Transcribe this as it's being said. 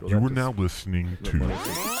You are now listening to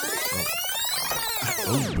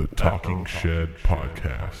the Talking Shed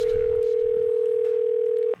Podcast.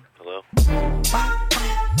 Hello?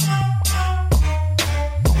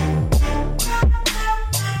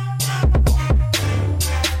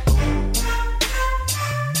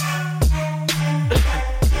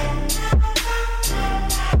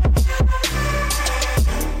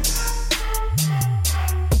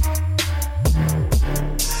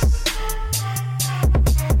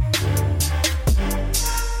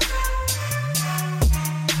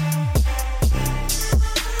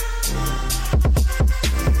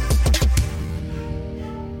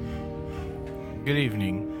 Good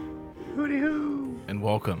evening. Hooty-hoo. And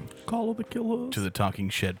welcome Call of the Killers. to the Talking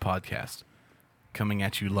Shed Podcast, coming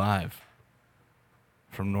at you live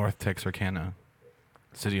from North Texarkana,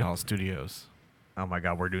 City Hall Studios. Oh my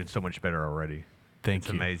God, we're doing so much better already. Thank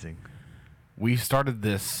It's you. amazing. We started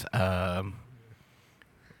this,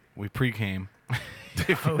 we pre-came.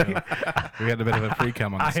 We had a bit of a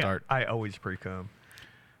pre-cum on the start. I always pre-cum.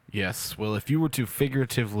 Yes. Well, if you were to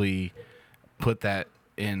figuratively put that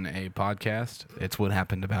in a podcast, it's what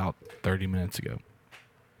happened about 30 minutes ago.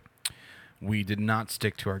 We did not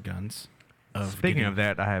stick to our guns. Speaking of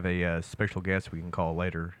that, I have a special guest we can call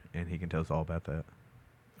later, and he can tell us all about that.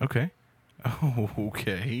 Okay. Oh,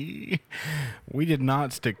 okay. We did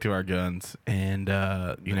not stick to our guns and,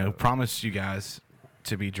 promised you guys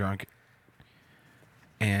to be drunk.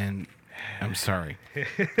 And I'm sorry.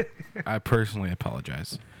 I personally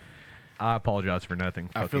apologize. I apologize for nothing.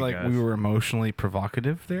 I Fuck feel you like guys. we were emotionally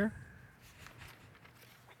provocative there.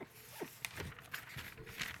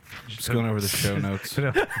 Just going over the show notes.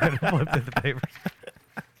 Flip the paper.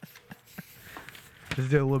 Just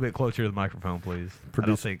do it a little bit closer to the microphone, please. I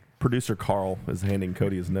don't think. Producer Carl is handing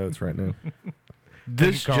Cody his notes right now.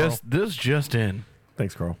 This Carl. just in.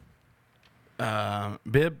 Thanks, Carl.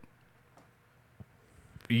 Bib,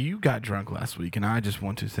 you got drunk last week, and I just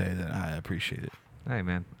want to say that I appreciate it. Hey,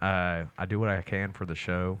 man. I do what I can for the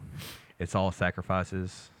show. It's all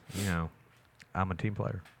sacrifices. You know, I'm a team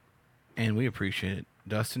player. And we appreciate it.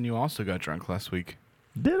 Dustin, you also got drunk last week.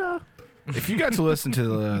 Did I? If you got to listen to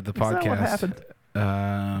the Is that podcast, what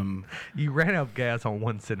happened? You ran out of gas on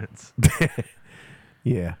one sentence,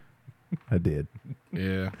 Yeah, I did.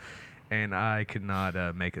 yeah. and I could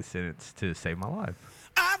not make a sentence to save my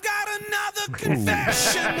life. I've got another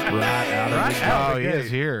confession. Oh, he gate.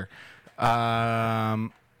 is here.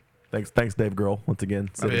 Thanks, Dave Grohl, once again,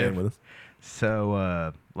 sitting yeah. in with us.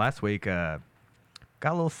 So last week, got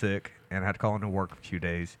a little sick and had to call into work for a few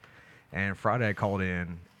days. And Friday I called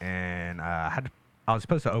in and I was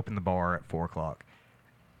supposed to open the bar at 4 o'clock.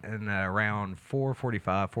 And around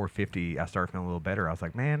 4:45, 4:50, I started feeling a little better. I was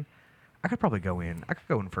like, man, I could probably go in. I could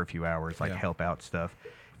go in for a few hours, like Yeah. help out stuff.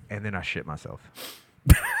 And then I shit myself.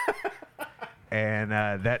 And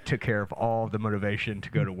that took care of all the motivation to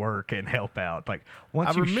go to work and help out. Like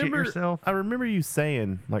once you shit yourself, I remember you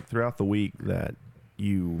saying, like, throughout the week that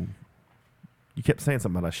you kept saying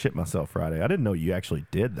something about I shit myself Friday. I didn't know you actually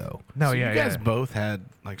did, though. no, So yeah, you guys yeah. both had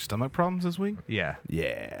like stomach problems this week? Yeah,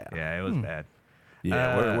 Yeah. yeah, it was bad.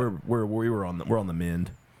 Yeah, we're on the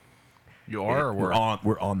mend. You are, or We're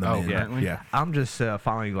on the Oh, mend. currently? Yeah. I'm just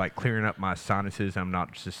finally like clearing up my sinuses. I'm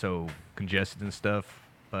not just so congested and stuff.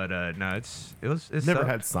 But no, it's Never sucked.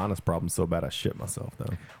 had sinus problems so bad I shit myself,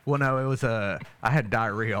 though. Well, no, it was I had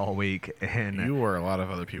diarrhea all week, and You or a lot of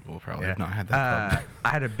other people probably yeah. have not had that problem. I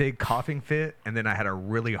had a big coughing fit, and then I had a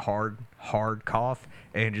really hard cough,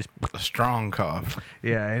 and just A strong cough.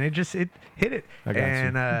 yeah, and it hit it. I got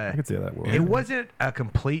and you. I could see how that works. it wasn't a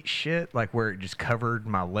complete shit, like where it just covered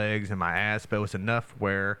my legs and my ass, but it was enough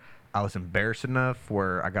where I was embarrassed enough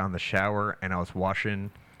where I got in the shower and I was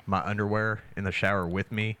washing my underwear in the shower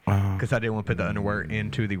with me because I didn't want to put the underwear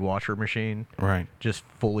into the washer machine, Right. just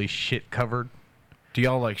fully shit covered. Do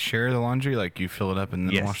y'all like share the laundry? Like you fill it up and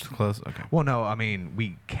then Yes. wash the clothes? Okay. Well, no, I mean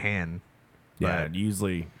we can. Yeah, but-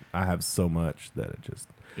 usually I have so much that it just...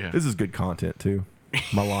 Yeah. This is good content, too.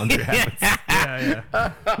 My laundry habits.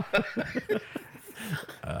 yeah.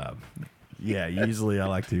 Yeah, usually I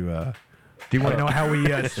like to... Do you want to know how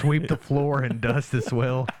we sweep the floor and dust as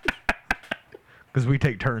well? Because we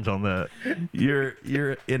take turns on that.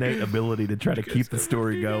 your innate ability to try to keep the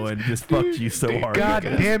story going just fucked you so hard. God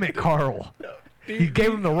damn it, Carl! You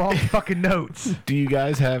gave him the wrong fucking notes. Do you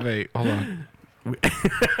guys have a... Hold on.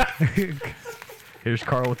 Here's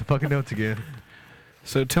Carl with the fucking notes again.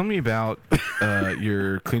 So tell me about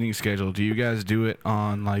your cleaning schedule. Do you guys do it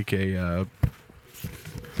on like a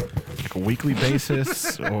weekly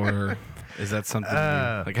basis, or is that something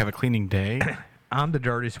you, like have a cleaning day? I'm the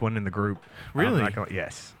dirtiest one in the group. Really? I'm not gonna-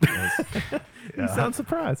 yes. Yes. You sound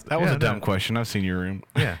surprised. That was Yeah, a dumb no. question. I've seen your room.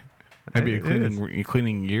 Yeah. Maybe a It is.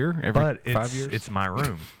 cleaning year every But 5 years. it's my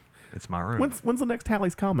room. It's my room. When's the next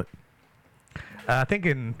Halley's Comet? I think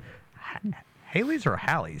in Haley's or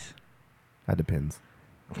Hallie's. That depends.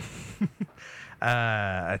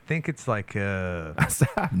 I think it's like I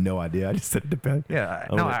have no idea. I just said it depends. yeah.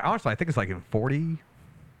 Oh, No, wait. honestly, I think it's like in 40,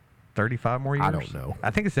 35 more years. I don't know. I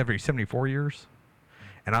think it's every 74 years.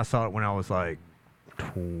 And I saw it when I was like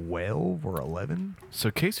 12 or 11. So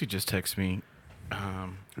Casey just texted me.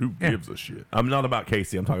 Who gives a shit? I'm not about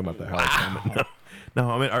Casey. I'm talking about the Halley's Comet. No,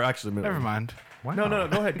 I mean, or actually, Never mind. Wow. No.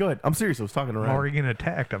 Go ahead. I'm serious. I was talking I'm around. already getting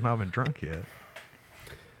attacked. I'm not even drunk yet.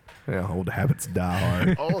 Yeah, old habits die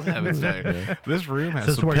hard. Old habits day. This room has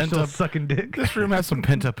This is some where you're pent still up. sucking dick. This room has some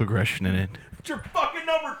pent up aggression in it. It's your fucking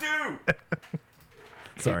number 2.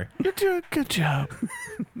 Sorry. You're doing a good job.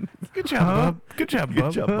 Good job, bub. Good job, Good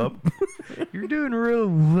bub. job, bub. You're doing real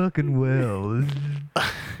fucking well.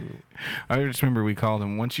 I just remember we called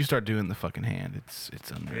him. Once you start doing the fucking hand, it's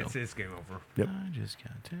unreal. It's game over. Yep. I just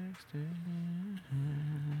got texted.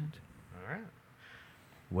 All right.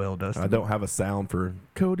 Well, Dustin. I don't have a sound for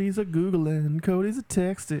Cody's a Googling, Cody's a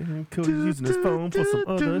texting, Cody's using his phone for some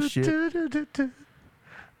other shit.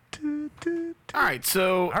 All right,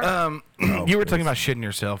 so Oh, you were talking it's about shitting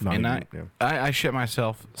yourself, not and even- yeah. I shit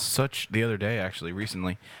myself the other day, actually,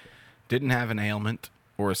 recently. Didn't have an ailment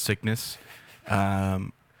or a sickness. I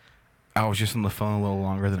was just on the phone a little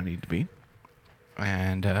longer than I need to be,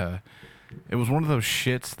 and it was one of those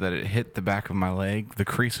shits that it hit the back of my leg, the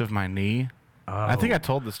crease of my knee. I think I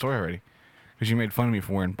told the story already, because you made fun of me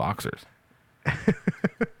for wearing boxers,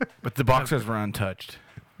 but the boxers were untouched.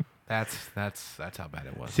 That's how bad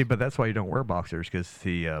it was. See, but that's why you don't wear boxers, because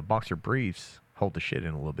the boxer briefs hold the shit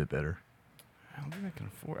in a little bit better. I don't think I can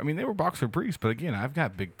afford. I mean, they were boxer briefs, but again, I've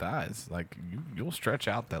got big thighs. Like you'll stretch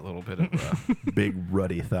out that little bit of. Big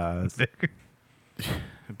ruddy thighs. I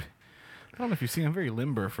don't know if you've seen. I'm very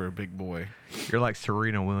limber for a big boy. You're like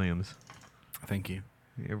Serena Williams. Thank you.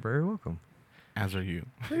 You're very welcome. As are you.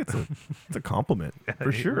 I think it's a compliment for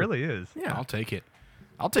It sure. really is. Yeah. I'll take it.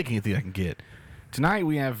 I'll take anything I can get. Tonight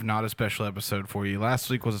we have not a special episode for you. Last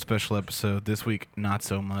week was a special episode. This week, not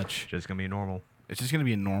so much. Just gonna be normal. It's just going to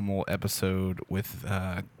be a normal episode with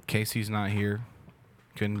Casey's not here.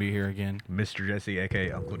 Couldn't be here again. Mr. Jesse,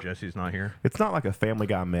 aka Uncle Jesse's not here. It's not like a Family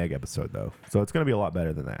Guy Meg episode though, so it's going to be a lot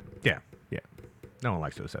better than that. Yeah. Yeah. No one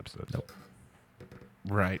likes those episodes. Nope.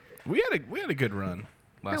 Right. We had a good run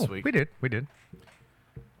last week. We did. We did.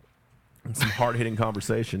 Some hard hitting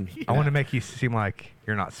conversation. I want to make you seem like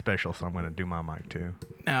you're not special, so I'm gonna do my mic too.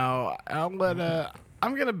 Now, I'm gonna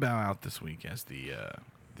bow out this week as the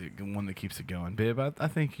one that keeps it going. Bib, I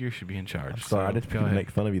think you should be in charge. Sorry, I so didn't go mean to ahead. make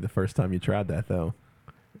fun of you the first time you tried that though.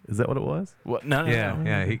 Is that what it was? What? No,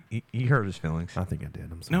 Yeah. He hurt his feelings. I think I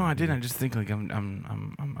did. I'm sorry. No, I didn't. I just think like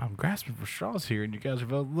I'm grasping for straws here, and you guys are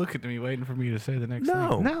both looking at me, waiting for me to say the next thing.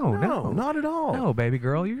 No. not at all. No, baby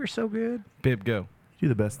girl, you're so good. Bib, go. You do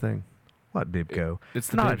the best thing. What, Bibco? It's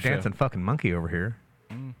the not Bib a show. dancing fucking monkey over here.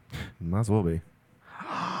 Might as well be.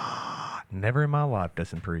 Never in my life,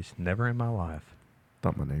 Dustin Priest. Never in my life.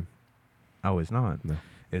 Not my name. Oh, it's not. No.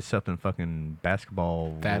 It's something fucking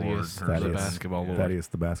basketball Thaddeus, lord. or the something. basketball lord. Thaddeus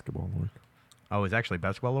the basketball lord. Oh, it's actually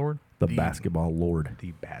basketball lord. The The- basketball lord.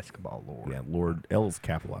 The basketball lord. Yeah, Lord. L's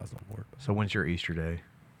capitalized on Lord. So when's your Easter day?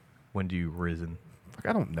 When do you risen? Like,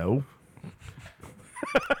 I don't know.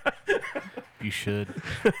 You should.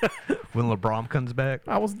 When LeBron comes back?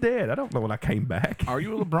 I was dead. I don't know when I came back. Are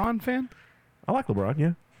you a LeBron fan? I like LeBron.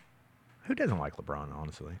 Yeah. Who doesn't like LeBron,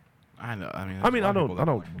 honestly? I know. I mean, I mean, there's a I lot of people that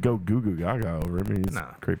don't go goo goo gaga over him. I mean, he's Nah.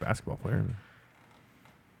 a great basketball player.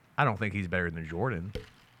 I don't think he's better than Jordan.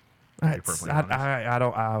 perfectly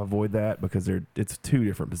I avoid that because it's two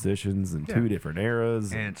different positions and Yeah. two different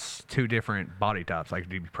eras. And it's two different body types, like, to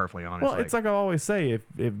be perfectly honest. Well, it's like I always say,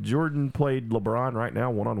 if Jordan played LeBron right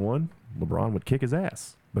now 1-on-1, LeBron would kick his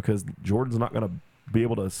ass because Jordan's not going to be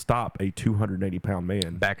able to stop a 280-pound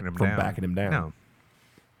man backing him from down. backing him down. No.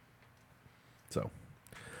 So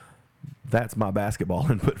that's my basketball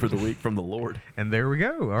input for the week from the Lord. And there we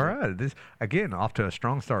go. All right. This again, off to a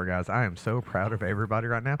strong start, guys. I am so proud of everybody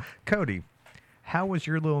right now. Cody, how was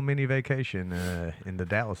your little mini vacation in the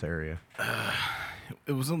Dallas area?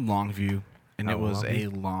 It was in Longview, and Oh, it was Longview.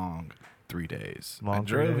 a long 3 days. I Long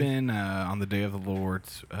 3 drove days? in on the day of the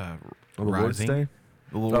Lord's The Lord's rising. Day?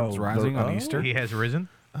 The Lord's Oh, rising on oh. Easter. He has risen.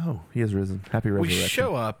 Oh, he has risen. Happy We resurrection.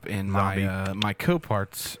 show up, and Zombie. my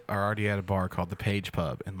co-parts are already at a bar called the Page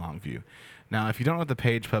Pub in Longview. Now, if you don't know what the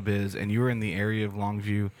Page Pub is, and you are in the area of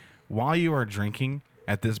Longview, while you are drinking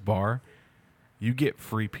at this bar, you get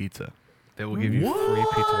free pizza. They will give you free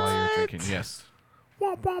pizza while you're drinking. Yes.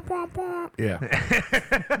 Yeah.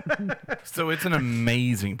 So it's an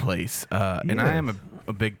amazing place. And I am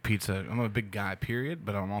a big pizza. I'm a big guy, period.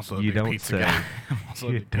 But I'm also a You big don't pizza say. guy. I'm also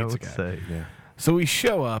a You big pizza don't guy. say. Yeah. So we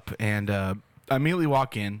show up and I immediately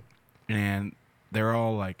walk in, and they're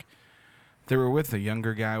all like, they were with a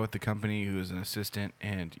younger guy with the company who was an assistant,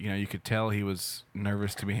 and you could tell he was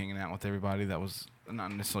nervous to be hanging out with everybody. That was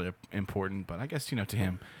not necessarily important, but I guess to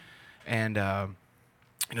him. And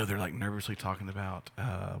they're like nervously talking about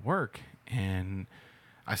work, and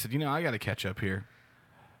I said, I got to catch up here.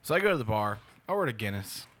 So I go to the bar, I ordered a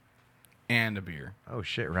Guinness and a beer. Oh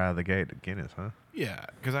shit! Right out of the gate, Guinness, huh? Yeah,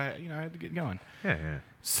 because I had to get going. Yeah.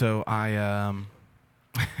 So I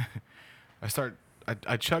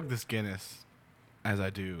I chug this Guinness as I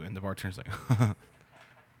do, and the bartender's like,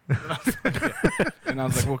 and I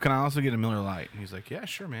was like, well, can I also get a Miller Lite? And he's like, yeah,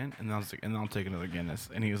 sure, man. And I was like, and then I'll take another Guinness.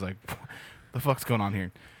 And he was like, the fuck's going on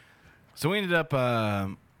here? So we ended up,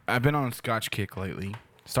 I've been on a Scotch kick lately.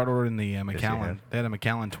 Started ordering the Macallan. have. They had a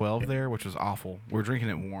Macallan 12 there, which was awful. We were drinking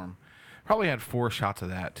it warm. Probably had 4 shots of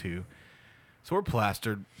that too. So we're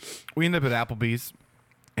plastered. We ended up at Applebee's,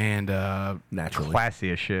 and Naturally.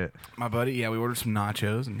 Classy as shit. my buddy, we ordered some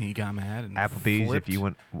nachos, and he got mad and Applebee's, flipped, if you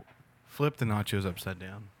went. flipped the nachos upside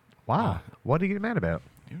down. Wow. What did you get mad about?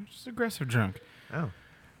 He was just aggressive drunk. Oh.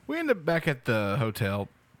 We ended up back at the hotel.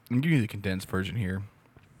 I'm giving you the condensed version here.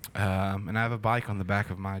 And I have a bike on the back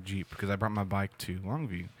of my Jeep because I brought my bike to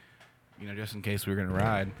Longview, just in case we were going to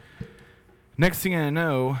ride. Next thing I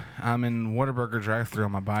know, I'm in Whataburger drive-thru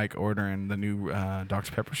on my bike ordering the new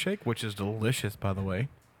Dr. Pepper shake, which is delicious, by the way.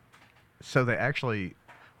 So they actually,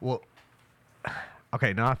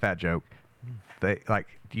 okay, not a fat joke. They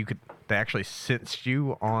they actually sensed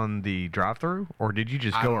you on the drive-through, or did you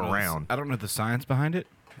just I go don't know around? I don't know the science behind it.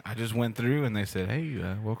 I just went through and they said, hey,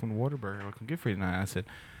 welcome to Whataburger. What can I get for you tonight? I said,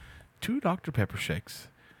 2 Dr. Pepper shakes.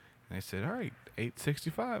 And they said, all right,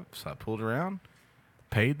 $8.65. So I pulled around,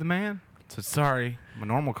 paid the man, said, sorry, my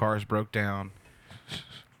normal car's broke down.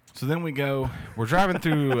 So then we're driving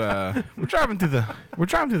through the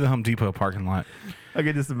Home Depot parking lot. I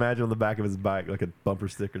can just imagine on the back of his bike like a bumper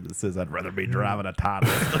sticker that says, "I'd rather be driving a Tahoe."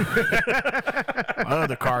 My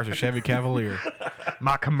other car's a Chevy Cavalier.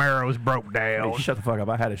 My Camaro's broke down. Hey, shut the fuck up.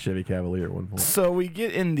 I had a Chevy Cavalier at one point. So we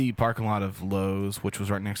get in the parking lot of Lowe's, which was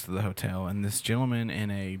right next to the hotel, and this gentleman in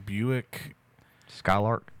a Buick.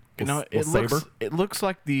 Skylark. It looks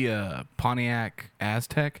like the Pontiac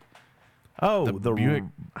Aztec, Oh, the Buick.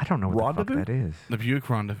 I don't know what Rendezvous? the fuck that is. the Buick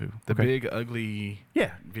Rendezvous, the Okay. big ugly.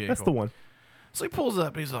 Yeah, vehicle. that's the one. So he pulls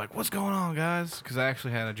up. He's like, "What's going on, guys?" Because I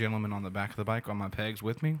actually had a gentleman on the back of the bike on my pegs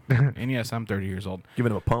with me, and yes, I'm 30 years old.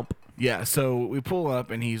 Giving him a pump. Yeah, so we pull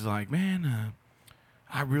up, and he's like, "Man,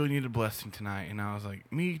 I really need a blessing tonight," and I was like,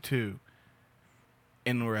 "Me too."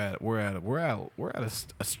 And we're at a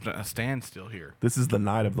standstill here. This is the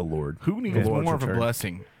night of the Lord. Who needs The Lord's more of a return.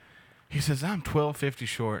 blessing? He says, I'm $12.50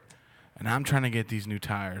 short, and I'm trying to get these new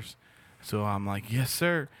tires. So I'm like, yes,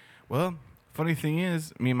 sir. Well, funny thing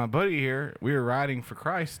is, me and my buddy here, we were riding for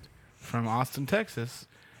Christ from Austin, Texas,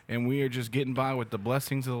 and we are just getting by with the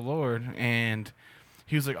blessings of the Lord. And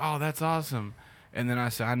he was like, oh, that's awesome. And then I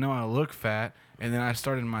said, I know I look fat. And then I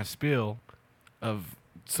started my spiel of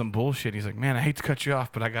some bullshit. He's like, man, I hate to cut you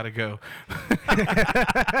off, but I got to go.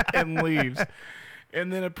 And leaves.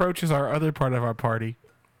 And then approaches our other part of our party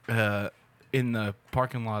in the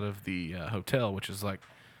parking lot of the hotel, which is like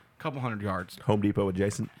a couple hundred yards. Home Depot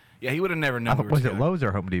adjacent. Yeah, he would have never known. we were Was it together. Lowe's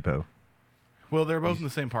or Home Depot? Well, they're both in the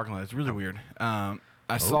same parking lot. It's really weird.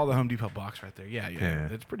 I saw the Home Depot box right there. Yeah, Yeah.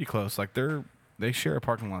 It's pretty close. Like they share a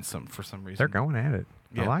parking lot for some reason. They're going at it.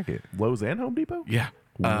 I Yeah. like it. Lowe's and Home Depot? Yeah.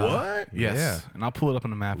 What? Yes. Yeah. And I'll pull it up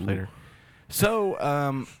on the map later. So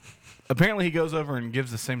apparently he goes over and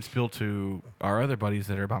gives the same spiel to our other buddies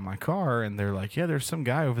that are about my car, and they're like, yeah, there's some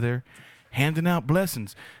guy over there handing out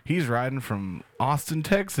blessings. He's riding from Austin,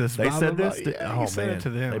 Texas. They blah, said blah, this? blah. Yeah, Oh, he said man. it to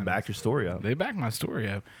them. They and backed your story up. They backed my story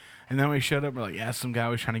up. And then we showed up, we're like, yeah, some guy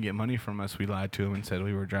was trying to get money from us. We lied to him and said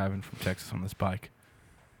we were driving from Texas on this bike.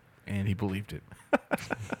 And he believed it.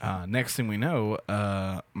 Next thing we know,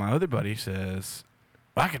 my other buddy says,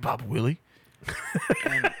 I could pop a wheelie.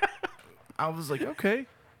 And I was like, okay.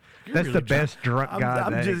 You're That's really the trying- best drunk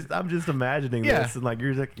guy. I'm just imagining Yeah. this, and like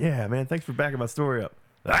you're like, yeah, man, thanks for backing my story up.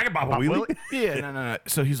 I can pop a wheelie. Yeah, no.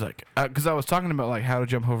 So he's like, because I was talking about like how to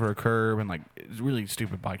jump over a curb and like it's really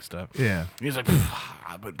stupid bike stuff. Yeah. He's like,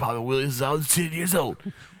 I've been popping wheelies since I was 10 years old.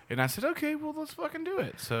 And I said, okay, well, let's fucking do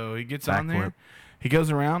it. So he gets on there. Backflip. He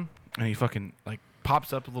goes around and he fucking like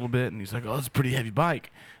pops up a little bit and he's like, oh, that's a pretty heavy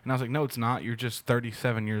bike. And I was like, no, it's not. You're just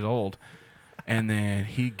 37 years old. And then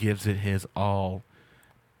he gives it his all.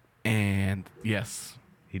 And yes,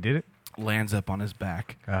 He did it. lands up on his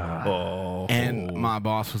back. Oh. And my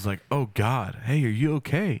boss was like, "Oh God, hey, are you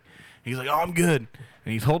okay?" He's like, "Oh, I'm good."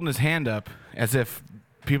 And he's holding his hand up as if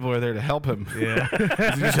people are there to help him. Yeah.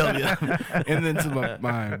 And then so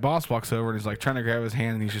my boss walks over and he's like trying to grab his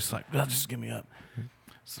hand, and he's just like, "Well, just give me up."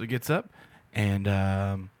 So he gets up, and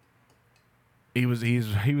he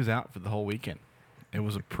was out for the whole weekend. It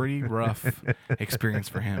was a pretty rough experience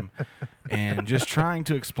for him, and just trying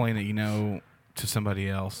to explain it, to somebody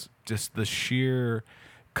else, just the sheer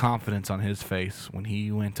confidence on his face when he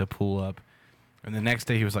went to pull up, and the next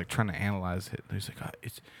day he was like trying to analyze it. He's like,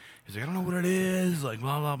 he's like, "I don't know what it is," like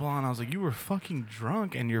blah blah blah, and I was like, "You were fucking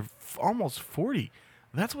drunk, and you're almost 40.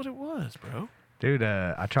 That's what it was, bro." Dude,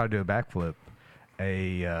 I tried to do a backflip.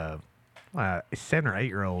 A 7 or 8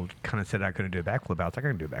 year old kind of said I couldn't do a backflip. I was like, I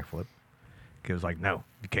can do a backflip. He was like, no,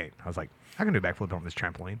 you can't. I was like, I can do a backflip on this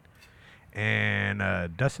trampoline. And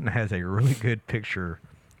Dustin has a really good picture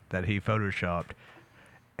that he photoshopped.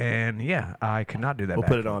 And yeah, I could not do that. We'll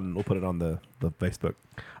put it on the Facebook.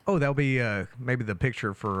 Oh, that'll be maybe the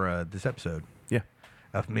picture for this episode Yeah.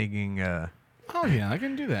 of me getting Oh yeah, I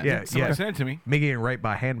can do that. Yeah, Somebody yeah. sent it to me. me getting raped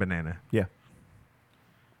by Hand Banana. Yeah.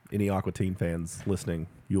 Any Aqua Teen fans listening,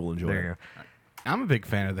 you'll enjoy There it. you go. I'm a big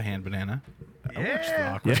fan of the Hand Banana.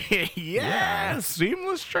 Yeah. Yeah,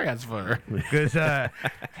 seamless transfer. Because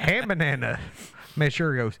Hand Banana made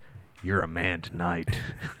sure he goes, "You're a man tonight."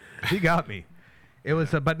 He got me. It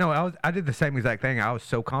was, but no, I did the same exact thing. I was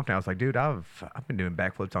so confident. I was like, dude, I've been doing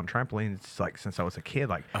backflips on trampolines like since I was a kid.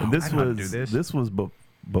 Like, And this I know how to was do this.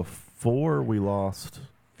 before we lost.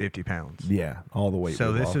 50 pounds. Yeah, all the weight.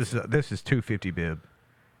 So we this lost. is 250 bib,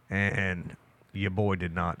 and your boy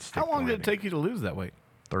did not stick. How long the did it take you to lose that weight?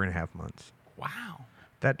 3.5 months. Wow.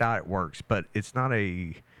 That diet works, but it's not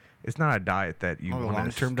a diet that you Not a want to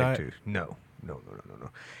long-term stick diet? to. No.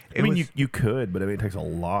 I mean, you could, but I mean, it takes a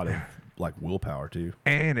lot of like willpower too.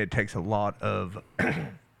 And it takes a lot of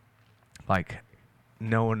like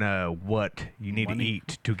knowing what you need to Money.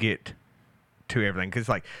 eat to get to everything. Because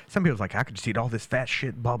like some people's like, I could just eat all this fat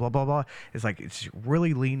shit, blah blah blah blah. It's like it's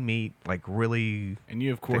really lean meat, like really. And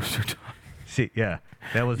you, of course, are See, yeah,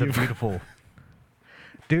 that was a beautiful.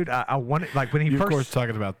 Dude, I wanted like when he you, of first. course,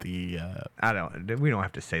 talking about the I don't. We don't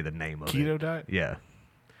have to say the name of it. keto diet. Yeah,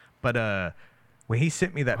 but when he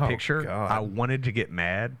sent me that Oh, picture, God. I wanted to get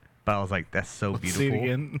mad, but I was like, "That's so Let's beautiful." see it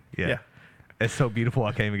again. Yeah. Yeah. It's so beautiful.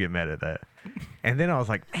 I can't even get mad at that. And then I was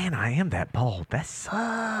like, man, I am that bald. That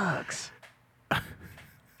sucks.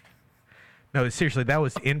 No, seriously, that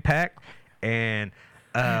was Impact. And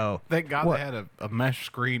Thank God What? they had a mesh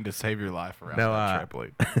screen to save your life around No, that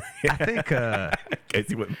trampoline. I think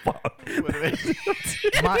Casey went flop.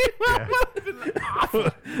 my, yeah.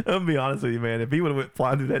 I'm gonna be honest with you, man. If he would have went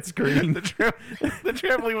flying through that screen, the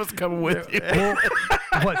trampoline was coming with you. Well,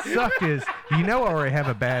 what sucked is, I already have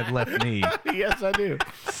a bad left knee. Yes, I do.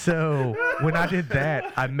 So when I did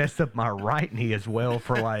that, I messed up my right knee as well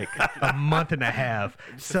for like a month and a half.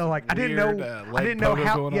 So like I didn't Weird, know leg I didn't know pogo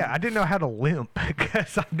how going yeah on. I didn't know how to limp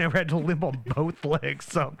because I've never had to limp on both legs.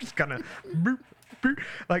 So I'm just kind of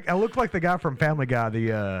like I look like the guy from Family Guy,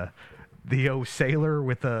 the old sailor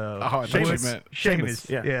with Oh, I thought you Seamus. meant. Seamus.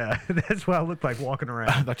 yeah. Yeah, that's what I look like walking I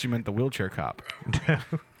around. thought you meant the wheelchair cop.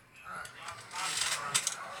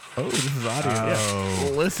 Oh, this is audio.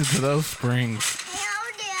 Oh. Listen to those springs.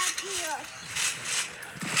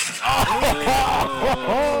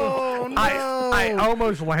 Oh no! I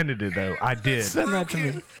almost landed it though. I did. Send that to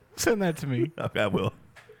me. Send that to me. okay, I will.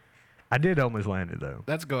 I did almost land it though.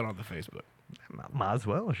 That's going on the Facebook. Might as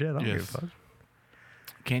well. Shit, I don't give a Yes. fuck.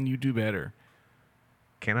 Can you do better?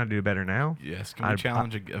 Can I do better now? Yes. Can we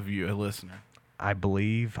challenge a listener? I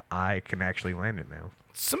believe I can actually land it now.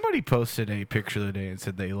 Somebody posted a picture the other day and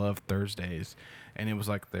said they love Thursdays, and it was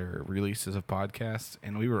like their releases of podcasts,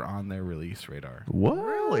 and we were on their release radar. What?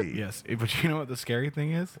 Really? Yes, but you know what the scary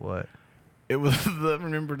thing is? What? It was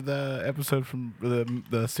remember the episode from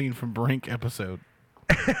the scene from Brink episode.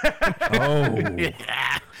 Oh,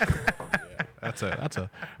 That's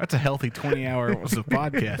a healthy 20 hours of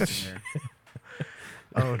podcasting there.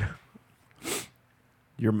 Oh no.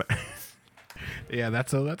 you're. Yeah,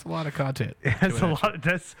 that's a lot of content. That's a lot.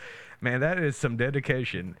 Man, that is some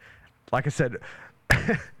dedication. Like I said,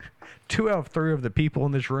 2 out of 3 of the people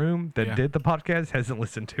in this room that Yeah. did the podcast hasn't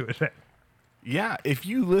listened to it. Yeah, if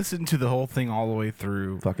you listen to the whole thing all the way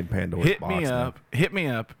through, Fucking Pandora's hit box, me man.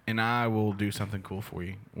 up, and I will do something cool for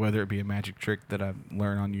you. Whether it be a magic trick that I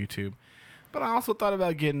learned on YouTube, but I also thought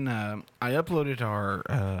about getting. I uploaded our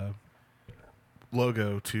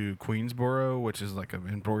logo to Queensboro, which is like an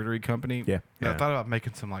embroidery company. Yeah. And I Yeah. thought about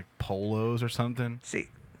making some like polos or something. See,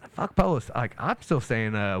 fuck polos. Like I'm still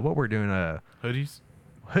saying, what we're doing, Hoodies.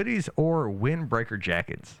 hoodies or windbreaker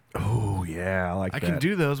jackets. Oh yeah, I like I that. can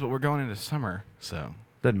do those, but we're going into summer, so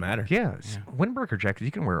Doesn't matter. Yeah, windbreaker jackets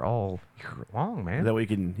you can wear all year long, man. That we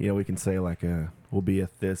can, we can say like, we'll be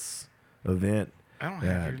at this event. I don't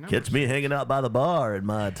have your numbers. Catch me hanging out by the bar in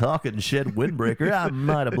my talking shed windbreaker. I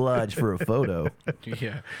might oblige for a photo.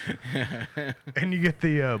 Yeah. And you get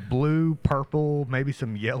the blue, purple, maybe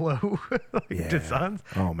some yellow Yeah. designs.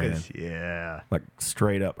 Oh, man. 'Cause, yeah. Like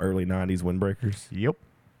straight up early '90s windbreakers. Yep.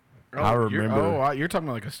 I remember- You're talking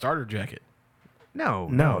about like a starter jacket.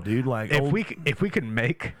 No, dude. Like If we could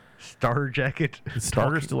make starter jacket, is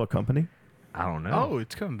Starter still a company? I don't know. Oh,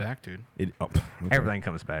 it's coming back, dude. Okay. Everything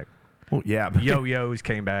comes back. Well, yeah. but- Yo-yos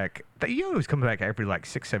came back. The yo-yos come back every like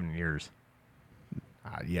 6-7 years.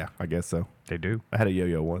 Yeah, I guess so. They do. I had a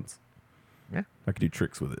yo-yo once. Yeah, I could do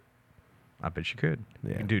tricks with it. I bet you could. You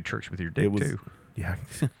Yeah. can do tricks with your dick It was, too. yeah.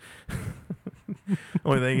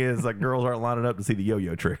 Only thing is, like, girls aren't lining up to see the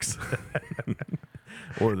yo-yo tricks,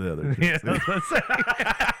 or the other. Yeah, Tricks. that's what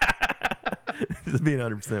I'm saying. Just being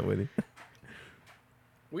 100% with you.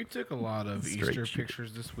 We took a lot of Straight Easter shooter.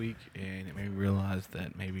 pictures this week, and it made me realize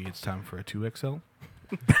that maybe it's time for a 2XL.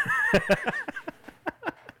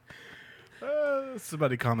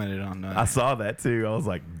 Somebody commented on I saw that too. I was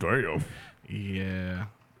like, damn. yeah.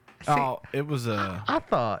 Oh, it was a. I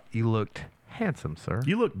thought you looked handsome, sir.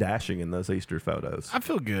 You look dashing in those Easter photos. I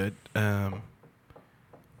feel good.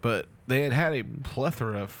 But they had a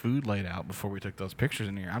plethora of food laid out before we took those pictures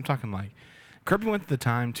in here. I'm talking like Kirby went to the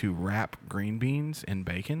time to wrap green beans in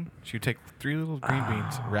bacon. She would take 3 little green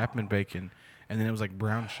beans, wrap them in bacon, and then it was like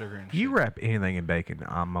brown sugar and shit. You wrap anything in bacon,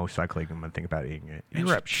 I'm most likely going to think about eating it. You And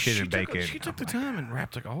wrap she shit in took- bacon. She took I'm the like, time and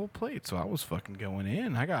wrapped like a whole plate. So I was fucking going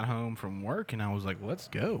in. I got home from work and I was like, let's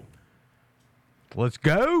go. Let's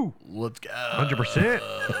go. Let's go. 100%.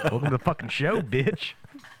 Welcome to the fucking show, bitch.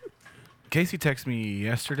 Casey texted me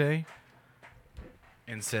yesterday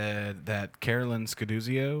and said that Carolyn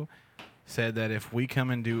Scaduzio said that if we come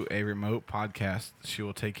and do a remote podcast, she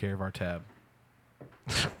will take care of our tab.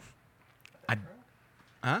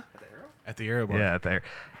 Huh? At the Aero Bar. Yeah, there.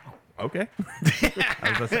 Okay. I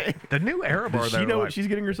was gonna say, the new Aero Bar, Does she though, know like, what she's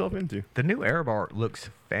getting herself into? the new Aero Bar looks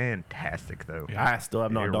fantastic, though. I still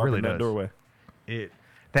have not It darkened really that does. doorway. They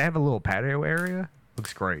have a little patio area.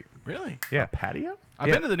 Looks great. Really? Yeah. Patio? I've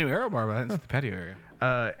Yeah. been to the new Aero Bar, but I didn't see the patio area.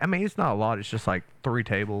 I mean, it's not a lot. It's just like 3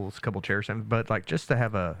 tables, a couple chairs, something. But like just to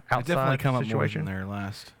have a I definitely outside come up more situation. than there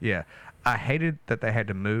last. Yeah, I hated that they had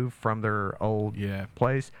to move from their old Yeah.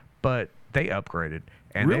 place, but they upgraded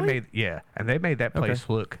and Really? they made that place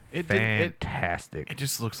look It did- it- fantastic. It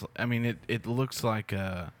just looks. I mean, it looks like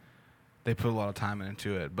they put a lot of time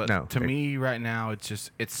into it. But No, to me, right now, it's just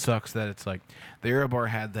it sucks that it's like the Aero Bar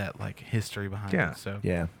had that like history behind Yeah. it. So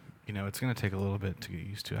Yeah. you know, it's gonna take a little bit to get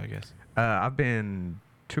used to, I guess. I've been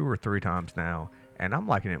 2 or 3 times now, and I'm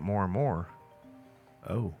liking it more and more.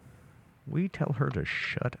 Oh, We tell her to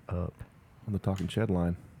shut up. on the Talking Shed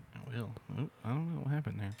line. I will. Oop, I don't know what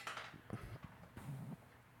happened there.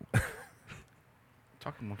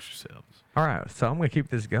 Talk amongst yourselves. All right, so I'm gonna keep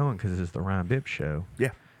this going because it's the Ryan Bibb show. Yeah.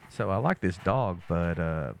 So I like this dog,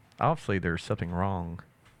 but obviously there's something wrong.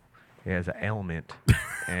 He has an ailment,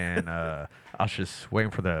 and I was just waiting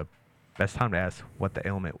for the best time to ask what the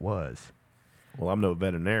ailment was. Well, I'm no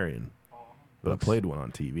veterinarian, but I played one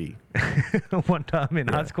on TV. One time in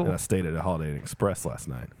high Yeah, school, And I stayed at a Holiday Inn Express last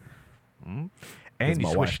night. and Because you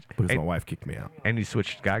my switched, wife, because and, my wife kicked me out. and you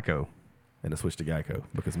switched to Geico. And I switched to Geico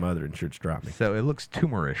because my other insurance dropped me. So it looks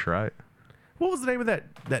tumorish, right? What was the name of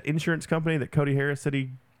that insurance company that Cody Harris said he?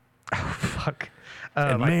 Fuck.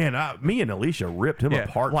 And Like- man, me and Alicia ripped him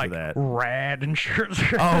apart like for that. rad insurance.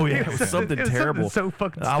 Oh yeah, it was something It was terrible. so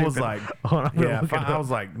fucking I was stupid. like, Hold on, I'm gonna yeah, look it I up. was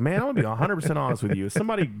like, man, I'm gonna be 100% honest with you. If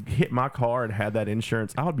somebody hit my car and had that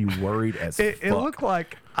insurance, I would be worried as It fuck. looked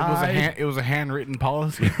like It was a handwritten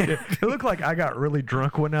policy. it looked like I got really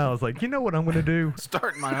drunk one night. I was like, you know what I'm gonna do?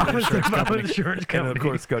 Start my I'm own gonna insurance start my own company. insurance and company. of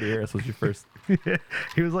course, Cody Harris was your first.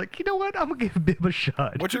 He was like, you know what? I'm gonna give Bibb a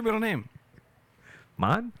shot. What's your middle name?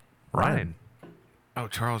 Mine? Ryan. Oh,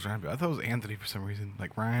 Charles Ryan. I thought it was Anthony for some reason.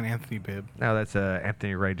 Like Ryan Anthony Bibb. No, that's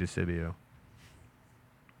Anthony Ray DeCibio.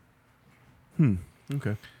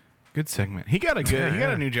 Okay. Good segment. He got a good. He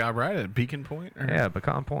got a new job, right, at Beacon Point. Or Yeah,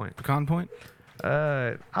 Pecan Point. Pecan Point.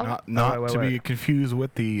 Not to be confused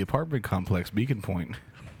with the apartment complex Beacon Point,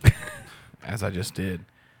 as I just did.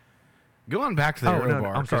 Going back to the Aero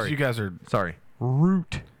Bar, I'm 'cause sorry. you guys are Sorry.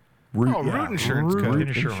 Root Root, Oh, Root Insurance Root Company.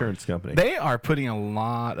 Insurance Company. They are putting a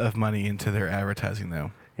lot of money into their advertising,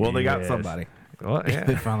 though. well, they got Yes. somebody. Well, They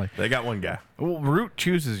yeah. finally. They got one guy. Well, Root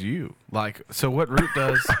chooses you. Like, so what Root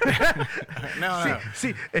does? no.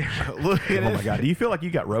 See, Look at Oh it. my God! Do you feel like you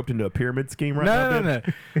got roped into a pyramid scheme right now? No, Ben?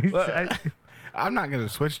 no, no. Well, I'm not going to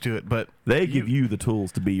switch to it, but They give you the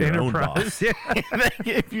tools to be your own boss. Yeah. they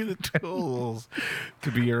give you the tools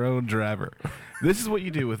to be your own driver. This is what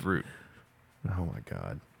you do with Root. Oh my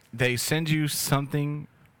God! They send you something,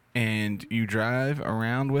 and you drive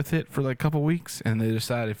around with it for like a couple weeks, and they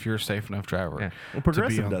decide if you're a safe enough driver. Yeah. Well, to be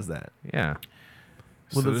Progressive on- does that Yeah.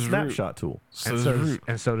 with So a does Root. snapshot tool. So And does so, does, Root.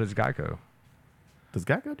 and so does Geico. Does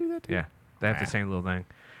Geico do that too? Yeah. They have the same little thing.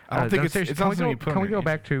 I don't think seriously, it's can not we something go, you put can on we your go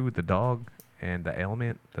back to the dog and the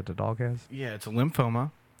ailment that the dog has? Yeah, it's a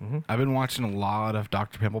lymphoma. Mm-hmm. I've been watching a lot of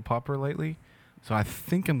Dr. Pimple Popper lately, so I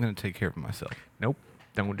think I'm going to take care of it myself. Nope.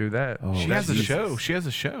 Don't do that. Oh, She that's has a Jesus. show. She has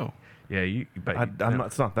a show. Yeah, but I'm not.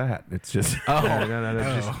 It's not that. It's just Oh, no,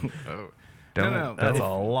 that's just oh. don't. no, that's a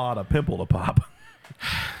lot of pimple to pop.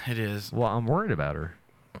 It is. Well, I'm worried about her.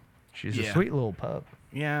 She's Yeah. a sweet little pup.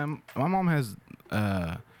 Yeah, my mom has.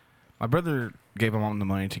 My brother gave my mom the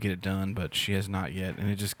money to get it done, but she has not yet, and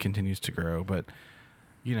it just continues to grow. But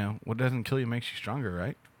you know, what doesn't kill you makes you stronger,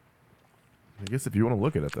 right? I guess if you want to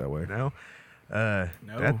look at it that way. No. No,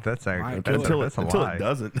 That's mine actually kill Until it. it, that's a until lie. it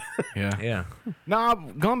doesn't. Yeah. Yeah. No,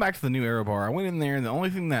 going back to the new Aero Bar, I went in there, and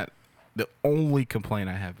the only complaint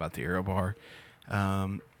I have about the Aero Bar,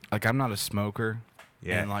 like I'm not a smoker,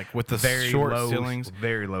 Yeah. and like with the Very short low, ceilings.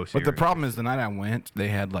 very low. But the series. problem is, the night I went, they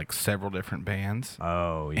had like several different bands,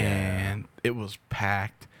 Oh yeah. and it was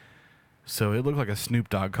packed. So it looked like a Snoop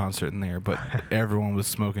Dogg concert in there, but everyone was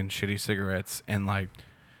smoking shitty cigarettes, and like,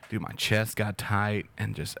 dude, my chest got tight,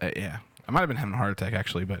 and just yeah, I might have been having a heart attack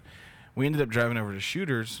actually, but. We ended up driving over to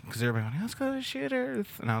Shooters because everybody went, let's go to Shooters.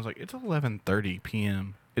 And I was like, it's 11:30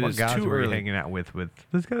 p.m. It what is guys too were you early. hanging out with?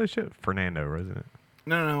 Let's go to shit. Fernando, wasn't it?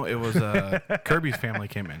 No, it was Kirby's family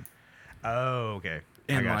came in. Oh, okay.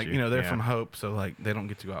 I And got like, you know, they're Yeah. from Hope, so like they don't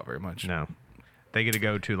get to go out very much. No, they get to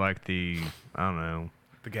go to like the I don't know.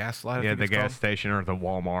 The Gaslight. I Yeah, think the it's gas called. station or the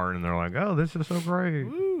Walmart, and they're like, "Oh, this is so great."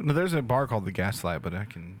 Ooh, no, there's a bar called the Gaslight, but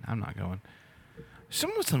I'm not going.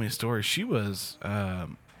 Someone was telling me a story. She was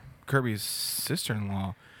Kirby's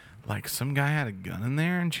sister-in-law. Like some guy had a gun in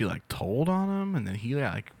there, and she like told on him, and then he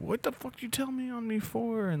like, "What the fuck you tell me on me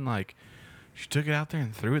for?" And like, she took it out there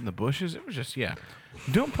and threw it in the bushes. It was just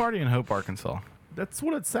don't party in Hope, Arkansas. That's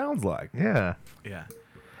what it sounds like. Yeah. Yeah.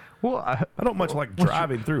 Well, I don't much like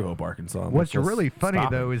driving through Hope, Arkansas. what's Let's really funny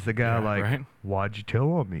stop though it. is the guy Yeah, like, right? "Why'd you tell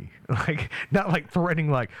on me?" Like, not like threatening,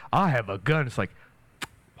 like, "I have a gun." It's like,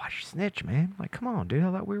 "Why'd you snitch, man?" Like, come on, dude.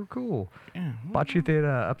 I thought we were cool. Yeah. Bought you that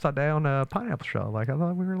upside down pineapple shell. Like, I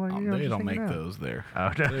thought we were like, you know, They just don't make hanging out. those there.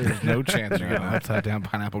 Oh, no. There's no chance you're getting an upside down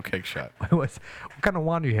pineapple cake shot. what kind of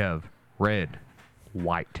wine do you have? Red,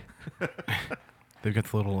 white. They've got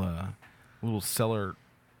the little cellar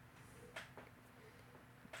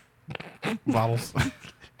bottles.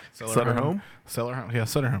 Sutter Home? Cellar Home. Yeah,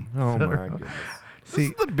 Sutter Home. Oh my goodness. This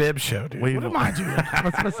is the Bib Show, dude. We've- What am I doing?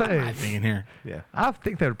 What's I I say? being here. Yeah. I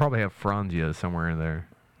think they would probably have Franzia somewhere in there.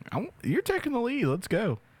 You're taking the lead. Let's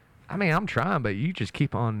go. I mean, I'm trying, but you just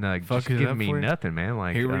keep on just Fucking it giving up me for you? nothing, man.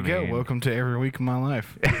 Like, Here we I go. mean, Welcome to every week of my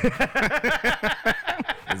life.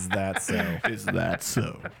 Is that so? Is that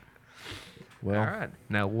so? Well, All right,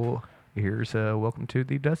 now here's welcome to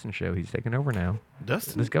the Dustin Show. He's taking over now.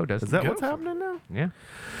 Dustin? Let's go, Dustin. is that Go what's for it. happening now? Yeah,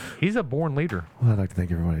 he's a born leader. Well, I'd like to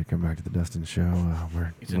thank everybody to come back to the Dustin Show.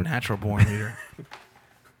 He's a natural born leader.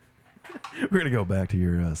 We're gonna go back to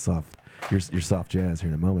your soft jazz here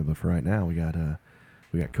in a moment, but for right now, we got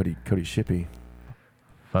Cody Shippey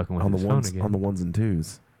Fucking with on the his phone ones again. on the ones and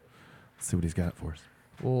twos. Let's see what he's got for us.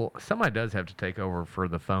 Well, somebody does have to take over for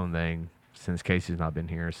the phone thing since Casey's not been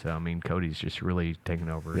here. So I mean, Cody's just really taking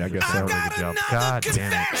over. Yeah, I He's guess done so. a really good job. God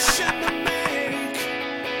damn it. confession to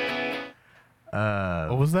make.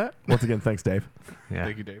 What was that? Once again, thanks, Dave. Yeah,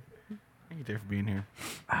 Thank you, Dave. Thank you, Dave, for being here.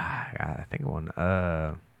 I think of one.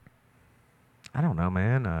 I don't know,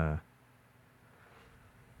 man.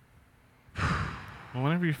 Well,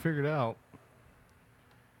 whenever you figure it out.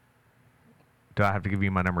 Do I have to give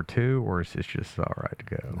you my number 2, or is this just all right to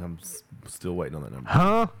go? I'm still waiting on that number.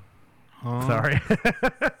 Huh? Huh? Sorry,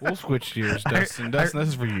 We'll switch gears, Dustin. Dustin, this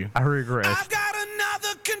is for you. I regress. I've got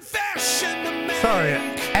another confession to make. Sorry.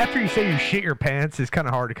 After you say you shit your pants, it's kind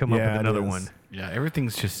of hard to come up Yeah, with it another is. one. Yeah,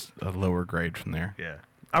 everything's just a lower grade from there. Yeah.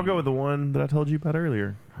 I'll go with the one that I told you about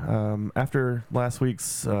earlier. After last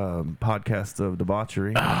week's podcast of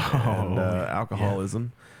debauchery and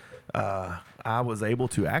alcoholism, I was able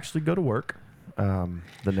to actually go to work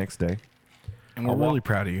the next day. And we're really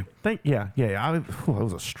proud of you. It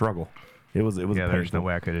was a struggle. It was. Yeah, there's painful. no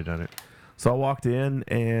way I could have done it. So I walked in,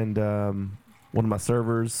 and one of my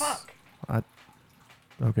servers.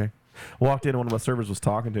 Okay. Walked in, and one of my servers was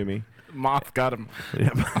talking to me. Moth got him.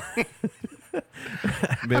 Yep.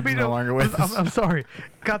 Bib's no longer with us. I'm sorry.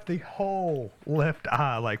 Got the whole left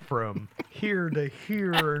eye, like from here to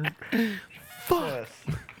here. Fuck.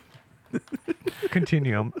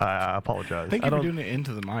 Continue. I apologize. Thank you for doing it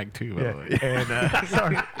into the mic, too, by the way. And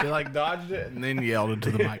sorry, You like dodged it and then yelled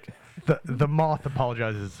into the mic. the moth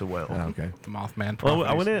apologizes as well. Okay. The Mothman. Well,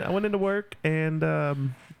 I went into work, and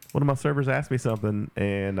one of my servers asked me something,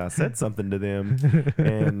 and I said something to them,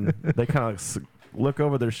 and they kind of look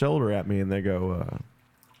over their shoulder at me, and they go,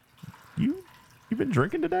 "You been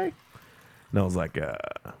drinking today?" And I was like,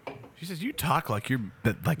 She says, you talk like you're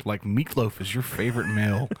like Meatloaf is your favorite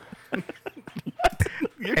male.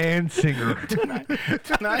 And singer.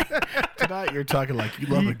 Tonight you're talking like you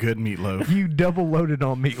love a good meatloaf. You double loaded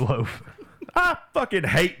on meatloaf. I fucking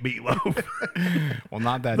hate Meatloaf. Well,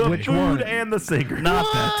 not that The day. food and the singer. Not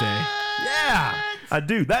that day. Yeah, I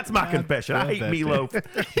do. That's my confession. I not hate that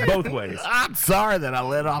Meatloaf both ways. I'm sorry that I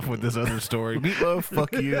led off with this other story. Meatloaf,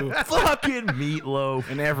 fuck you. Fucking Meatloaf.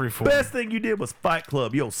 In every form. Best thing you did was Fight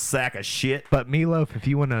Club, you old sack of shit. But Meatloaf, if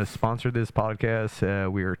you want to sponsor this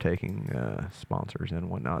podcast, we are taking sponsors and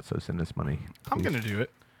whatnot. So send us money. I'm going to do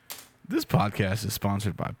it. This podcast is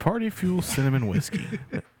sponsored by Party Fuel Cinnamon Whiskey.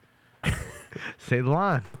 Say the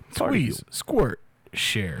line. Squeeze, squirt,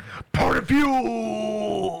 share. Party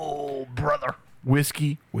Fuel, brother.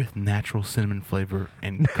 Whiskey with natural cinnamon flavor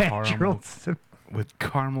and caramel with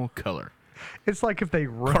caramel color. It's like if they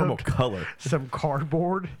Caramel rubbed color. some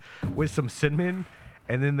cardboard with some cinnamon,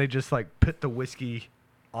 and then they just like put the whiskey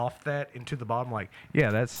off that into the bottom. Like, yeah,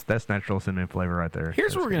 that's natural cinnamon flavor right there.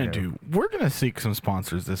 Here's what That's we're going gonna to do. We're going to seek some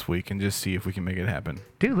sponsors this week and just see if we can make it happen.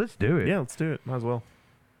 Dude, let's do it. Yeah, let's do it. Might as well.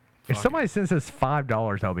 If somebody sends us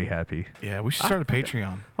 $5, I'll be happy. Yeah, we should start a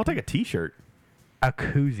Patreon. I'll take a T-shirt. A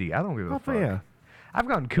koozie. I don't give a fuck. Yeah. I've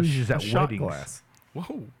gotten koozies A at shot weddings. glass.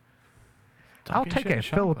 Whoa. I'll Talking take Shed a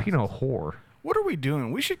shot Filipino glasses. whore. What are we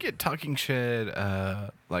doing? We should get Talking Shed,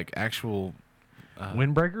 like actual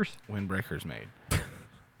Windbreakers? windbreakers made.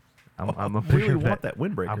 I'm a I pusher really for want that. that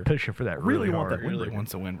windbreaker. I'm pushing for that Really really want hard. that Really windbreaker.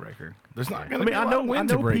 wants a windbreaker. There's not going I to mean, be a lot of wind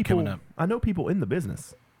to break people. coming up. I know people in the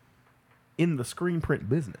business, in the screen print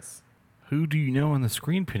business. Who do you know in the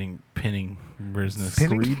screen pinning business?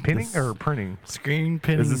 Pinning or printing? Screen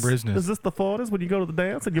pinning Is business. this the Floridas when you go to the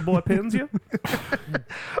dance and your boy pins you?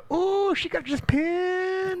 Oh, she got just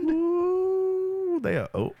pinned. Ooh, they are.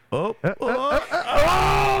 Oh.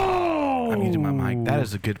 I muted my mic. That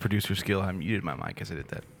is a good producer skill. I muted my mic as I did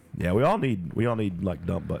that. Yeah, we all need like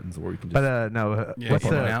dump buttons where we can just. But no, Yeah, what's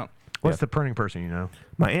put one the out. what's the printing person you know?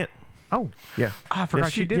 my aunt. Oh, Yeah, I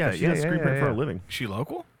forgot she did yeah, that. She Yeah, does yeah, screen yeah, print for yeah. a living. She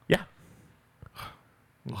local? Yeah.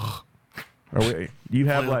 You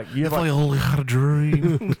have only had a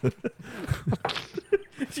dream.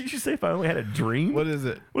 Did you say if I only had a dream? What is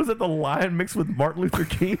it? What is it? The Lion mixed with Martin Luther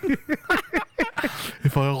King?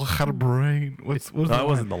 If I only had a brain. What's No, it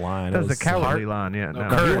wasn't the Lion. That it was the cowardly line. Yeah, no,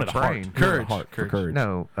 Courage. you You wanted wanted a heart. brain. You wanted a Courage. heart for Courage. courage.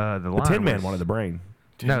 No, the The line. Tin Man was- wanted the brain.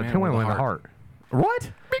 No, Tin Man wanted the heart.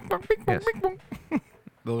 What? Yes.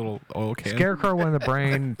 The little oil can. Scarecrow wanted the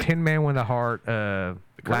brain. Tin Man wanted the heart.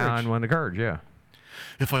 Lion wanted the courage. Yeah.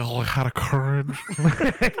 If I only had a courage.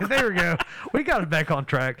 There we go. We got it back on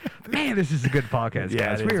track. Man, this is a good podcast, Yeah,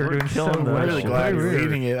 guys. it We is. are We're doing so killing the well. I'm really glad We you're are.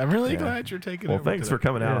 leading it. I'm really Yeah. glad you're taking Well, over. thanks for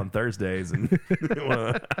coming out Yeah. on Thursdays and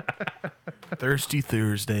Thirsty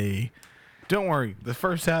Thursday. Don't worry. The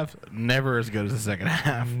first half never as good as the second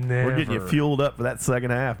half. we're getting you Never. fueled up for that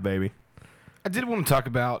second half, baby. I did want to talk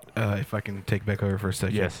about, if I can take back over for a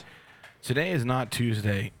second. Yes. Today is not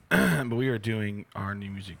Tuesday, but we are doing our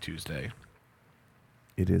New Music Tuesday.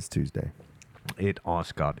 It is Tuesday. It on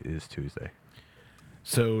Scott is Tuesday.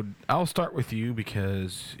 So I'll start with you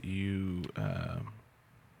because you.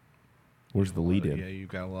 Where's the lead Yeah, in? you've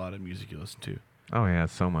got a lot of music you listen to. Oh yeah,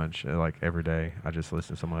 so much. Like every day, I just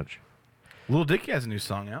listen so much. Lil Dicky has a new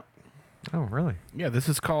song out. Oh really? Yeah, this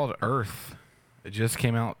is called Earth. It just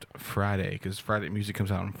came out Friday because Friday music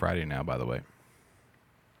comes out on Friday now, by the way.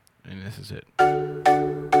 And this is it.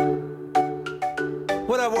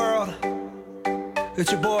 What up, world?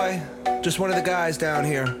 It's your boy, just one of the guys down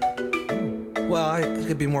here. Well, I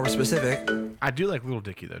could be more specific. I do like Lil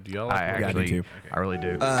Dicky though. Do y'all like I Lil actually, too. I really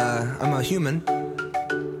do. I'm a human,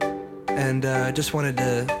 and just wanted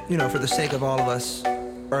to, for the sake of all of us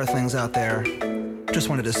Earthlings out there, just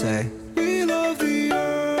wanted to say, we love the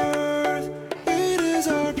Earth. It is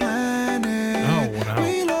our planet. Oh, wow.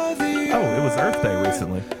 We love the Oh, it It was Earth Day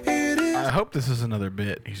recently. I hope this is another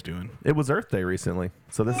bit he's doing, It was Earth Day recently,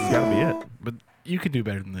 so this has got to be it. but you could do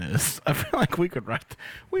better than this. I feel like we could write.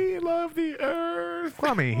 We love the earth.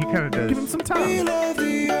 Well, I mean, he kind of does. Give him some time. I'm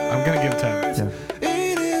gonna give time. Yeah.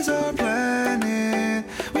 It is our planet.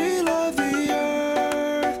 We love the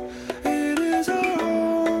earth. It is our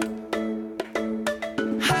home.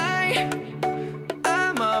 Hi,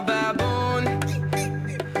 I'm a baboon.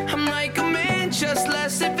 I'm like a man, just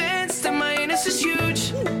less advanced, and my anus is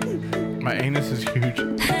huge. My anus is huge.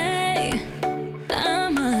 Hey,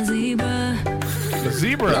 I'm a zebra. The No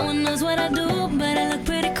zebra. one knows what I do, but I look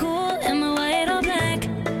pretty cool. Am I white or black?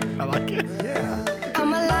 I like it.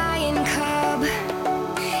 I'm a lion cub,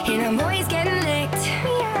 and I'm always getting licked.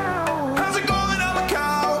 How's it going? I'm a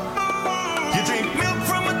cow. You drink milk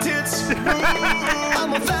from my tits.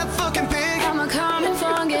 I'm a fat fucking pig. I'm a common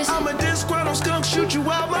fungus. I'm a disgruntled skunk. Shoot you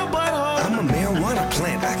out my butthole. I'm a marijuana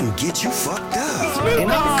plant. I can get you fucked up.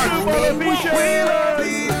 And I'm a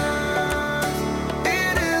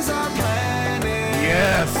It is our planet.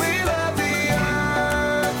 Yes. We love the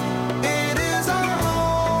earth. It is our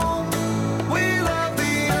home. We love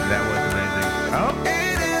the earth. That was amazing. Oh,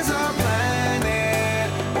 It is our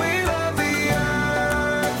planet. We love the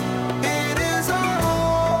earth. It is our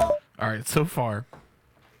home. All right. So far,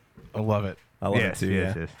 I love it. I love yes, it too.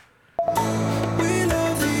 yes, Yeah. yes. We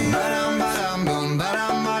love the Ba-dum, ba-dum, boom,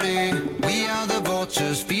 ba-dum, ba-dee. We are the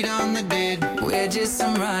vultures, feed on the dead. We're just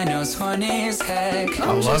some rhinos, funny as heck.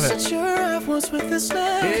 I love it. giraffe once with a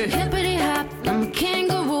snack. Hippity hop, I'm a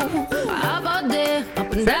kangaroo. How about that?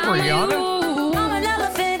 Up and that down with Rihanna? you. I'm an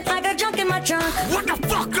elephant, I got junk in my trunk. What the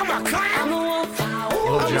fuck? I'm a I'm clown. a wolf,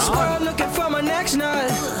 I'm a squirrel looking for my next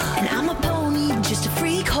nut. and I'm a pony, just a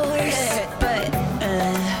freak horse. But,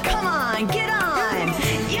 come on, get on.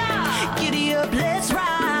 Yeah, giddy up, let's ride.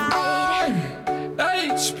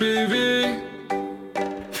 HPV,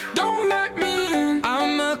 don't let me in.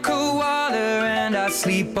 I'm a koala and I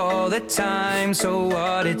sleep all the time. So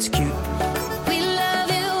what? It's cute. We love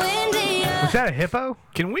you, India. Was that a hippo?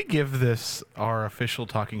 Can we give this our official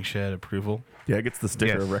Talking Shed approval? Yeah, it gets the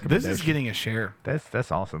sticker Yes. of This recommendation. is getting a share.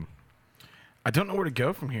 That's awesome. I don't know where to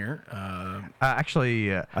go from here.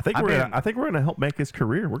 Actually, I think we're gonna help make his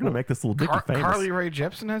career. We're gonna make this little Dickie famous. Carly Rae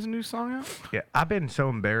Jepsen has a new song out. yeah, I've been so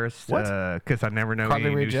embarrassed What? because I never know Carly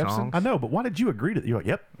any Rae new Jepsen? songs. I know, but why did you agree to? You're like,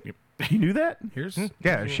 yep. You knew that? Here's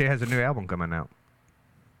Yeah, she has a new album coming out,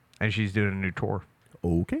 and she's doing a new tour.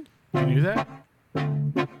 Okay. you knew that.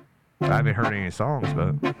 I haven't heard any songs,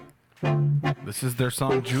 but This is their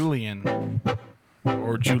song Julian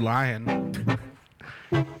or Julian.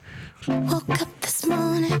 Woke up this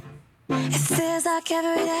morning, it feels like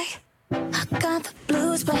every day. I got the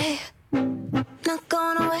blues, babe, not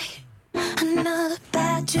going away. Another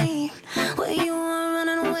bad dream where you were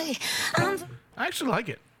running away. I'm I actually like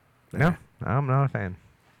it. no, I'm not a fan.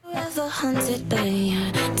 forever haunted by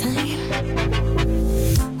your time.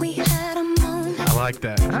 We had a moment. I like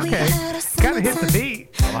that. Okay, kind of hits the beat.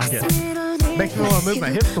 I like it. Makes me want to move my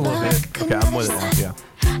hips a little bit. Okay, I'm with it now. Yeah.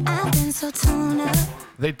 I've been so torn up.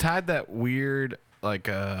 They tied that weird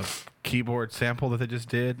keyboard sample that they just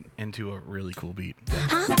did into a really cool beat.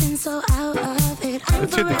 I've been so out of it.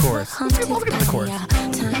 Let's hit the chorus. Let's get the chorus. I've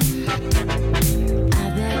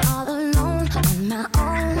been all alone on my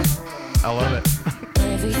own. I love it.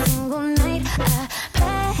 Every single night I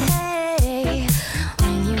pray.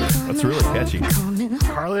 When you come That's really catchy. coming home.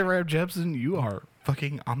 Carly Rae Jepsen, you are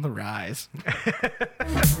fucking on the rise.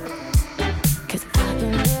 'Cause I've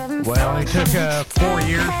been living Well, it took 4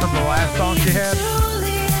 years from the last song she had.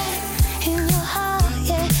 Juliet, in your heart,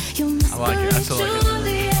 yeah, you must I like it. I still like it.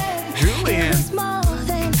 Juliet. Julian. It was more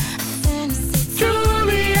than a fantasy.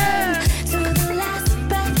 Julian. To the last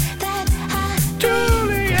breath that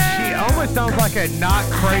She almost sounds like a not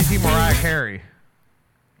crazy Mariah Carey.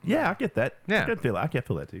 Yeah, I get that. Yeah. I can feel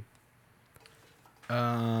that too.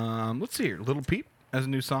 Let's see here. Little Peep has a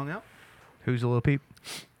new song out. Who's a little peep?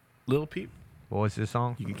 Little Peep. What was this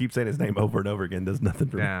song? You can keep saying his name over and over again. Does nothing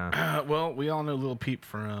for me. Yeah. Well, we all know Little Peep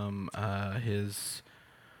from his.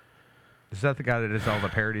 Is that the guy that does all the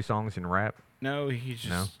parody songs and rap? No, he's just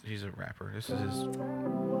No? he's a rapper. This is his.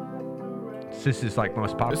 Is this his like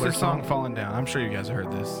most This popular is song "Falling Down." I'm sure you guys have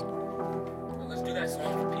heard this. Let's do that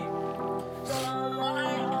song for Pete.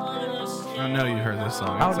 I know you heard this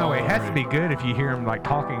song. I It's don't know. all It has to over be good if you hear him like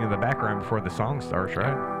talking in the background before the song starts,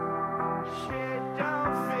 right?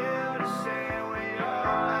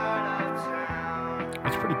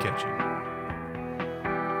 It's pretty catchy.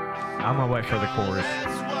 I'm gonna wait for the chorus.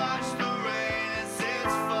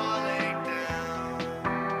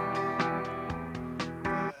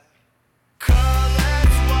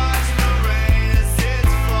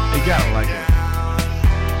 gotta like it.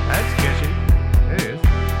 That's catchy. It is.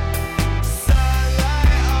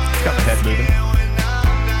 Got the head moving.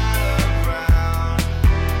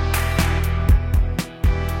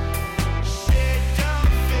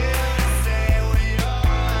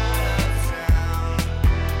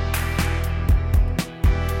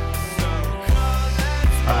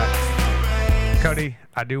 Cody,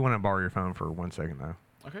 I do want to borrow your phone for 1 second though,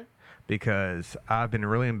 Okay. because I've been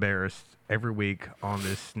really embarrassed every week on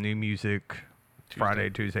this new music, Friday,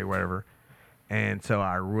 Tuesday, whatever, and so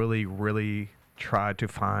I really, really tried to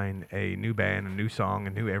find a new band, a new song, a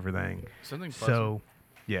new everything. Something So,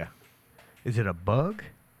 yeah, is it a bug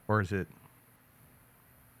or is it?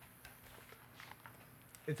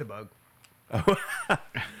 It's a bug.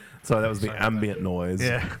 So that was the ambient noise.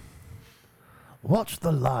 Yeah. Watch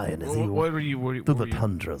the lion as he What were you? What through were the you-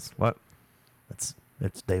 tundras. What? It's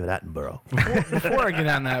David Attenborough. Before I get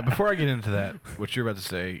on that, before I get into that, what you're about to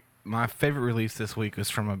say, my favorite release this week was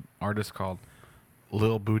from an artist called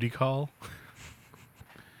Lil Booty Call.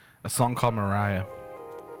 A song called Mariah.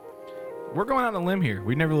 We're going out on a limb here.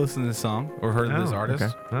 We never listened to this song or heard of this Oh, artist.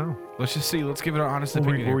 okay. No. Let's just see. Let's give it our honest We'll,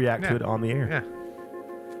 opinion. we'll here. react to it on the air. Yeah.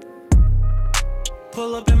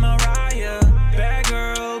 Pull up in Mariah, bad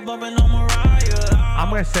girl bumping on Mariah. I'm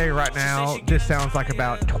gonna say right now, this sounds like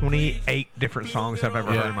about 28 different songs I've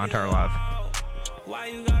ever heard in my entire life. Why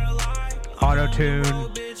you gotta lie? Auto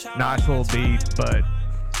tune, nice little beat, but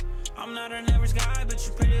I'm not an average guy, but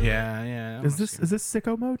you pretty. Yeah. Is this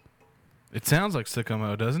sicko mode? It sounds like Sicko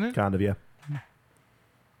Mode, doesn't it? Kind of, yeah.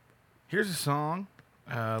 Here's a song.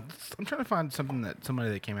 I'm trying to find something that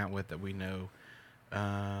somebody that came out with that we know.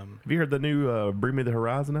 Have you heard the new Bring Me the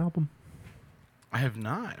Horizon album? I have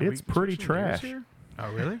not. Are It's we pretty switching gears trash. here? Oh,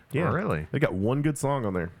 really? Yeah, Oh, really? They got one good song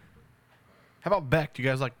on there. How about Beck? Do you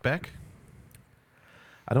guys like Beck?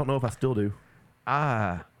 I don't know if I still do.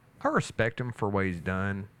 I respect him for what he's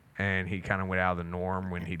done, and he kind of went out of the norm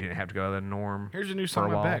when he didn't have to go out of the norm. Here's a new for song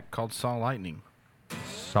by while. Beck called Saw Lightning.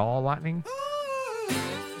 Saw Lightning.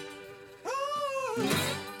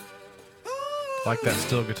 Like that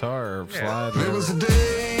steel guitar or slide. There or was a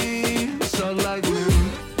day, saw lightning.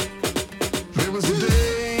 There was a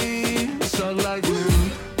day, saw lightning.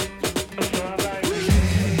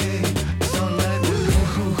 Saw lightning,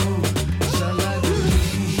 hoo, hoo, hoo. Saw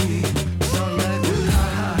lightning, saw lightning, ha,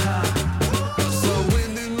 ha, ha. Saw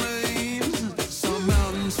wind and rain, saw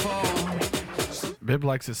mountains fall. Bib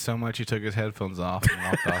likes it so much he took his headphones off and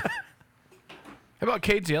walked off. How about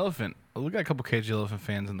Cage the Elephant? We got a couple Cage the Elephant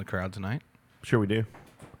fans in the crowd tonight. Sure we do.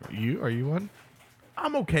 Are you one?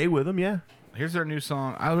 I'm okay with them, yeah. Here's their new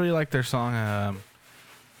song. I really like their song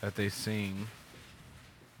that they sing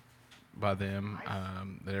by them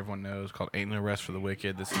that everyone knows called "Ain't No Rest for the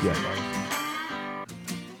Wicked." This is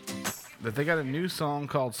that they got a new song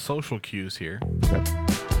called "Social Cues" here. Okay.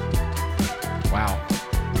 Wow,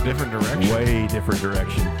 different direction. Way different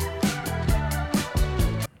direction.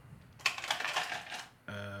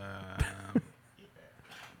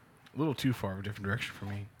 A little too far of a different direction for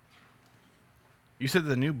me. You said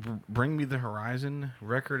the new Bring Me the Horizon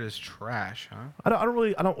record is trash, huh?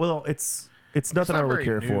 Well, it's nothing not I really very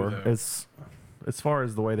care new, for. though. It's as far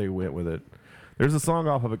as the way they went with it. There's a song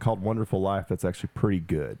off of it called "Wonderful Life" that's actually pretty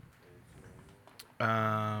good.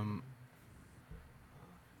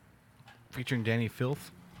 Featuring Danny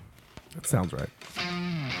Filth. That sounds right.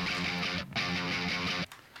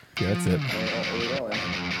 Yeah, that's it.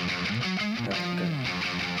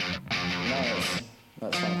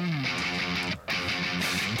 That's fine.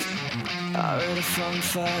 I read a fun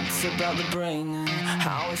facts about the brain and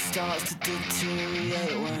how it starts to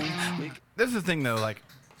deteriorate when we. This is the thing, though. Like,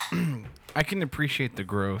 I can appreciate the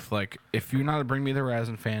growth. Like, if you're not a Bring Me the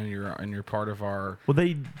Horizon fan, and you're part of our. Well,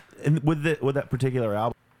 with that particular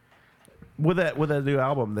album, with that new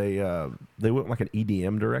album, they went like an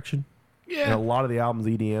EDM direction. Yeah. And a lot of the album's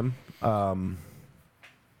EDM.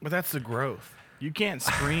 But that's the growth. You can't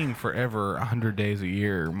scream forever 100 days a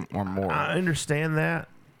year or more. I understand that,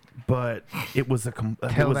 but it was a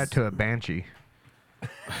Tell that to a banshee.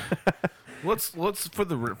 Let's for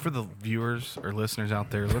the viewers or listeners out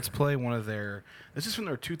there, let's play one of their. This is from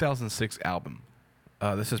their 2006 album.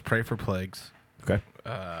 This is "Pray for Plagues." Okay.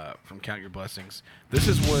 From Count Your Blessings. This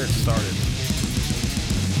is where it started.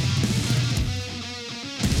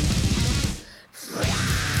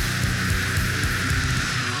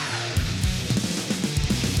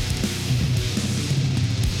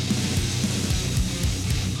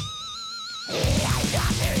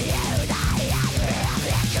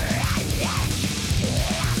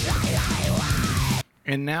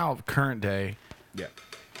 And now, current day,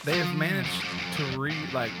 They have managed to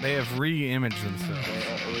they have re-imaged themselves.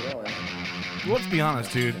 Let's be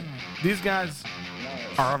honest, dude. These guys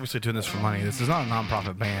are obviously doing this for money. This is not a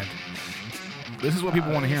non-profit band. This is what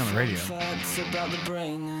people want to hear on the radio.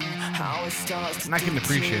 And I can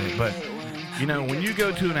appreciate it, but you know, when you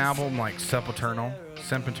go to an album like Sempiternal,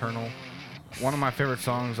 one of my favorite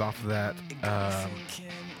songs off of that,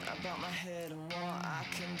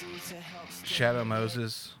 Shadow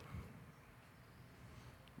Moses,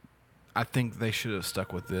 I think they should have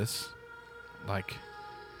stuck with this. Like,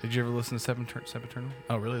 did you ever listen to Sempiternal?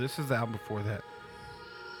 Oh, really? This is the album before that.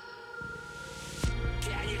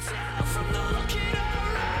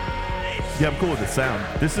 Yeah, I'm cool with the sound.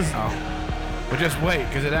 This is. But just wait,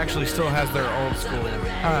 because it actually still has their old school.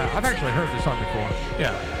 I've actually heard this song before.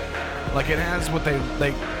 Yeah. Like, it has what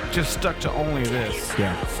they just stuck to only this.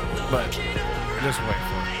 Yeah. But just wait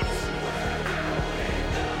for it.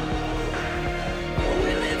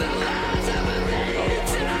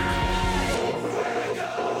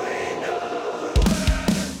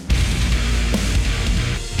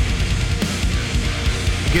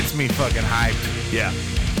 Gets me fucking hyped. Yeah.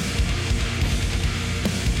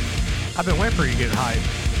 I've been waiting for you to get hyped.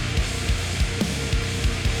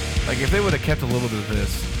 Like, if they would have kept a little bit of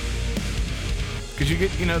this. Because you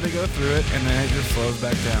get, they go through it and then it just slows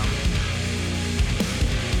back down.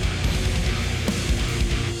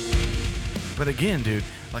 But again, dude,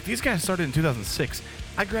 like, these guys started in 2006.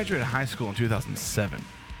 I graduated high school in 2007.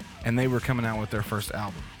 And they were coming out with their first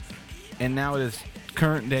album. And now it is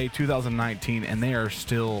current day 2019 and they are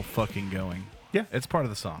still fucking going. Yeah. It's part of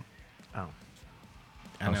the song. Oh.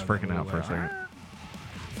 I was freaking out for a second.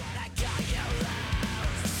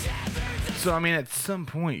 So, I mean, at some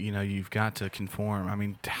point, you've got to conform. I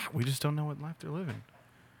mean, we just don't know what life they're living.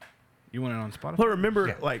 You want it on Spotify? Well,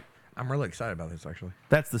 remember, I'm really excited about this, actually.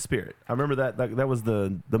 That's the Spirit. I remember that was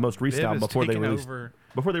the most recent album before they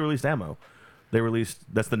released Ammo. They released,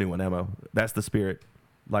 that's the new one, Ammo. That's the Spirit.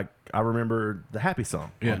 Like, I remember the Happy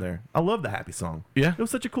song on there. I love the Happy song. Yeah. It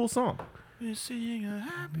was such a cool song. You're singing a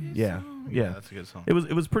happy Yeah. song. Yeah. That's a good song. It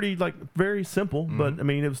was pretty, very simple, but, I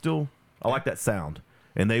mean, it was still, I like that sound.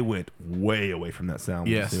 And they went way away from that sound.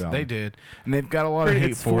 with Yes, this new album. they did. And they've got a lot of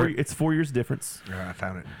hate for it. It's 4 years difference. Yeah, I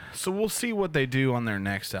found it. So we'll see what they do on their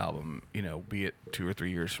next album, be it 2 or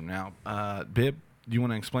 3 years from now. Bib, do you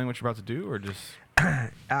want to explain what you're about to do or just... I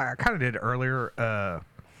kind of did earlier.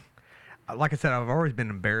 Like I said, I've always been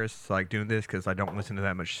embarrassed doing this because I don't listen to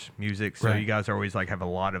that much music. So Right. you guys always have a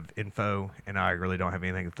lot of info, and I really don't have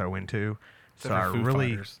anything to throw into. Except So for I Foo really,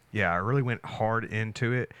 Fighters. I really went hard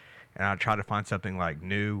into it, and I tried to find something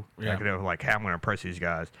new. Yeah. I could have hey, I'm going to impress these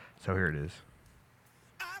guys. So here it is.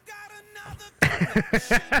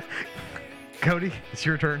 Cody, it's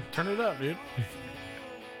your turn. Turn it up, dude.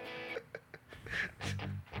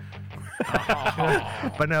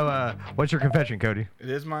 But no, what's your confession, Cody? It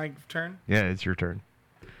is my turn? Yeah, it's your turn.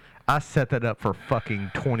 I set that up for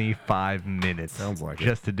fucking 25 minutes. Sounds like it.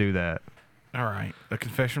 just to do that. All right. A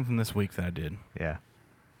confession from this week that I did. Yeah.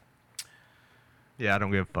 Yeah, I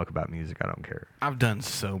don't give a fuck about music. I don't care. I've done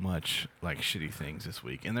so much shitty things this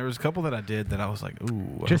week, and there was a couple that I did that I was like,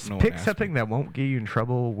 ooh. Just no one pick asked something me. that won't get you in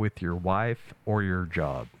trouble with your wife or your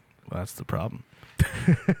job. Well, that's the problem.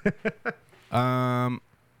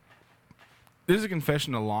 This is a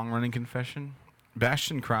confession, a long-running confession.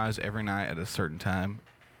 Bastion cries every night at a certain time,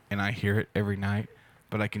 and I hear it every night,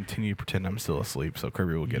 but I continue to pretend I'm still asleep, so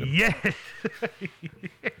Kirby will get him. Yes.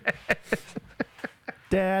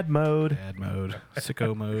 Dad mode. Bad mode.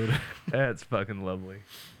 Sicko mode. That's fucking lovely.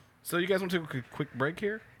 So you guys want to take a quick break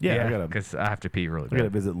here? Yeah, because I have to pee really I gotta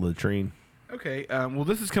bad. visit latrine. Okay, well,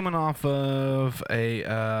 this is coming off of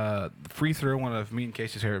a Free Throw, one of me and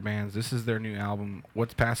Casey's favorite bands. This is their new album,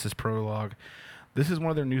 What's Past Is Prologue. This is one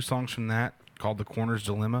of their new songs from that called The Corner's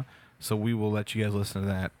Dilemma, so we will let you guys listen to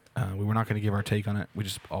that. We were not going to give our take on it. We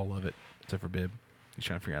just all love it, except for Bib. He's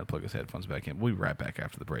trying to figure out how to plug his headphones back in. We'll be right back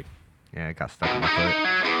after the break. Yeah, it got stuck in my foot.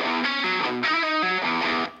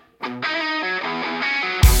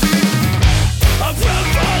 A room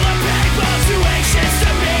full of people too anxious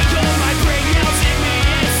to mingle. My brain yells at me,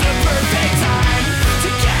 it's the perfect time to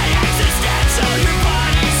get existential. Your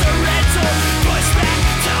body's a rental. Push back,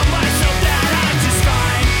 tell myself that I'm just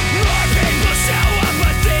fine. More people show up,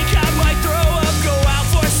 I think I might throw up. Go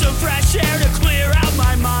out for some fresh air to clear out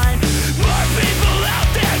my mind. More people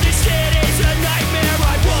out there, this shit is a nightmare.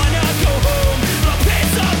 I wanna go home. The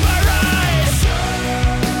pits are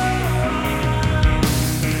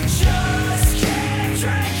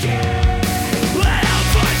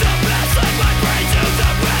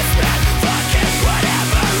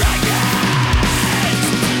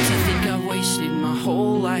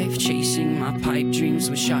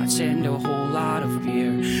lot of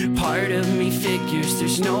beer. Part of me figures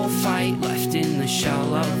there's no fight left in the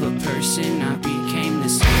shell of a person I became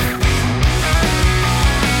this year.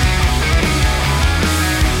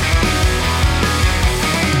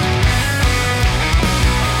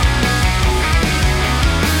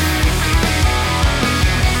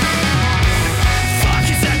 Fuck,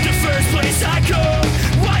 is that the first place I go?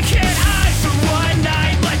 Why can't I for one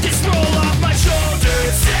night let this roll off my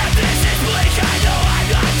shoulders? Sam, this is bleak, I know I'm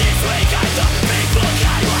not this weak. I thought people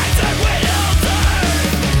got wiser when older.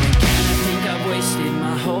 I think I've wasted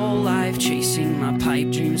my whole life chasing my pipe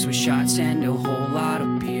dreams with shots and a whole lot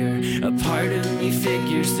of beer. A part of me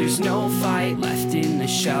figures there's no fight left in the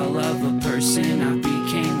shell of a person I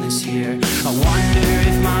became this year. I wonder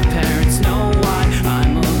if my parents know why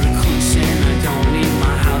I'm a recluse and I don't leave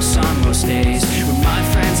my house on most days. When my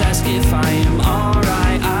friends ask if I am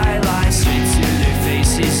alright, I lie straight to their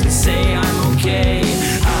faces and say I'm okay.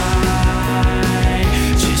 I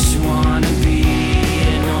just wanna be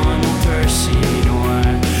a normal person or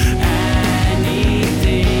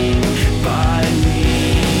anything but me.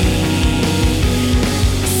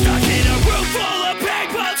 Stuck in a room full of big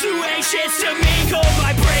punctuations to mingle,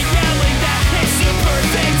 my brain yelling that it's the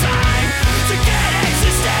perfect time to get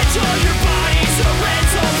existential. Your body's a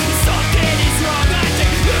rental. If something is wrong, I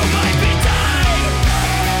think you might be dying.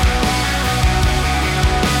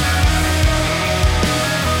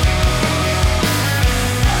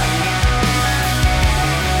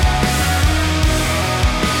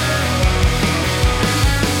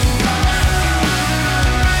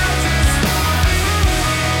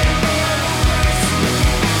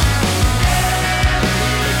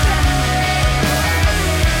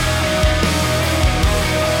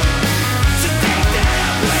 To think that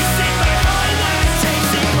I'm wasting my whole life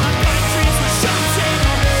chasing my pipe dreams with shots and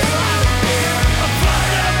a whole lot of beer. A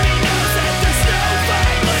part of me knows that there's no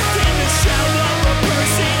fight left in the shell of a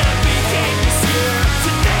person I became this year.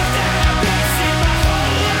 To think that I'm wasting my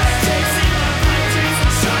whole life chasing my pipe dreams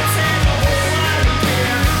with shots and a whole lot of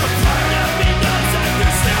beer. A part of me knows that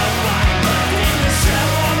there's no fight left in the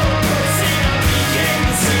shell of a person I became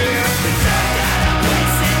this year. To think that I'm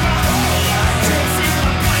wasting my whole life chasing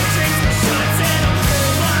my pipe dreams with shots and a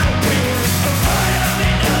whole lot of beer. A part of me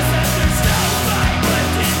knows that there's no fight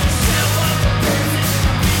left in the shell of a person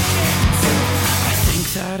I became this year. I think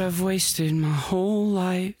that I've wasted my whole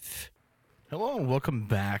life. Hello and welcome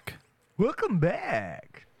back. Welcome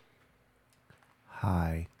back.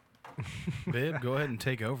 Hi. Bib, go ahead and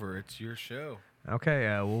take over. It's your show. Okay,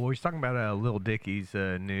 well, we were talking about Lil Dicky's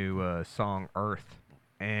new song, Earth,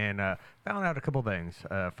 and found out a couple things.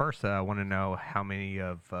 First, I want to know how many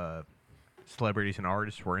of celebrities and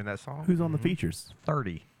artists were in that song. Who's on the features?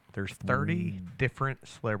 30. There's 30 different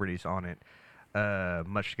celebrities on it,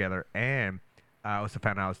 much together. And I also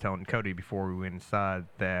found out, I was telling Cody before we went inside,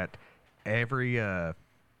 that every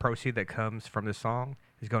proceed that comes from this song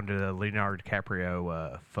is going to the Leonardo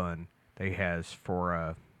DiCaprio fund that he has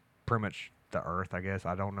for pretty much the Earth, I guess.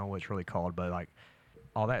 I don't know what it's really called, but like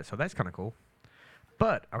all that. So that's kind of cool.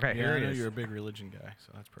 But, okay, Yeah, here I it know is. you're a big religion guy,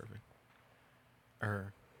 so that's perfect.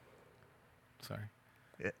 Sorry.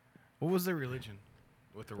 What was their religion?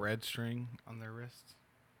 With the red string on their wrists?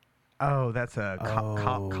 Oh, that's a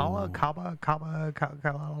Kaba.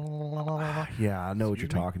 Yeah, I know what you're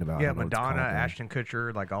talking about. I Yeah, don't know what it's Madonna, called, though. Ashton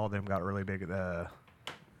Kutcher, like all of them got really big.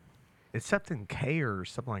 It's something K or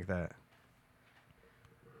something like that.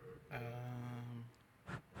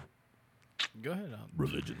 Go ahead.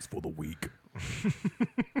 Religions for the weak.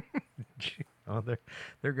 Oh,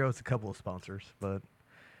 there goes a couple of sponsors. But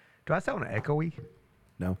do I sound echoey?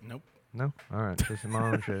 No. Nope. No. All right, this is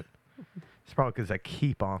my own shit. It's probably because I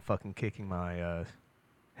keep on fucking kicking my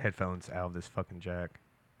headphones out of this fucking jack.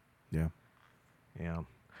 Yeah. Yeah. All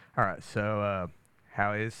right. So,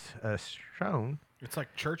 how is shown? It's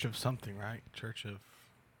like Church of something, right? Church of...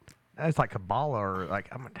 It's like Kabbalah or like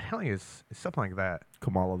I'm telling you, it's something like that.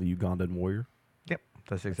 Kamala the Ugandan warrior. Yep,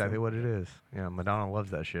 that's exactly what it is. Yeah, Madonna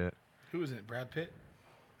loves that shit. Who is it? Brad Pitt?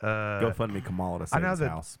 Go fund me Kamala to I save know his that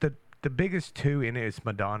house. the biggest two in it is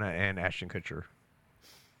Madonna and Ashton Kutcher.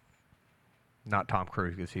 Not Tom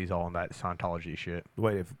Cruise because he's all on that Scientology shit.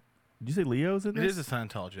 Wait, did you say Leo's in It this? is a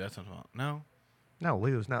Scientology. That's not... No? No,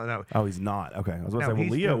 Leo's no. Oh, he's not. Okay, I was going to No, say, well,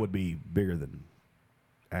 he's Leo the- would be bigger than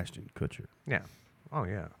Ashton Kutcher, Yeah. Oh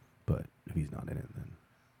yeah. but if he's not in it, then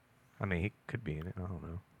I mean, he could be in it. I don't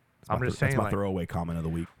know. that's I'm my just that's saying, my like, throwaway comment of the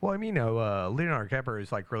week. well, I mean, you know, Leonardo DiCaprio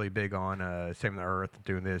is like really big on saving the Earth,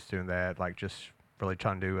 doing this, doing that, like just really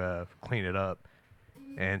trying to clean it up.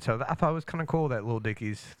 And so I thought it was kind of cool that Lil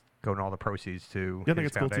Dicky's going all the proceeds to Yeah, I think his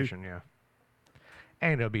it's cool, too. foundation. Yeah.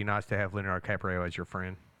 And it'd be nice to have Leonardo DiCaprio as your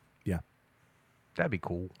friend. Yeah. That'd be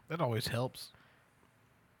cool. That always helps.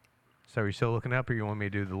 So are you still looking up, or you want me to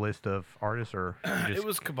do the list of artists, or you just, It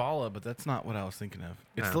was Kabbalah, but that's not what I was thinking of.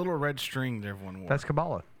 It's No. the little red string that everyone wore. that's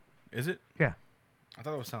Kabbalah? Is it? Yeah. I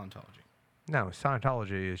thought it was Scientology. No,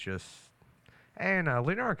 Scientology is just, and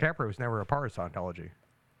Leonardo DiCaprio was never a part of Scientology.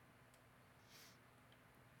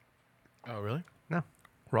 Oh, really? No.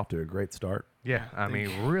 We're off to a great start. Yeah, I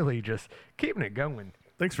mean, really just keeping it going.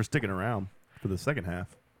 Thanks for sticking around for the second half.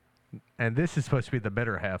 And this is supposed to be the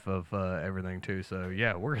better half of everything too. So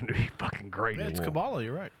yeah, we're gonna be fucking great. Yeah, it's Kabbalah.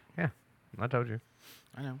 You're right. Yeah, I told you.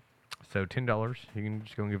 I know. So $10. You can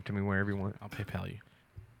just go and give it to me wherever you want. I'll PayPal you.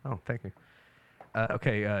 Oh, thank you.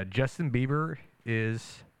 Okay, Justin Bieber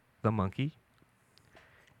is the monkey.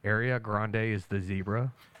 Ariana Grande is the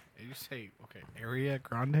zebra. Did you say Area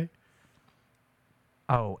Grande?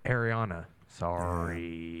 Oh, Ariana.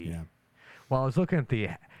 Sorry. Yeah. Well, I was looking at the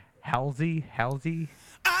Halsey.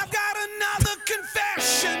 I've got another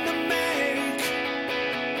confession to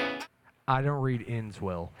make. I don't read ends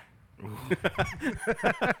well.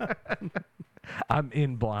 I'm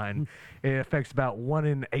in blind. It affects about 1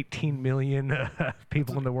 in 18 million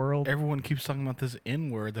people in the world. Everyone keeps talking about this N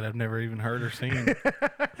word that I've never even heard or seen.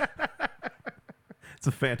 It's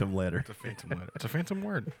a phantom letter. It's a phantom word. It's a phantom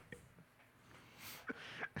word.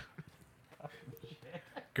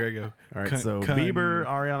 Grego. All right, so Bieber,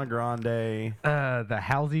 Ariana Grande, The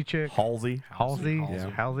Halsey chick. Halsey. Halsey. Yeah.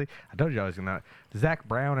 Halsey. I told you I was gonna. Zach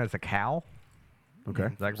Brown as a cow. Okay.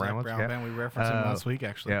 Zach Brown was a cow. Band, we referenced him last week,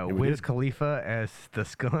 actually. Yeah, we Wiz did. Khalifa as the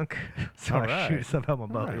skunk. So All I right. shoot stuff out my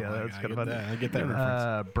butt. All right. Yeah, that's I kind of get funny. that. I get that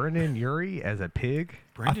reference. Brendan Urie as a pig.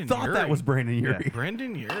 Brandon I thought that Urie. was Brandon Urie.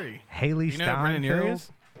 Brandon Urie. Haley You know who Brandon Urie Steinfeld.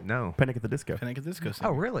 is? No. Panic at the Disco. Panic at the Disco. Oh,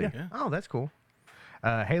 singer. really? Yeah. Oh, that's cool.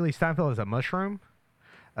 Haley Steinfeld is a mushroom.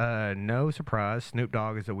 No surprise. Snoop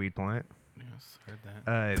Dogg is a weed plant. Yes, heard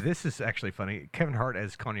that. This is actually funny. Kevin Hart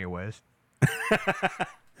as Kanye West.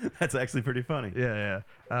 That's actually pretty funny. Yeah.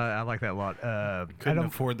 I like that a lot. Couldn't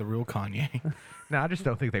afford the real Kanye. No, I just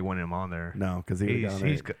don't think they wanted him on there. No, because he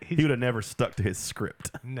He's- would have never stuck to his script.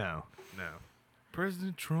 No.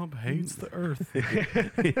 President Trump hates the earth.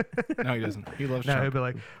 No, he doesn't. He loves No, Trump. he'd be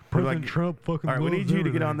like, President like, Trump fucking All right, we loves need you to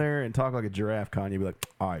get everything." on there and talk like a giraffe, Kanye. Be like,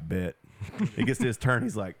 all right, bet. He gets to his turn.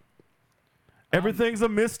 He's like, everything's a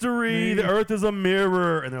mystery. The earth is a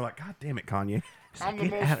mirror. And they're like, God damn it, Kanye. I'm the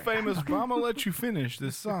most famous, but I'm going to let you finish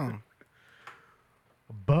this song.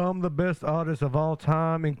 Bum the best artist of all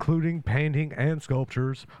time, including painting and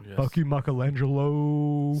sculptures. Yes. Fuck you,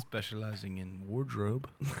 Michelangelo. Specializing in wardrobe.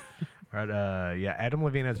 Right, yeah, Adam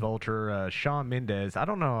Levine as Vulture. Shawn Mendes. I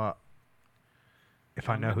don't know if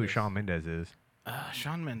I know who Mendes. Shawn Mendes is.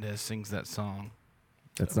 Shawn Mendes sings that song.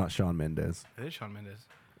 That's not Shawn Mendes. It is Shawn Mendes.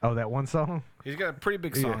 Oh, that one song? He's got a pretty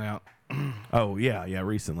big song out. Oh, yeah,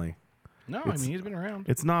 recently. No, It's- he's been around.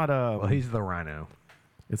 It's not, Well, he's the Rhino.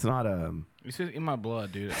 it's not, He says In My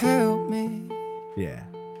Blood, dude. Help me. yeah.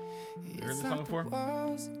 You heard this song before?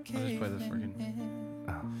 I'll just play this freaking.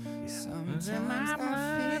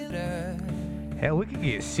 Hell, we could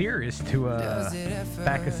get Sirius to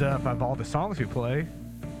back us up of all the songs we play.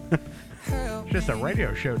 It's just a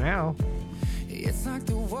radio show now. It's like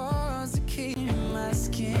the walls that keep my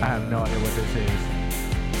skin. I have no idea what this is.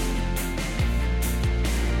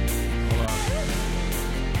 Hold on.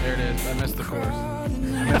 There it is. I missed the chorus.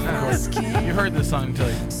 You heard this song until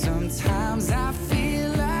you. Sometimes I feel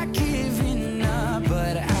like giving up,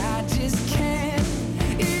 but I just can't.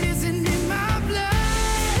 It isn't in my blood.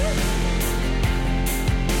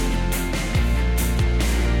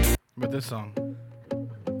 But this song.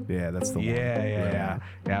 Yeah, that's the one. Yeah,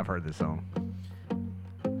 I've heard this song.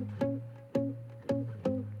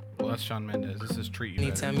 Well, that's Shawn Mendes. This is Treat You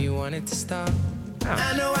Better. Anytime you want it to stop,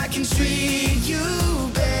 I know I can treat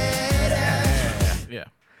you better. Yeah.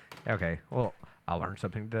 Okay, well, I learned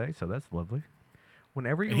something today, so that's lovely.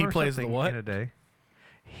 Whenever you And he learn plays the something what? in a day,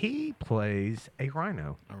 he plays a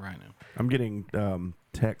rhino. A rhino. I'm getting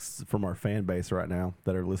texts from our fan base right now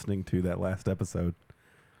that are listening to that last episode.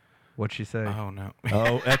 What'd she say? Oh, no.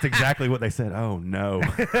 Oh, that's exactly what they said. Oh, no.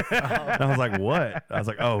 And I was like, what? I was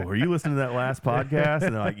like, oh, were you listening to that last podcast?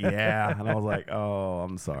 And they're like, yeah. And I was like, oh,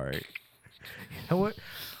 I'm sorry. You know what?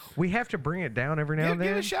 We have to bring it down every now and Give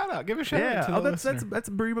then. a shout out. Give a shout Yeah. out to Oh, the that's listener.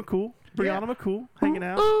 Brianna McCool. Brianna McCool hanging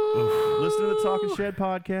out. Listening to the Talking Shed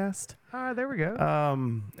podcast. All right, there we go.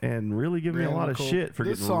 And really giving me a Brianna lot of McCool. shit for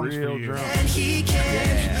This getting song's for real you. drunk. And he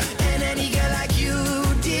can, and any girl like you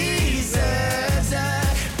deserves a.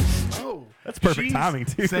 Oh, That's perfect she's timing,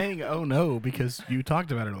 too. saying oh no because you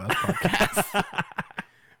talked about her last podcast.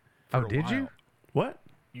 Oh, For a did you? while. What?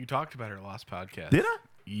 You talked about her last podcast. Did I?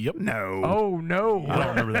 Yep. No. Oh no! I don't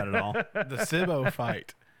remember that at all. The Sibbo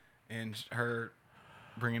fight and her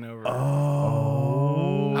bringing over.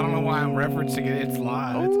 Oh. I don't know why I'm referencing it. It's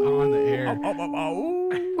live. It's on the air. Yeah,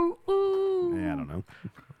 I don't know.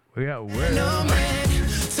 We got where? No man,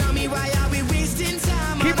 tell me why are we wasting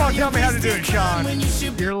time? Keep on telling me how to do it, Wasting time Sean. when you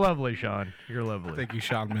should be You're lovely, Sean. You're lovely. Thank you,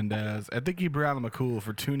 Sean Mendez. And thank you, Brianna McCool,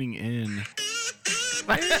 for tuning in.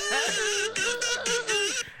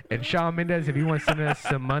 And Sean Mendez, if you want to send us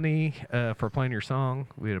some money for playing your song,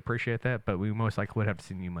 we'd appreciate that. But we most likely would have to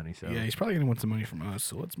send you money. So Yeah, he's probably going to want some money from us,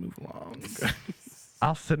 so let's move along.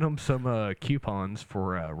 I'll send him some coupons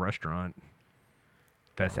for a restaurant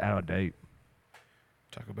that's out of date.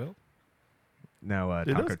 Taco Bell? No,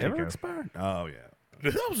 Did Taco those Tico. ever expire? Oh, yeah.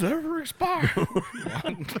 Did those ever expire? All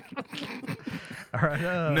right.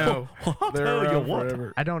 No. They're tell you around what.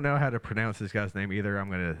 forever. I don't know how to pronounce this guy's name either. I'm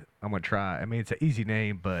gonna try. I mean, it's an easy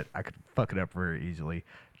name, but I could fuck it up very easily.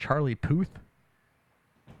 Charlie Puth.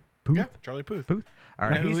 Puth. Yeah, Charlie Puth. Puth. All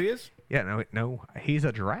You right. know who he's- he is? Yeah. No. He's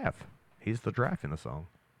a giraffe. He's the giraffe in the song.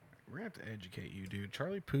 We're going to have to educate you, dude.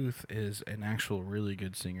 Charlie Puth is an actual really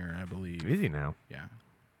good singer, I believe. Is he now? Yeah.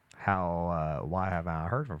 How? Why have I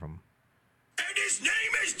heard from him? And his name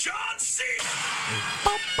is John C.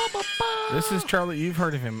 This is Charlie. You've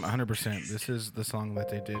heard of him 100%. This is the song that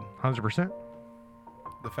they did. 100%.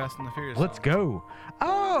 The Fast and the Furious. Let's song. go.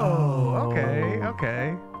 Oh.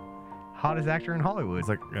 Okay. Hottest actor in Hollywood. It's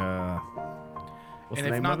like, what's And the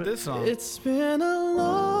if name not of it? this song, It's been a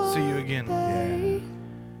long See You Again. day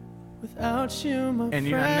without you, my And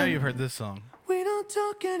friend. I know you've heard this song. We don't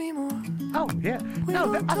talk anymore. Oh yeah.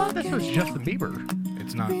 No, I thought this was Justin Bieber.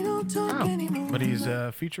 It's not. We don't talk anymore. But he's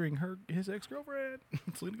featuring his ex-girlfriend,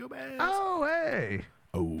 Selena Gomez. Oh hey.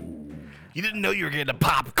 You didn't know you were getting a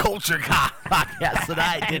pop culture podcast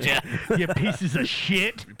tonight, did you? You pieces of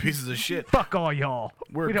shit. Pieces of shit. Fuck all y'all.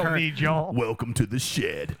 We're We don't current- need y'all. Welcome to the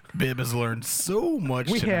shed. Bib has learned so much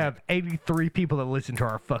We tonight. have 83 people that listen to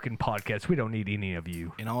our fucking podcast. We don't need any of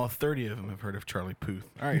you. And all 30 of them have heard of Charlie Puth.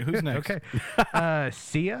 All right, who's next? Okay.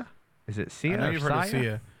 Sia? Is it Sia? I know or you've heard of Sia?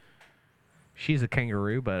 Sia. She's a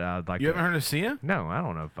kangaroo, but I'd like You to. haven't heard of Sia? No, I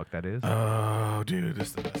don't know what the fuck that is. Oh, dude, this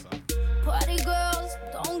is the best song. Party girls,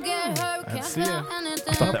 don't get hurt. Can't That's feel Sia. anything.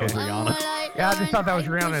 I thought that was Rihanna. Yeah, I just thought that was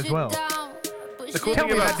Rihanna as well. The cool Tell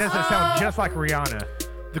thing me that about doesn't sound just like Rihanna.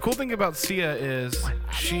 the cool thing about Sia is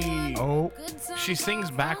she Oh. she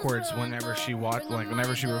sings backwards whenever she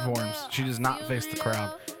whenever she performs. She does not face the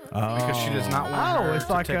crowd because she does not want Oh, her it's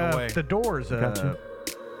to like take away. the Doors. Gotcha.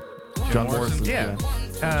 Jim John Morrison. Yeah.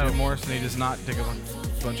 Jim Morrison, he does not take a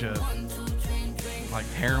bunch of like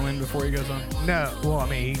heroin before he goes on. No, well, I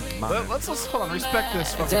mean, he might. Let's hold on. Respect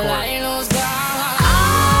this fucking Till chorus. I lose God.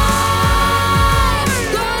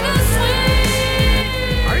 I'm gonna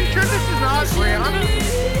swing. Are you sure this is not Rihanna?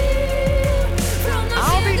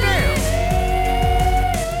 I'll be damned.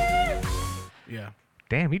 Yeah,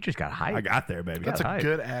 Damn, you just got hyped. I got there, baby. that's a hype.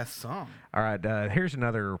 good ass song. All right, here's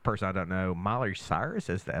another person I don't know. Miley Cyrus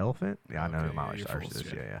as the elephant. Yeah, I know who Okay, Miley you're Cyrus full of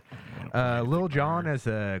is. shit. Yeah. Lil Jon as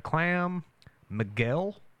a clam.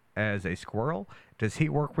 Miguel as a squirrel. Does he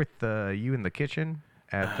work with you in the kitchen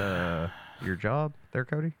at your job there,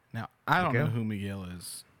 Cody? Now I don't know Miguel? who Miguel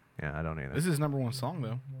is. Yeah, I don't either. This is his #1 song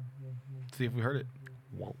though. Let's see if we heard it.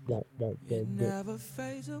 It never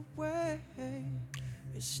fades away.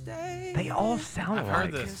 It stays. They all sound I've alike.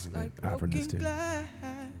 heard this. like I've heard this broken too. glass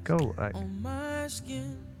Go. on my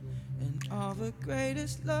skin and all the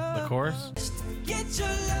greatest love. The chorus? Get your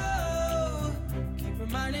love. Keep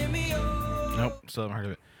reminding me of. Nope, still haven't heard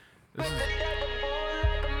of it. This is...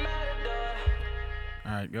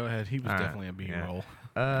 All right, go ahead. He was All right, definitely a B-roll.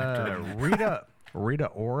 Rita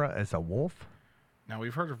Ora as a wolf. Now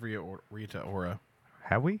we've heard of Rita Ora.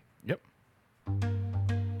 Have we? Yep.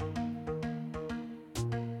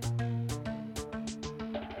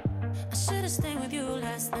 I should have stayed with you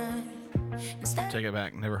last night. Instead, Take it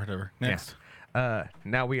back. Never heard of her. Next.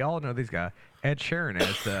 Now we all know these guys. Ed Sheeran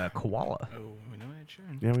as Koala. Oh, we know Ed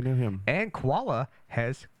Sheeran. Yeah, we know him. And Koala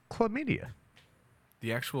has chlamydia.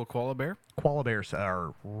 The actual koala bear? Koala bears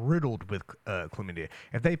are riddled with chlamydia.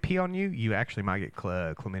 If they pee on you, you actually might get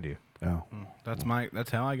chlamydia. Oh, That's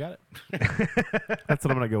how I got it. that's what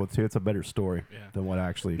I'm gonna go with too. It's a better story Yeah. than what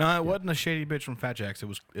actually. No, it wasn't a shady bitch from Fat Jacks. It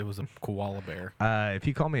was a koala bear. If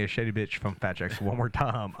you call me a shady bitch from Fat Jacks one more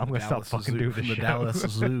time, I'm gonna stop Dallas fucking Zoo, doing from this the show. Dallas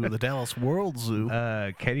Zoo, the Dallas World Zoo.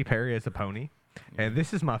 Katy Perry as a pony, and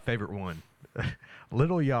this is my favorite one.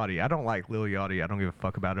 Little Yachty. I don't like Lil Yachty. I don't give a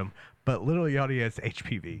fuck about him. But Little Yachty has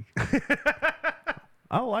HPV.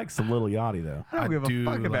 I like some Lil Yachty though. I don't give do a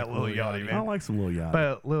fuck about like Lil Lil Yachty, Yachty. I man. like some Lil Yachty.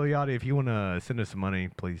 But Lil Yachty, if you want to send us some money,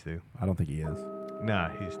 please do. I don't think he is. Nah,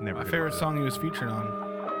 he's never. My gonna favorite do song he was featured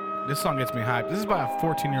on. This song gets me hyped. This is by a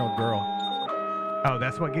 14-year-old girl. that. Oh,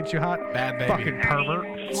 that's what gets you hot? Bad baby. Fucking pervert.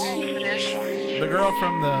 The girl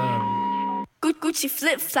from the. Gucci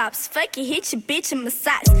flip flops, fucking hit your bitch and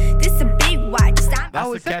massage. This a big watch, stop. That's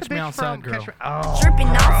Oh, the is that Catch the Me bitch Outside from girl. Catch Me- Oh, Dripping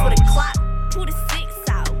off with a clock. 2 to 6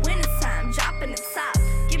 out, wintertime, dropping the top.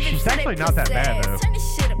 Give it She's to actually that not that pussy bad, ass, though. Turn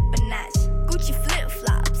this shit up a notch. Gucci flip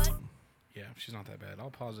flops. Yeah, she's not that bad.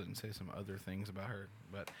 I'll pause it and say some other things about her.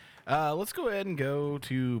 But let's go ahead and go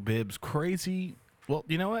to Bibbs' crazy. Well,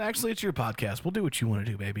 you know what? Actually, it's your podcast. We'll do what you want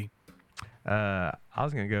to do, baby. I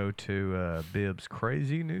was gonna go to Bibbs'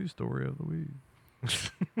 crazy news story of the week.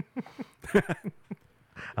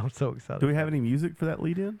 I'm so excited. Do we have any music for that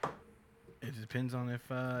lead in? It depends on if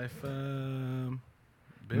Bibb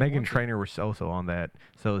Megan wants it. Trainor was also on that.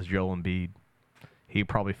 So is Joel Embiid. He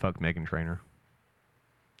probably fucked Megan Trainor.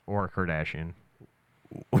 Or a Kardashian.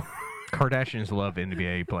 Kardashians love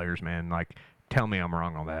NBA players, man. Like, tell me I'm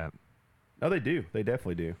wrong on that. Oh, they do. They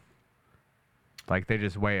definitely do. Like, they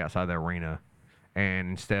just way outside the arena. And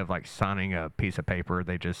instead of, like, signing a piece of paper,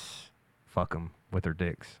 they just fuck them with their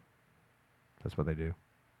dicks. That's what they do.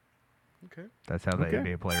 Okay. That's how the Okay.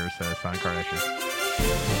 NBA players sign Kardashians.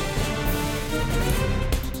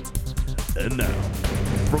 And now,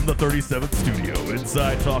 from the 37th studio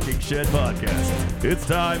inside Talking Shed Podcast, it's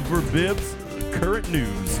time for Bibbs' current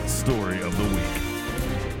news story of the week.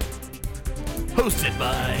 Hosted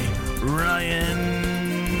by Ryan.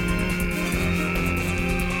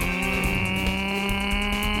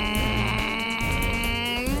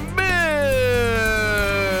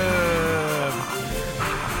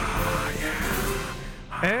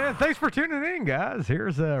 And thanks for tuning in, guys.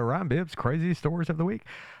 Here's Ryan Bibbs' crazy stories of the week.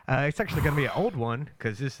 It's actually going to be an old one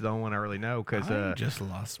because this is the only one I really know. Because I just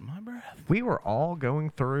lost my breath. we were all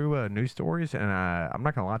going through news stories, and I'm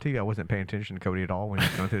not going to lie to you, I wasn't paying attention to Cody at all when he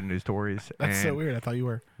was going through the news stories. That's so and- weird. I thought you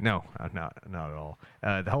were. No, not at all.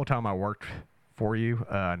 The whole time I worked for you,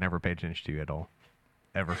 I never paid attention to you at all,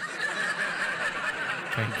 ever.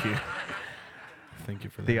 Thank you. Thank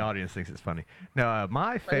you for that. The audience thinks it's funny. No,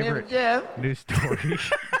 my favorite news story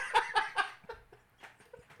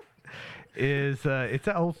is it's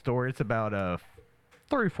an old story. It's about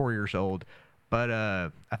 3 or 4 years old, but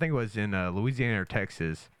I think it was in Louisiana or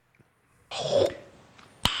Texas.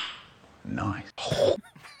 Nice.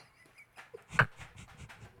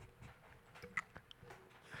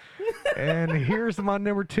 And here's my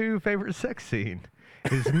number 2 favorite sex scene.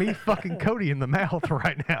 Is me fucking Cody in the mouth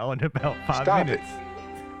right now in about 5 Stop minutes.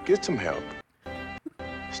 it. Get some help.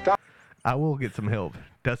 Stop. I will get some help.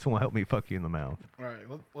 Dustin will help me fuck you in the mouth. All right,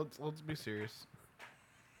 let's be serious.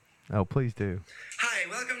 Oh, please do. Hi,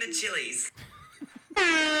 welcome to Chili's.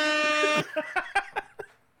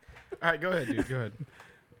 All right, go ahead, dude. Go ahead.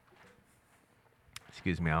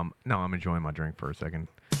 Excuse me. I'm enjoying my drink for a second.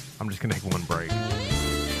 I'm just gonna take one break.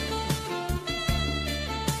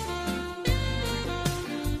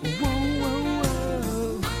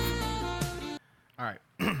 All right.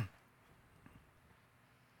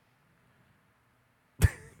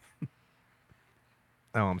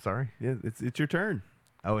 Oh, I'm sorry. Yeah, it's your turn.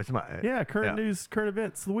 Oh, it's my Yeah, current news, current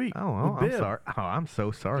events of the week. Oh, with I'm Bibb. sorry. Oh, I'm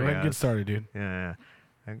so sorry. Go ahead and get guys. started, dude. Yeah.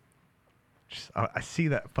 I see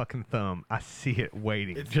that fucking thumb. I see it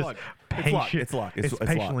waiting. It's just locked. patient. It's locked. It's locked. It's locked.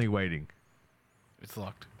 patiently waiting. It's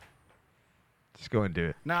locked. Just go and do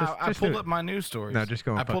it. No, Just I do pulled it. up my news stories. No, just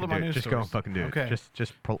go and I pulled fucking up my do it. news Just stories. go and fucking do Okay. it.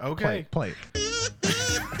 Just Okay. play it.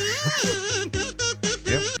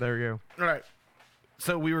 Yep, there we go. All right.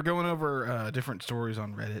 So we were going over different stories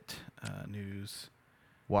on Reddit news.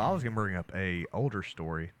 Well, I was gonna bring up a older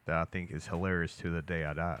story that I think is hilarious to the day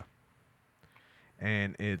I die.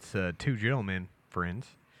 And it's 2 gentlemen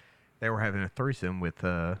friends. They were having a threesome with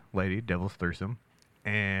a lady, devil's threesome,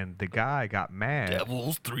 and the guy got mad.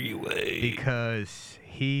 Devil's three-way. Because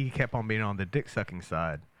he kept on being on the dick sucking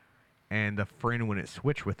side, and the friend wouldn't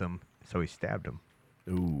switch with him, so he stabbed him.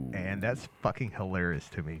 Ooh. And that's fucking hilarious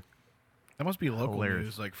to me. That must be local Hilarious.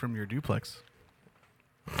 news, like from your duplex.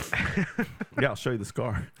 Yeah, I'll show you the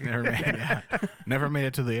scar. Never made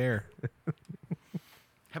it to the air.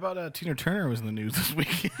 How about Tina Turner was in the news this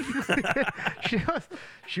week?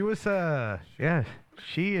 She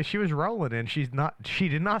was rolling, and she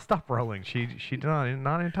did not stop rolling. She did not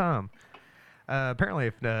in time. Apparently,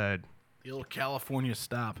 if The old California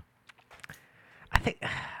stop. I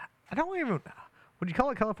don't even, would you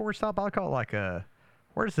call it California stop? I'll call it like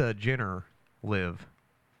where does Jenner live?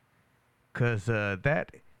 Because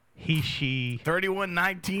she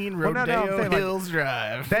 3119 Well, no, Rodeo I'm saying, like, Hills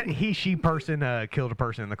Drive. that she person killed a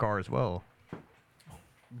person in the car as well.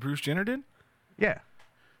 Bruce Jenner did? Yeah.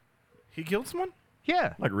 He killed someone?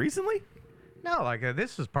 Yeah. Like recently? No, like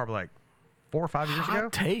this was probably like 4 or 5 years ago.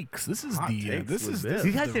 Hot takes. This is Hot the takes this with is Bip. this You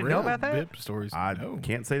is guys the didn't know real about that? Bip stories. I No.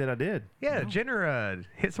 can't say that I did. Yeah, Jenner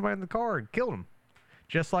hit somebody in the car and killed him,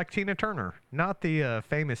 just like Tina Turner. Not the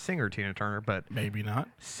famous singer Tina Turner, but Maybe not.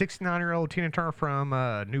 69-year-old Tina Turner from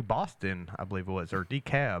New Boston, I believe it was, or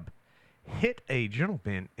DeKalb, hit a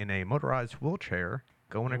gentleman in a motorized wheelchair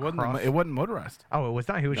going It across. wasn't motorized. Oh, it was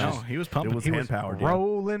not. He was No, just he was pumping. It was He hand powered. Yeah.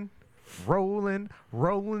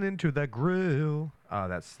 rolling into the grill. Oh,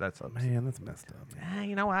 that's Man, that's messed up.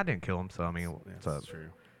 you know, I didn't kill him, so I mean, Yeah, what's up? that's true.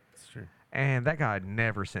 That's true. And that guy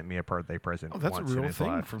never sent me a birthday present. Oh, that's a once in real his thing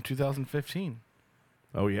life. from 2015.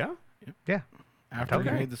 Oh yeah. Yeah. After he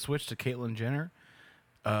Okay. made the switch to Caitlyn Jenner,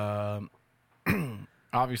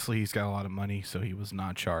 obviously he's got a lot of money, so he was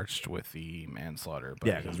not charged with the manslaughter. But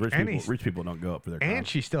Yeah, because And he's- rich people don't go up for their And crimes.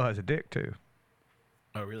 she still has a dick too.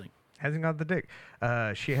 oh really? Hasn't got the dick.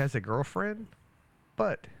 She has a girlfriend,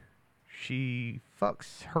 but she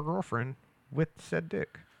fucks her girlfriend with said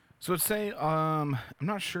dick. So let's say I'm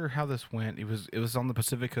not sure how this went. It was on the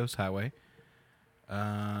Pacific Coast Highway.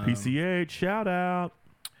 PCH shout out.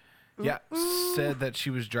 Yeah, said that she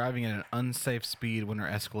was driving at an unsafe speed when her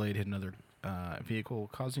Escalade hit another vehicle,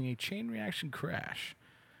 causing a chain reaction crash.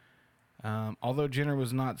 Although Jenner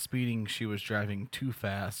was not speeding, she was driving too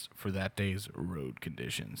fast for that day's road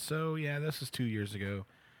conditions. So yeah, this is 2 years ago.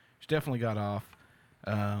 She definitely got off.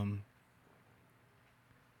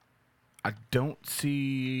 I don't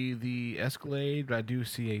see the Escalade, but I do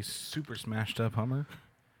see a super smashed up Hummer.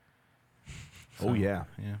 Oh yeah.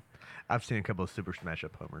 Yeah. I've seen a couple of super smash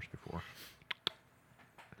up homers before.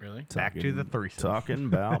 Really? Back to the threesome. Talking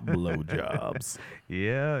about blowjobs.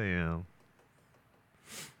 Yeah.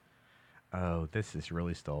 Oh, this is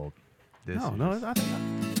really stalled. This No, is no,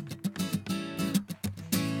 just-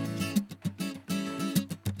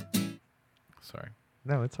 Sorry.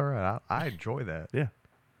 no, it's all right. I enjoy that. Yeah.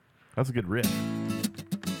 That's a good riff.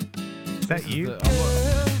 Is that you? The-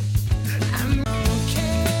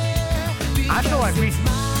 I feel like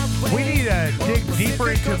we need to dig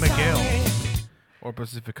deeper into Miguel. or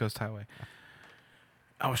Pacific Coast Highway.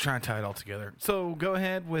 I was trying to tie it all together. So go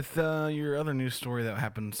ahead with your other news story that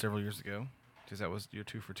happened several years ago, because that was your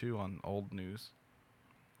 2 for 2 on old news.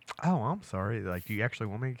 Oh, I'm sorry. Like, do you actually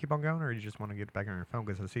want me to keep on going, or you just want to get back on your phone?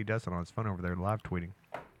 Because I see Dustin on his phone over there live tweeting.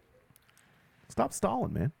 Stop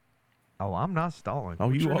stalling, man. Oh, I'm not stalling. Oh,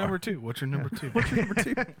 What's you your are. number 2? What's your number 2? What's your number 2?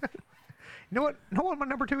 You know what? Know what my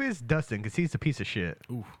number 2 is? Dustin, because he's a piece of shit.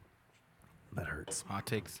 Ooh, That hurts. hot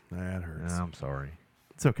takes. That hurts. I'm sorry.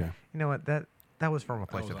 It's okay. You know what? That was from a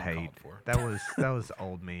place was of hate. uncalled for. That was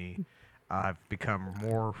old me. I've become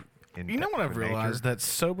more. You know what I've with nature. realized? That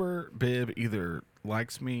sober Bib either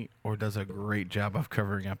likes me or does a great job of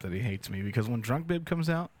covering up that he hates me. Because when drunk Bib comes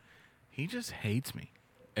out, he just hates me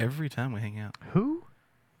every time we hang out. Who?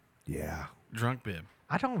 Yeah. Drunk Bib.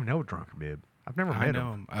 I don't even know Drunk Bib. I've never I met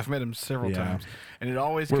know him. him. I've met him several Yeah. times, and it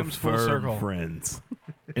always We're comes full firm circle. friends.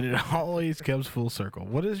 And it always comes full circle.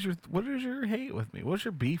 What is your hate with me? What's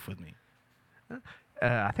your beef with me?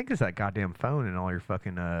 I think it's that goddamn phone and all your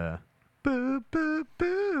fucking boop boop boop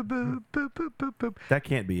boop boop boop boop boop. That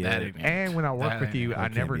can't be That it. ain't it. And when I worked That with ain't you, it. I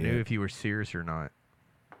That never can't be knew it. if you were serious or not.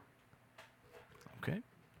 Okay.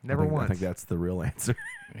 Never I think, once. I think that's the real answer.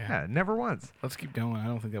 yeah, never once. Let's keep going. I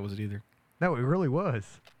don't think that was it either. No, it really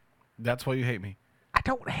was. That's why you hate me. I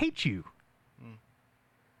don't hate you.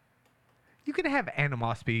 You can have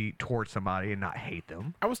animosity towards somebody and not hate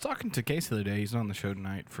them. I was talking to Casey the other day. He's on the show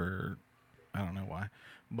tonight for I don't know why,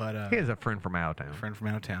 but He has a friend from out of a town. friend from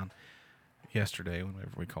out of town yesterday, whenever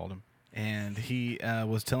we called him, and he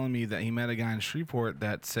was telling me that he met a guy in Shreveport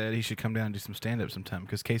that said he should come down and do some stand up sometime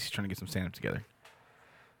because Casey's trying to get some stand up together.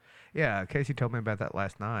 Yeah, Casey told me about that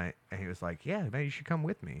last night, and he was like, "Yeah, man, you should come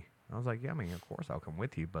with me." I was like, "Yeah, I mean, of course I'll come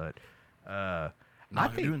with you, but I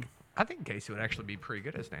think Casey would actually be pretty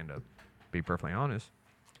good at stand up. Be perfectly honest,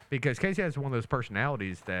 because Casey has one of those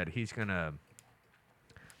personalities that he's gonna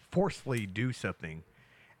forcefully do something,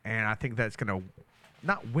 and I think that's gonna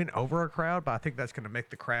not win over a crowd, but I think that's gonna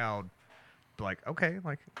make the crowd be like, okay,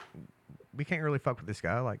 like we can't really fuck with this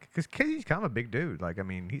guy, like, because Casey's kind of a big dude. Like, I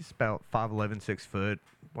mean, he's about 5'11", 6 foot,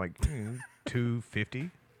 like 250.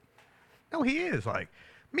 No, he is. Like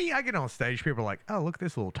me, I get on stage, people are like, oh, look at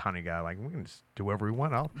this little tiny guy. Like, we can just do whatever we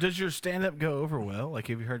want. Does your stand up go over well? Like,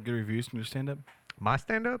 have you heard good reviews from your stand up? My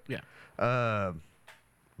stand up? Yeah.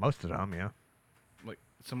 Most of the time, yeah. Like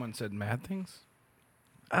someone said mad things.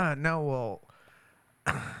 No,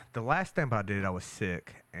 well, the last stand I did, I was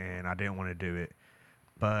sick and I didn't want to do it.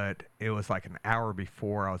 But it was like an hour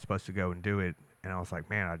before I was supposed to go and do it. And I was like,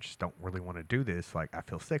 man, I just don't really want to do this. Like, I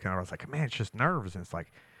feel sick. And I was like, man, it's just nerves. And it's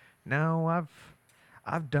like, no,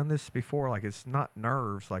 I've done this before. Like, it's not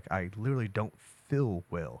nerves. Like, I literally don't feel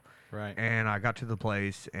well. Right. And I got to the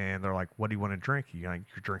place, and they're like, what do you want to drink? You're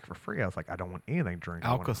drinking for free. I was like, I don't want anything to drink.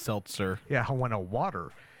 Alka-Seltzer. Yeah, I want a water.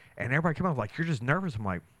 And everybody came up like, you're just nervous. I'm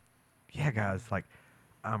like, yeah, guys, like,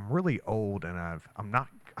 I'm really old, and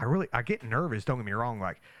I get nervous. Don't get me wrong.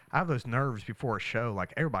 Like, I have those nerves before a show,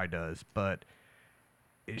 like everybody does. But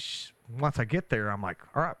once I get there, I'm like,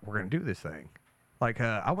 all right, we're gonna do this thing. Like,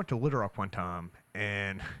 I went to Little Rock one time,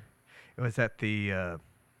 and it was at the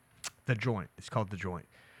Joint. It's called the Joint.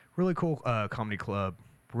 Really cool comedy club.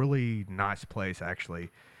 Really nice place,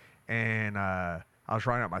 actually. And I was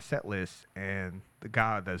writing out my set list, and the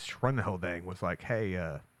guy that's running the whole thing was like, hey,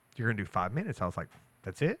 you're gonna do 5 minutes. I was like,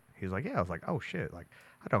 that's it? He was like, yeah. I was like, oh shit, like,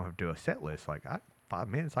 I don't have to do a set list. Like, 5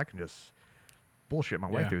 minutes, I can just bullshit my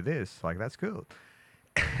way through this. Like, that's good.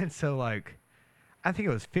 And so, like, I think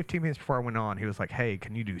it was 15 minutes before I went on, he was like, hey,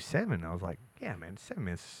 can you do 7? I was like, yeah, man, 7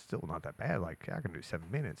 minutes is still not that bad. Like, I can do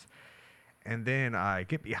 7 minutes. And then I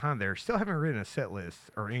get behind there, still haven't written a set list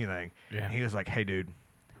or anything. Yeah. And he was like, hey, dude.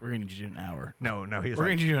 We're going to need you to do an hour. No, he was We're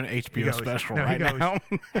like. going to do an HBO special right now.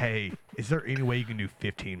 Hey, is there any way you can do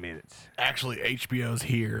 15 minutes? Actually, HBO's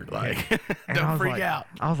here. Like, And don't I was freak like- out.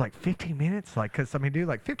 I was like, 15 minutes? Like, because, I mean, dude,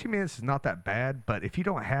 like, 15 minutes is not that bad, but if you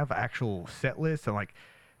don't have actual set lists, and like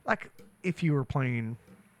if you were playing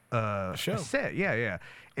a set, yeah.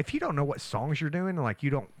 If you don't know what songs you're doing, and like, you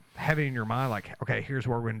don't have it in your mind, like, okay, here's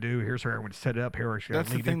what we're going to do, here's where I'm going to set it up, here we're going That's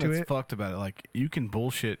to the lead thing into that's it. fucked about it. Like, you can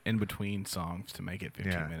bullshit in between songs to make it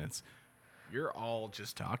 15 minutes. You're all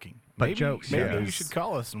just talking. But maybe, jokes, Maybe yeah. you should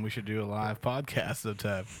call us and we should do a live podcast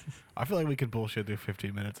sometime. I feel like we could bullshit through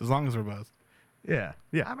 15 minutes as long as we're both. Yeah.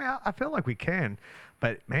 I mean, I feel like we can,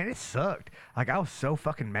 but man, it sucked. Like, I was so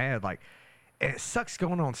fucking mad. Like, and it sucks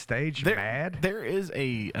going on stage mad. There is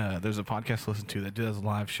there's a podcast to listen to that does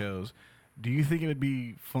live shows. Do you think it would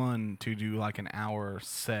be fun to do like an hour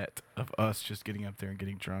set of us just getting up there and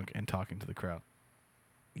getting drunk and talking to the crowd?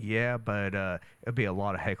 Yeah, but it'd be a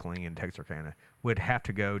lot of heckling in Texarkana. We'd have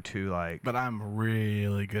to go to like. But I'm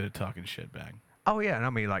really good at talking shit back. Oh yeah, and I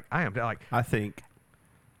mean, like, I am like. I think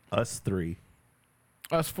us 3.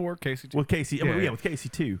 Us 4, Casey 2. Well, Casey, with Casey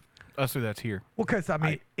 2. Us 3, that's here. Well, because I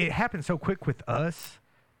mean, it happened so quick with us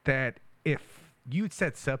that if you'd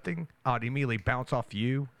said something, I'd immediately bounce off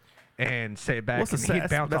you and say it back, What's and the he'd set-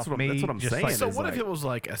 bounce that's off what- me. that's what I'm just saying like- So is what if like- it was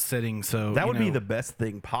like a setting? So That you would be know, the best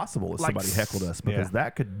thing possible if like somebody heckled us, because yeah.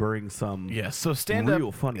 that could bring some so stand up.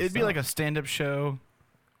 real funny It'd be stuff. like a stand up show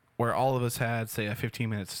where all of us had, say, a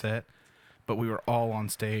 15-minute set, but we were all on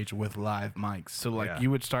stage with live mics. So like Yeah. you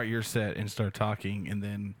would start your set and start talking, and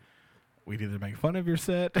then we'd either make fun of your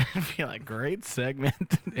set and be like, great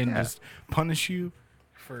segment, and just punish you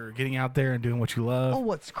for getting out there and doing what you love. Oh,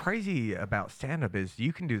 what's crazy about stand-up is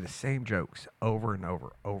you can do the same jokes over and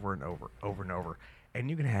over, over and over, over and over, and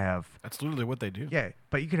you can have. That's literally what they do. Yeah,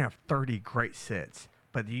 but you can have 30 great sets.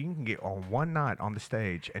 But you can get on one night on the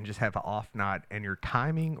stage and just have an off night, and your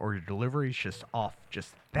timing or your delivery is just off,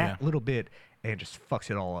 just that little bit, and it just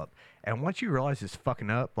fucks it all up. And once you realize it's fucking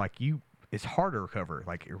up, like it's hard to recover.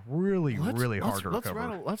 Like, it really, really hard to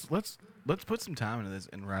recover. Let's put some time into this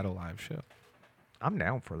and write a live show. I'm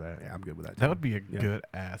down for that. Yeah, I'm good with that. That would be a good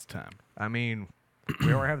ass time. I mean,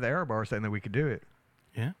 we already have the error bar saying that we could do it.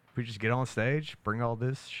 Yeah. If we just get on stage, bring all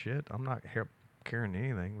this shit. I'm not carrying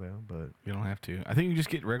anything though, but You don't have to. I think you just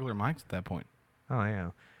get regular mics at that point. oh yeah.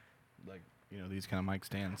 Like, these kind of mic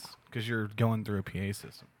stands, because you're going through a PA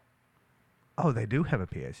system. Oh, they do have a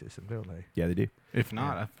PA system, don't they? Yeah, they do. If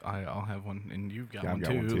not, I'll have one, and you've got Yeah, I've one got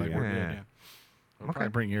too. one too, Like, yeah. we're good, Yeah. yeah. I'll probably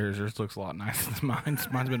bring yours. Yours looks a lot nicer than mine.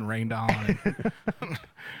 Mine's been rained on.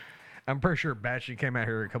 I'm pretty sure Batchy came out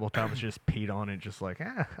here a couple of times, just peed on it, just like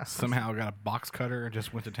Somehow got a box cutter and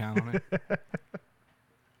just went to town on it.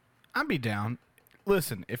 I'd be down.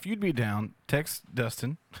 Listen, if you'd be down, text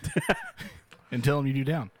Dustin and tell him you'd be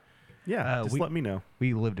down. Yeah, just let me know.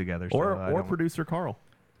 We live together. So Or producer Carl.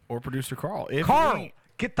 Or producer Carl. If Carl, we-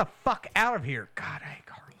 get the fuck out of here! God, I hate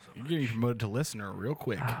Carl. You're getting promoted to listener real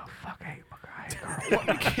quick. Oh fuck, I hate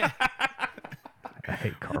Carl. I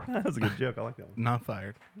hate Carl. That was a good joke. I like that one. Not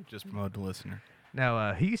fired. Just promoted to listener.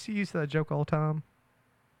 Now, he used to use that joke all the time.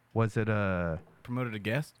 Was it Promoted to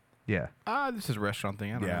guest? Yeah. This is a restaurant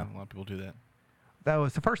thing. I don't Yeah. know. A lot of people do that. That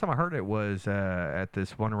was the first time I heard it. Was at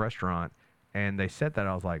this one restaurant, and they said that.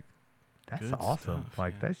 I was like, "That's Good awesome! stuff,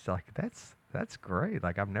 Like that's great!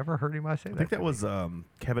 Like, I've never heard anybody say that." I think that to me. was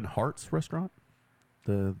Kevin Hart's restaurant.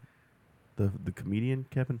 The The comedian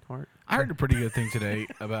Kevin Hart. I heard a pretty good thing today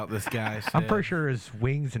about this guy. I'm said- pretty sure it's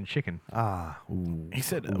wings and chicken. Ooh. He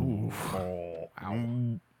said, "Ooh,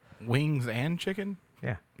 ow. Wings and chicken."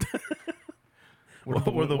 Yeah.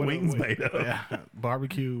 What were the wings made of? Yeah,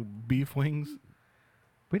 barbecue beef wings.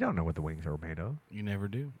 We don't know what the wings are made of. You never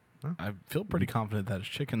do. Huh? I feel pretty confident that it's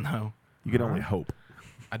chicken, though. You can only hope.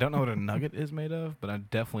 I don't know what a nugget is made of, but I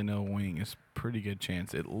definitely know a wing is pretty good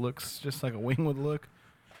chance. It looks just like a wing would look.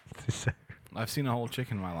 I've seen a whole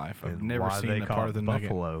chicken in my life. I've And never why seen they a call part it of the nugget.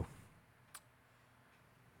 buffalo.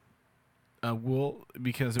 Well,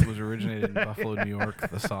 because it was originated in Buffalo, New York,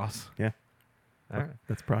 the sauce. Yeah. All right.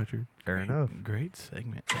 That's probably true. Fair enough. Great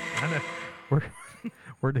segment. I know.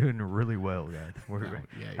 We're doing really well, guys.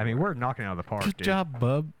 I mean, we're knocking it out of the park. Good dude. job,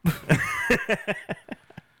 bub.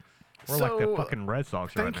 We're like the fucking Red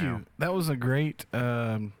Sox right Thank you. now. That was a great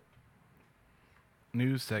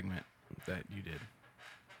news segment that you did.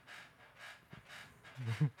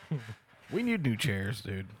 We need new chairs,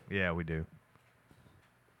 dude. Yeah, we do.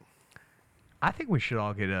 I think we should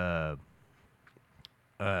all get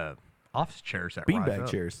office chairs that rise Beanbag up.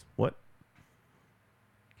 chairs. What?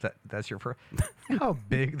 That's your first. How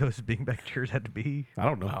big those beanbag chairs had to be? I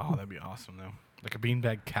don't know. Oh, that'd be awesome, though. Like a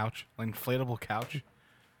beanbag couch, like inflatable couch.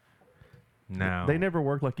 No, They never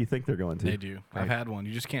work like you think they're going to. They do. I've had one.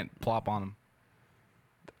 You just can't plop on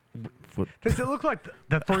them. Does it look like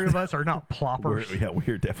the three of us are not ploppers?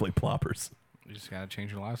 We're definitely ploppers. You just gotta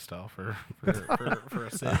change your lifestyle for a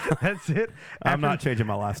sit. That's it. I'm not changing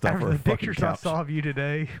my lifestyle After for the a fucking pictures I couch. saw of you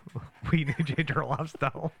today, we need to change our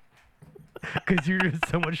lifestyle because you're just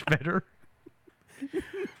so much better.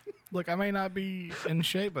 Look, I may not be in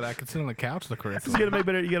shape, but I can sit on the couch the correct You gotta make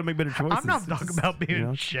better. You gotta make better choices. I'm not talking about being you know?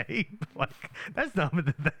 in shape. Like that's not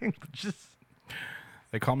the thing. Just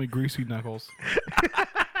They call me Greasy Knuckles.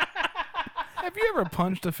 Have you ever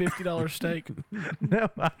punched a $50 steak? no,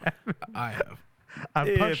 I have.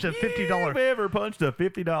 I've punched a $50. You've ever punched a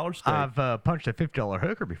 $50 steak? I've punched a $50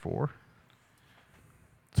 hooker before.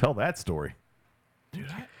 Tell that story. Dude,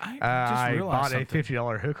 I just I realized bought a something.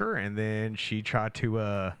 $50 hooker, and then she tried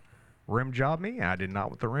to rim job me. I did not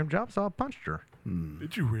want the rim job, so I punched her.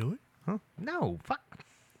 Did you really? Huh? No, fuck.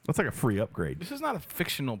 That's like a free upgrade. This is not a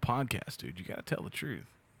fictional podcast, dude. You gotta tell the truth.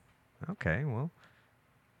 Okay, well,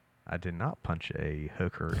 I did not punch a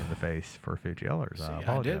hooker in the face for $50. See, I I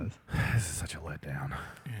apologize. didn't. This is such a letdown.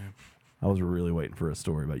 Yeah. I was really waiting for a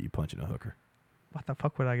story about you punching a hooker. What the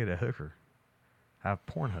fuck would I get a hooker? I have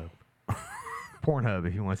Pornhub. Pornhub,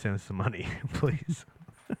 if you want to send us some money, please.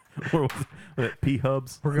 What was it?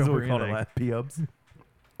 P-hubs? We're That's going what we for called it anything. last. P-hubs?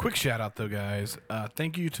 Quick shout out though, guys.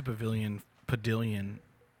 Thank you to Padillion,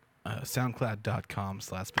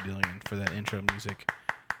 SoundCloud.com/Padillion for that intro music.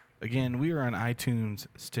 Again, we are on iTunes,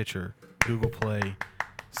 Stitcher, Google Play,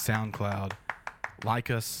 SoundCloud.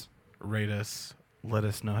 Like us, rate us, let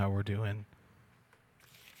us know how we're doing.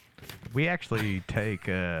 We actually take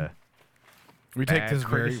We take this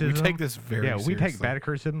very seriously. Yeah, we take bad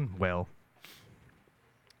criticism well.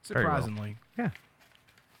 very well. Surprisingly. Yeah.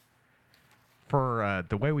 For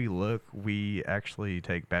the way we look, we actually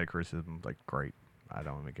take bad criticism like great. I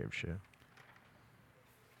don't even give a shit.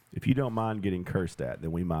 If you don't mind getting cursed at,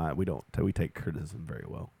 then we might. We don't. We take criticism very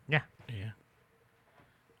well. Yeah. Yeah.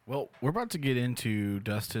 Well, we're about to get into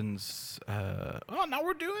Dustin's. Oh, now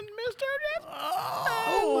we're doing Mr.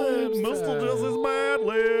 Mr. Justice Mad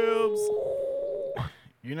Libs.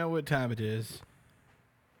 You know what time it is?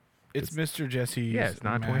 It's Mr. Jesse's. Yeah, it's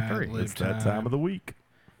 9:23. Mad Lib It's that time of the week.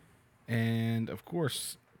 And of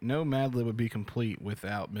course, no Mad Lib would be complete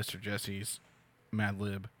without Mr. Jesse's Mad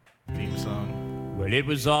Lib theme song. Well, it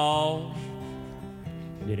was all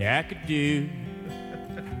that I could do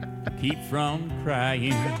to keep from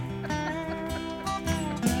crying.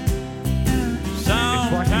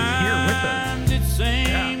 Sometimes it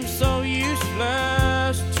seems so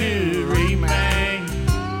useless to remain,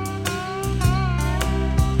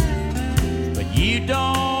 but you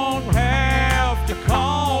don't have to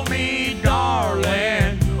call me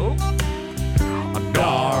darling.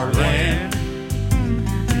 Darling,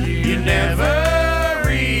 you never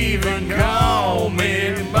even call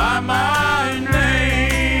me by my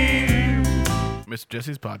name. Mr.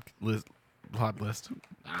 Jesse's pod list.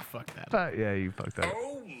 Ah, fuck that. Yeah, you fucked up.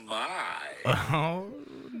 Oh my. Oh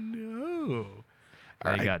no.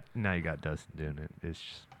 Now you got Dustin doing it. It's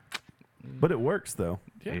just, But it works though.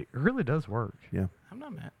 Yeah. it really does work. Yeah. I'm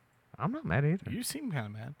not mad. I'm not mad either. You seem kind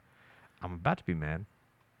of mad. I'm about to be mad.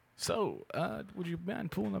 So, would you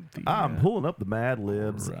mind pulling up the? I'm pulling up the Mad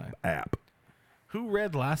Libs right. app. Who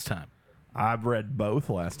read last time? I've read both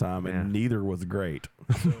last time, and Yeah. neither was great.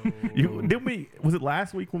 Was it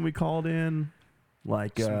last week when we called in?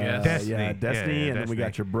 Like Some guests. yeah, Destiny, and then we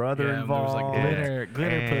got your brother Yeah, and there was, involved. like,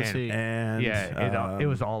 glitter pussy. and it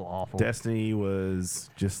was all awful. Destiny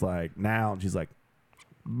was just like now, and she's like,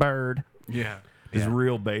 bird. Yeah. Just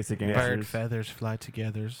real basic Bird answers. feathers fly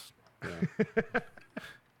togethers.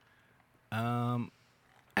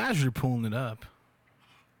 As you're pulling it up,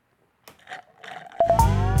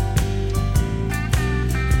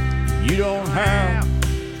 You don't have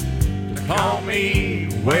to call me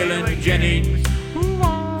Waylon Jennings.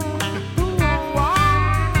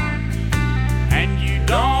 And you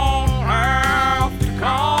don't have to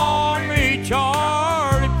call me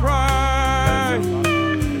Charlie Price.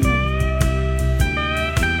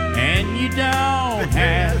 And you don't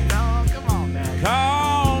have to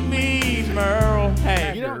call me Merle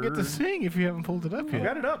Haggard. you don't get to sing if you haven't pulled it up I've yet.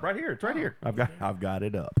 got it up right here. It's right here. I've got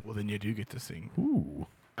it up. Well, then you do get to sing. Ooh.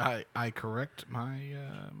 I correct my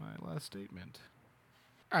my last statement.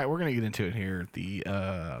 All right, we're gonna get into it here.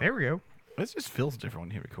 There we go. It just feels different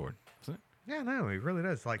when you record, doesn't it? Yeah, no, it really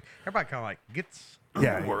does. Like everybody kind of like gets.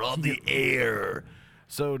 Yeah, We're on the air.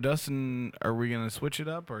 So, Dustin, are we gonna switch it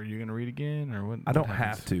up, or are you gonna read again, or what? I don't what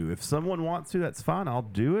have happens? to. If someone wants to, that's fine. I'll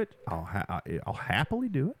do it. I'll happily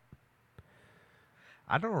do it.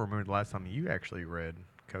 I don't remember the last time you actually read,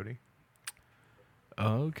 Cody.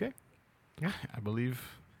 Okay. Yeah, I believe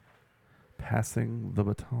Passing the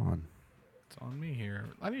baton. it's on me here.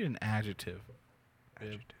 I need an adjective.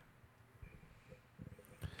 Bib.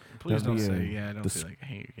 Please That'd don't be say a yeah. Don't say like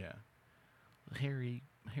hey yeah. Hairy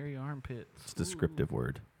armpits. It's a descriptive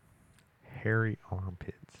word. Hairy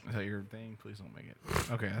armpits. Is that your thing? Please don't make it.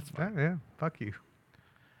 Okay, that's Yeah, fine. yeah. Fuck you.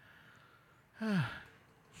 I'm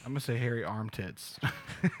gonna say hairy armpits.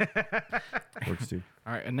 Works too.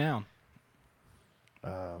 All right, a noun.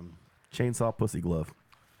 Chainsaw pussy glove.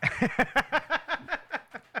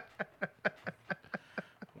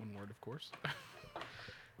 One word, of course.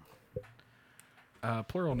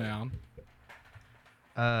 Plural noun.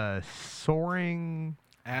 Soaring.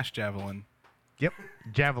 Ash javelin. Yep.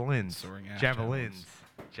 Javelins. Soaring ash Javelins.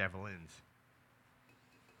 Javelins.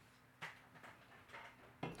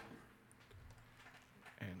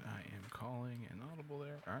 And I am calling inaudible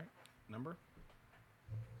there. All right, number.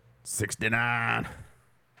 69.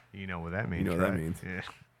 You know what that means. know what that right? means. Yeah.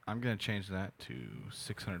 I'm gonna change that to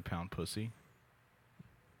 600-pound pussy.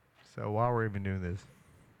 So while we're even doing this,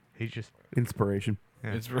 he's just Inspiration.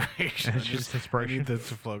 yeah. Inspiration. It's just inspiration. I need this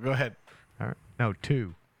to flow. Go ahead. All right. No,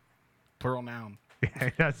 2. Plural noun.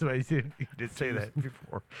 That's what he said. You did say that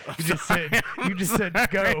before. You just said. You just said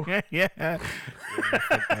go. yeah.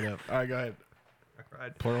 Fuck that up. All right, go ahead.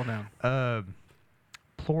 Right. Plural noun.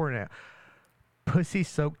 Plural noun.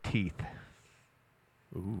 Pussy-soaked teeth.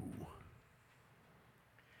 Ooh.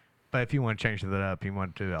 But if you want to change that up, you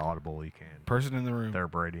want to do the audible, you can. Person in the room. There,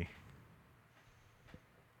 Brady.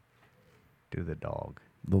 Do the dog.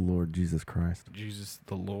 The Lord Jesus Christ. Jesus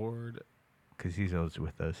the Lord. Because he's always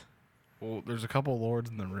with us. Well, there's a couple lords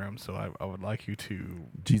in the room, so I would like you to.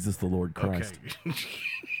 Jesus the Lord Christ. Okay.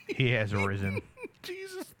 He has risen.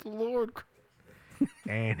 Jesus the Lord.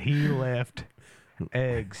 And he left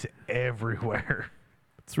eggs everywhere.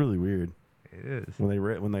 It's really weird. It is.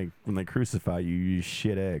 When they crucify you, you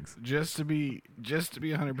shit eggs. Just to be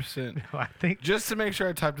 100%. I think. Just to make sure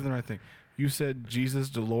I typed in the right thing. You said Jesus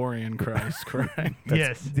DeLorean Christ, correct?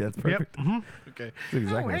 Yes. That's perfect. Yep. Mhm. Okay. That's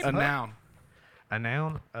exactly. hey, A noun. A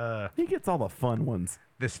noun. He gets all the fun ones.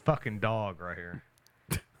 This fucking dog right here.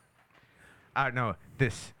 I know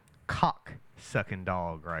this cock-sucking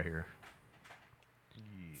dog right here.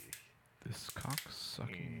 This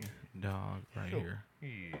cock-sucking dog right Sure. here.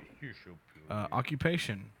 Yeah, you're so cute.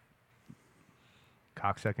 Occupation.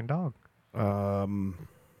 Cock-sucking dog.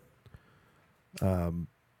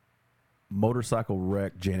 Motorcycle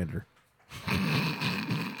wreck janitor.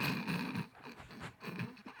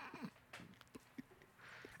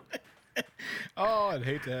 Oh, I'd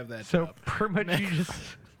hate to have that. So job. pretty much you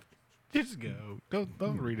Just go.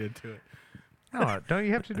 Don't read into it. No, don't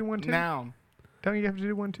you have to do one too? Noun. Don't you have to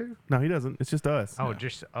do one too? No, he doesn't. It's just us. Oh,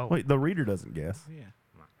 just Wait, the reader doesn't guess. Yeah.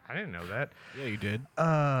 I didn't know that. Yeah, you did.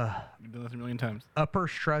 You've done this a million times. Upper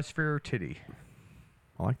stratosphere titty.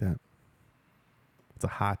 I like that. It's a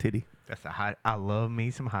high titty. That's a high. I love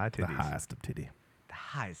me some high titties. The highest of titty. The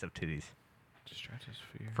highest of titties.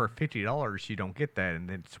 Stratosphere. For $50, you don't get that, and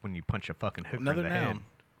then it's when you punch a fucking hooker Another in the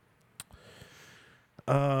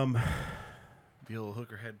noun. head. The old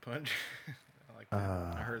hooker head punch. I like that.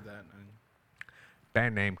 I heard that.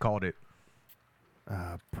 Band name called it.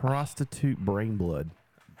 Prostitute brain blood.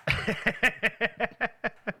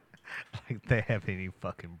 like they have any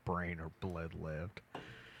fucking brain or blood left.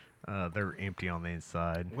 They're empty on the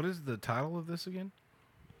inside. What is the title of this again?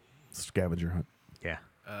 Scavenger hunt. Yeah.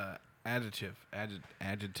 Adjective.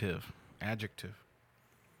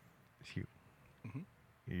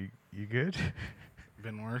 You, you good?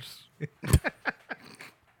 Been worse.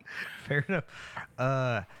 Fair enough.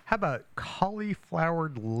 How about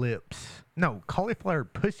cauliflowered lips? No, cauliflower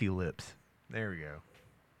pussy lips. There we go.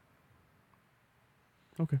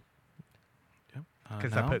 Okay. Yep.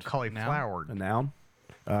 Because I put cauliflowered. A noun.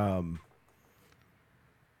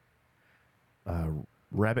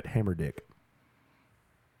 Rabbit hammer dick.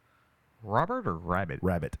 Robert or rabbit?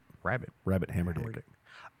 Rabbit. Rabbit. Rabbit hammer dick.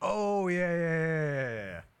 Oh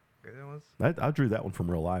yeah. Good ones. I drew that one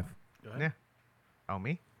from real life. Go ahead. Yeah. Oh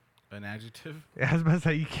me? An adjective. Yeah, I was about to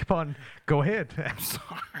say you keep on. Go ahead. I'm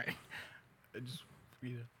sorry. I just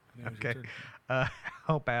Okay. How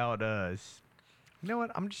about you know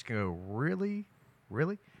what? I'm just gonna go really.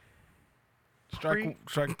 Strike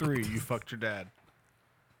three. You fucked your dad.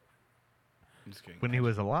 I'm just kidding. When he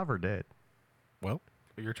was alive or dead? Well,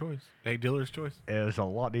 your choice. Hey, dealer's choice. It was a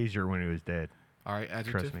lot easier when he was dead. All right,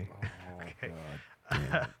 adjective. Trust me. Okay.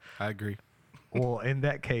 I agree. Well, in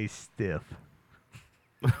that case, stiff.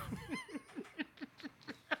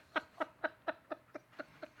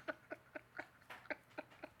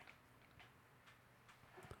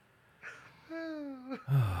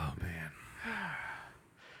 Oh man.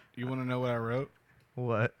 You want to know what I wrote?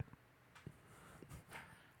 What?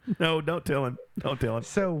 No, don't tell him. Don't tell him.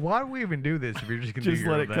 So why do we even do this if you're just gonna Just do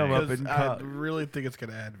your let own it come thing? up Because and I cut. really think it's going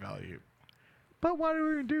to add value. But why do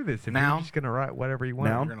we even do this if Noun. you're just gonna write whatever you want?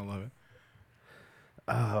 Noun. You're going to love it.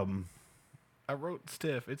 I wrote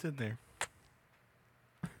stiff. It's in there.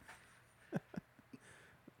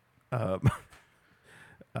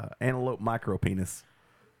 Antelope micro penis.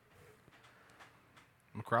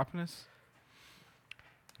 Macroponus?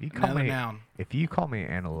 You call Another me noun. If you call me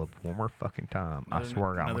antelope one more fucking time, I Another-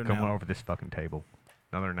 swear I'm another gonna come noun. over this fucking table.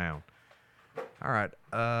 Another noun. All right.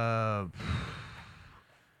 How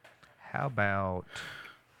about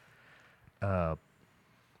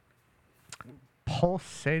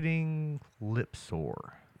pulsating lip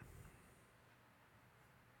sore?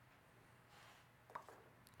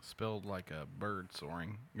 Spelled like a bird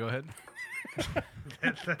soaring. Go ahead.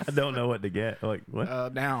 I don't know what to get. Like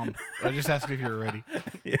what? Noun. I just asked if you were ready.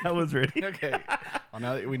 Yeah, I was ready. Okay. Well,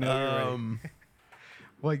 now that we know you're ready.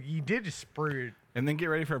 Well, you did just sprue it. And then get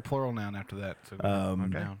ready for a plural noun after that. So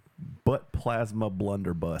noun. Butt plasma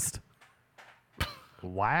blunderbuss.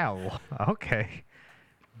 Wow. Okay.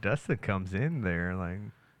 Dustin comes in there like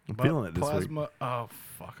I'm feeling it this week. Plasma. Oh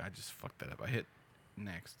fuck! I just fucked that up. I hit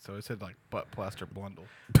next, so it said like butt plaster blundle.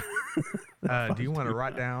 do you want to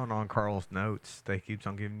write down on Carl's notes that he keeps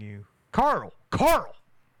on giving you? Carl!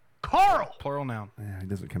 Plural noun. Yeah, he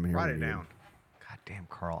doesn't come here. Write it every year. down. God damn,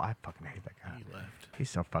 Carl. I fucking hate that guy. He left.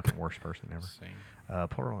 He's the fucking worst person ever. Same.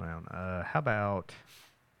 Plural noun. How about...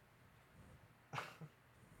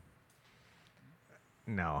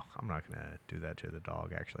 No, I'm not going to do that to the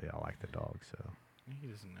dog. Actually, I like the dog, so... He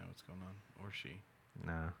doesn't know what's going on, or she.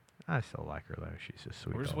 No, I still like her, though. She's a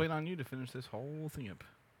sweet We're just dog. waiting on you to finish this whole thing up.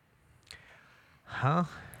 Huh?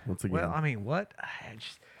 Once again. Well, I mean, what? I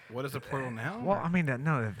just... What is a plural noun? Well, I mean,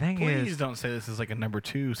 no, the thing is... Please don't say this is like a number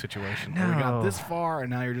 2 situation. Where we got this far, and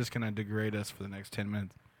now you're just going to degrade us for the next 10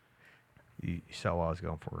 minutes. You saw what I was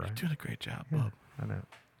going for, right? You're doing a great job, Yeah, bub. I know.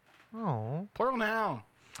 Oh. Plural noun.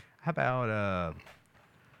 How about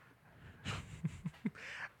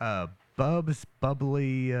Bub's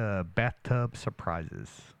bubbly bathtub surprises?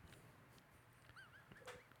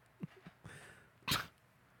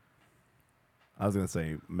 I was gonna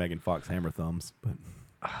say Megan Fox hammer thumbs, but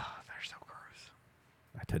They're so gross.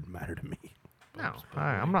 that didn't matter to me. No,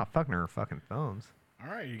 I'm not fucking her fucking thumbs. All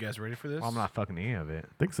right, you guys ready for this? Well, I'm not fucking any of it.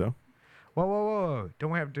 I think so. Whoa. Don't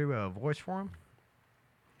we have to do a voice for him?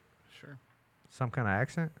 Sure. Some kind of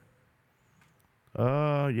accent?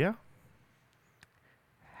 Yeah.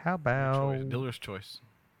 How about... Choice. Dealer's choice.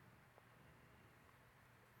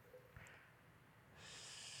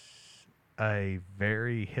 a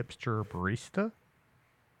very hipster barista?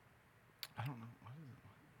 I don't know.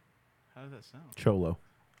 How does that sound? Cholo.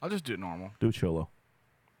 I'll just do it normal. Do cholo.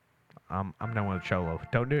 I'm done with Cholo.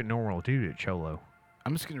 Don't do it normal. Do it Cholo.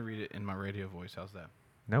 I'm just going to read it in my radio voice. How's that?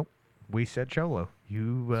 Nope. We said Cholo.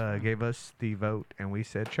 You gave us the vote, and we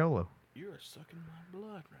said Cholo. You are sucking my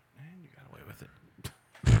blood right now. You got away with it.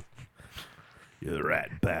 You're the rat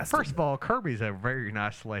bastard. First of all, Kirby's a very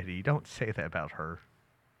nice lady. Don't say that about her.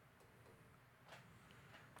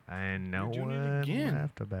 And no You're doing it one again.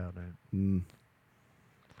 laughed about it.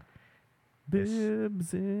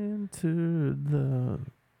 Bibs into the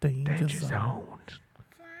danger zone.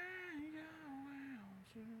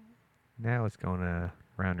 Now it's going to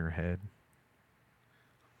round your head.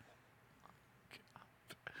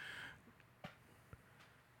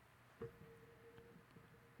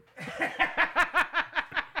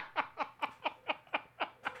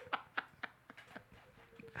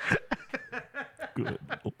 Good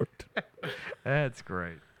Lord. That's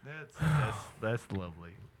great. That's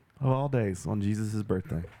lovely. Of all days, on Jesus'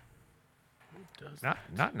 birthday.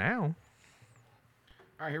 Not now.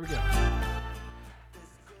 All right, here we go.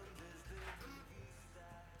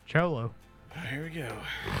 Cholo. Here we go.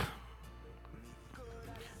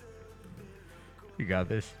 You got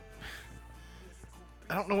this.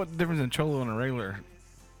 I don't know what the difference in Cholo and a regular,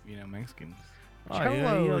 Mexican. Oh, yeah,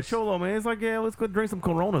 Cholo. Cholo, man. It's like, yeah, let's go drink some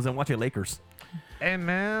Coronas and watch the Lakers. Hey,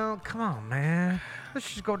 man, come on, man. Let's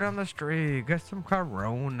just go down the street, get some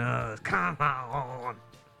Coronas. Come on.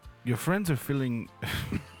 Your friends are feeling.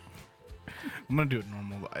 I'm gonna do it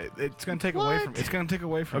normal. It's gonna take away from. It's gonna take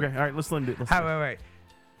away from. Okay, all right, let's do it. Wait.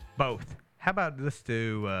 Both. How about let's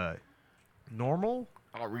do normal?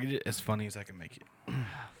 I'll read it as funny as I can make it.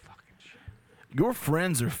 Your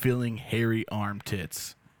friends are feeling hairy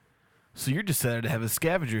armpits. So you decided to have a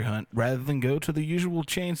scavenger hunt rather than go to the usual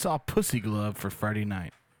chainsaw pussy glove for Friday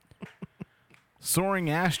night. Soaring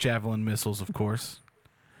ash javelin missiles, of course.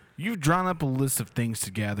 You've drawn up a list of things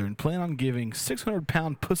to gather and plan on giving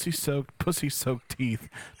 600-pound pussy-soaked teeth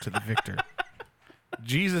to the victor.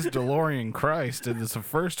 Jesus DeLorean Christ is the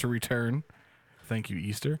first to return. Thank you,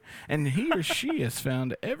 Easter. And he or she has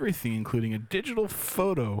found everything, including a digital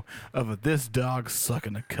photo of this dog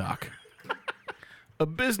sucking a cock. A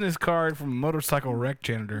business card from a motorcycle wreck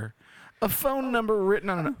janitor, a phone number written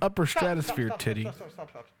on an upper stratosphere titty.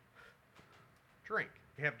 Stop. Drink.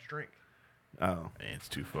 You have to drink. Oh. It's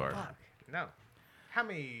too far. Fuck. No. How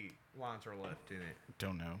many lines are left in it?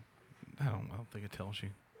 Don't know. I don't think it tells you.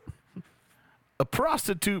 A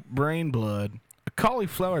prostitute brain blood, a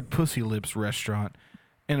cauliflowered pussy lips restaurant,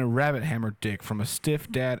 and a rabbit hammer dick from a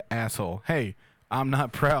stiff dad asshole. Hey, I'm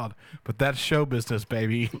not proud, but that's show business,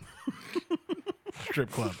 baby.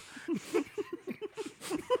 Strip club.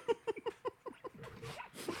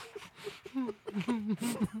 I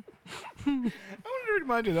wanted to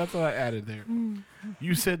remind you, that's what I added there.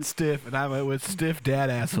 You said stiff, and I went with stiff dad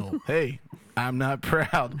asshole. Hey, I'm not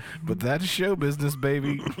proud, but that's show business,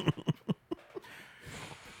 baby.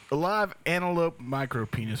 A live antelope micro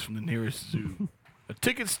penis from the nearest zoo. A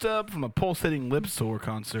ticket stub from a pulsating lip sore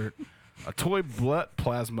concert. A toy blood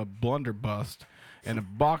plasma blunderbust. And a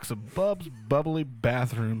box of Bub's bubbly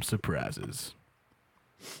bathroom surprises.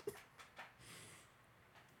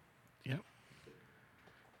 Yep.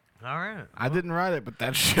 All right. I didn't write it, but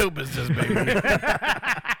that's show business, baby.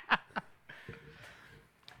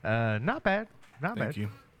 Not bad. Not bad. Thank you.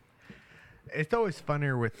 It's always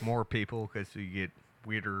funnier with more people because you get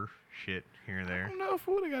weirder shit here and I there. don't know if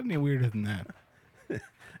it would have got any weirder than that.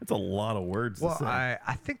 It's a lot of words Well, to say.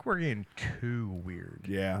 I think we're getting too weird.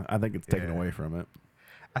 Yeah, I think it's taken Yeah. away from it.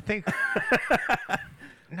 I think.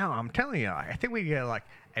 No, I'm telling you, I think we get like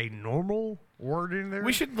a normal word in there.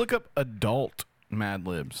 We should look up adult Mad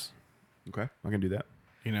Libs. Okay, I can do that.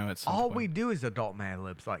 At some All point. we do is adult Mad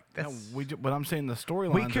Libs. Like No, that's but I'm saying the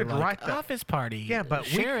storylines. We could are like, write the- office party. Yeah, but we-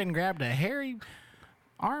 Sharon grabbed a hairy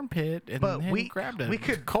armpit and But then we- grabbed a we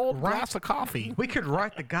could cold write- glass of coffee. we could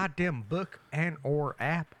write the goddamn book and or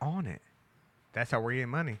app on it. That's how we're getting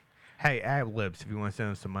money. Hey, Ad Libs, if you want to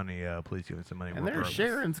send us some money, please give us some money. And We're there's broke.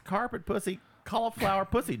 Sharon's carpet pussy cauliflower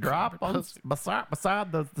pussy drop on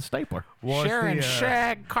beside the stapler. Was Sharon's the,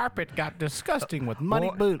 shag carpet got disgusting with muddy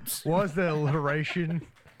what- boots. What was the alliteration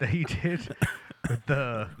that he did with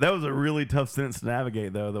the? That was a really tough sentence to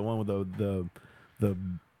navigate, though. The one with the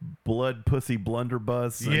blood pussy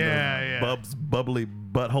blunderbuss. And Yeah. Bub's bubbly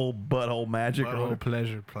butthole magic. or Butthole whatever.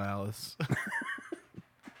 pleasure palace.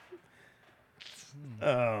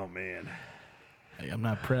 Oh man. Hey, I'm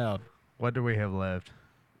not proud. What do we have left?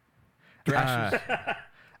 Thrashes.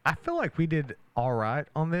 I feel like we did all right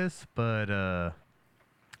on this, but we're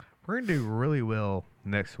gonna do really well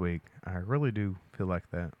next week. I really do feel like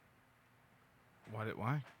that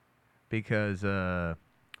Why? because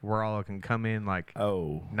we're all can come in like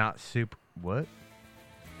not super what.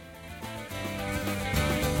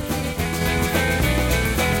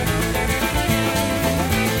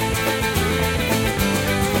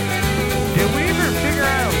 Did we ever figure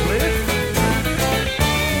out a list?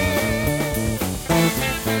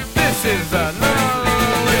 This is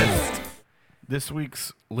another list. This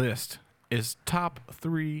week's list is top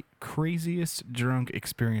 3 craziest drunk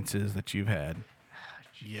experiences that you've had.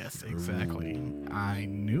 Yes, exactly. I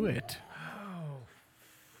knew it.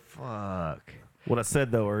 Fuck. What I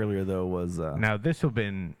said though earlier though was Now this will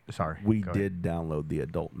been sorry. we go ahead. did download the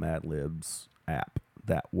Adult Mad Libs app.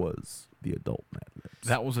 That was the Adult Mad Libs.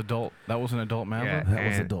 That was adult. That was an adult Mad Yeah, Lib? That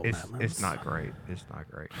was and adult it's, Mad it's Libs. not great. It's not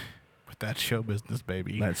great. But that's show business,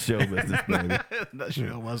 baby. That's show business, baby. That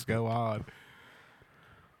show must go on.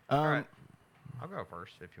 All right. I'll go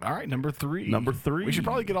first if you want. All right, number 3. Number 3. We should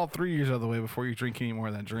probably get all 3 years out of the way before you drink any more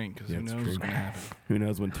of that drink, because Yeah, who it's knows true. what's going to happen. Who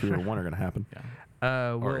knows when 2 or 1 are going to happen?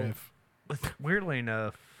 Yeah. Or Or if. weirdly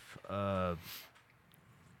enough,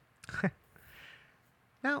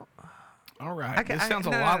 now All right. I ca- This I- sounds a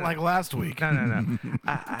no, no, lot no. like last week. No.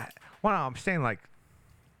 Well, I'm saying like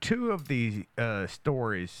 2 of these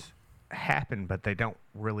stories happen, but they don't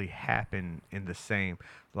really happen in the same.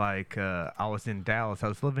 Like I was in Dallas. I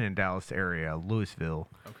was living in Dallas area, Louisville.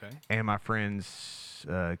 Okay. And my friends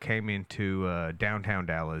came into downtown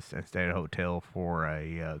Dallas and stayed at a hotel for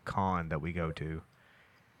a con that we go to.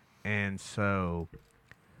 And so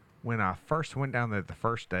when I first went down there the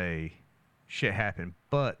first day, shit happened.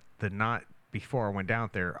 But the night before I went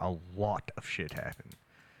down there, a lot of shit happened.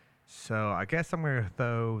 So I guess I'm going to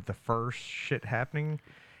throw the first shit happening.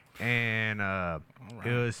 And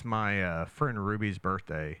it was my friend Ruby's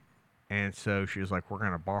birthday. And so she was like, we're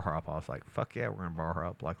going to bar hop. I was like, fuck yeah, we're going to bar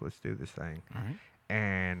hop. Like, let's do this thing. All right.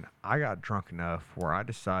 And I got drunk enough where I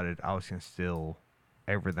decided I was going to steal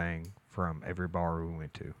everything from every bar we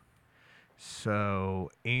went to. So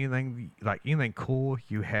anything cool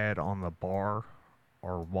you had on the bar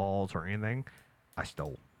or walls or anything, I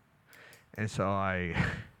stole. And so I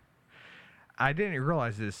didn't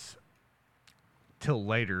realize this till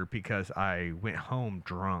later because I went home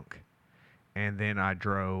drunk, and then I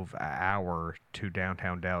drove an hour to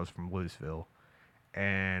downtown Dallas from Louisville,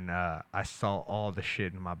 and I saw all the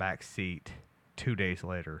shit in my back seat 2 days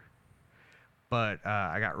later. But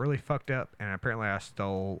I got really fucked up, and apparently I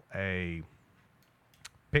stole a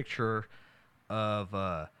picture of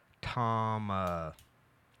Tom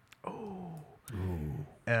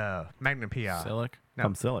Magnum P.I. Selleck? No.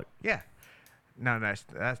 Tom Selleck. Yeah. No, that's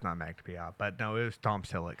not Magnum P.I. But no, it was Tom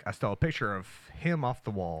Selleck. I stole a picture of him off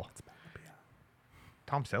the wall.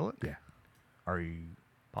 Tom Selleck? Yeah. Are you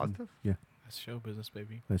positive? Yeah. That's show business,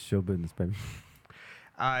 baby. That's show business, baby.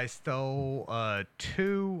 I stole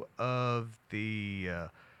 2 of the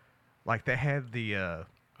like they had the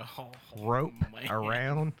rope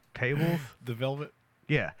around tables. The velvet?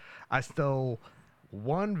 Yeah. I stole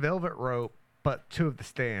 1 velvet rope, but 2 of the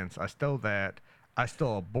stands. I stole that. I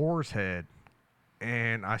stole a boar's head,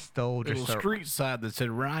 and I stole A just little street side that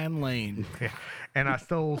said Ryan Lane. and I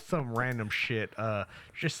stole some random shit.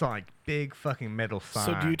 Just like big fucking metal sign.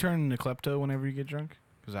 So do you turn into klepto whenever you get drunk?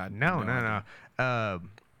 Because I No.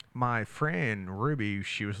 My friend Ruby,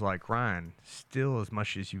 she was like, Ryan, steal as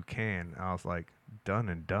much as you can. I was like, done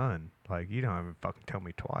and done. Like, you don't even fucking tell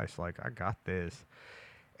me twice. Like, I got this.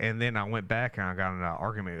 And then I went back and I got in an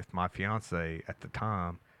argument with my fiance at the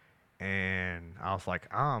time. And I was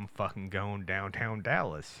like, I'm fucking going downtown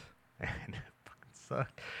Dallas. And it fucking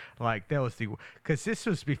sucked. Like, that was because this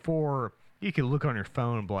was before you could look on your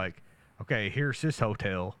phone and be like, okay, here's this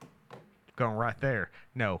hotel. Going right there.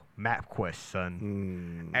 No, MapQuest,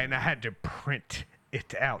 son. And I had to print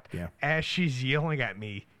it out. Yeah. As she's yelling at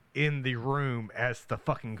me in the room as the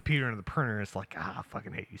fucking computer and the printer is like, I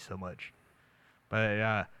fucking hate you so much.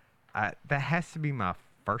 But that has to be my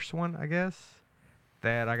first one, I guess,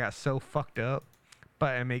 that I got so fucked up.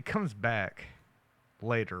 But, I mean, it comes back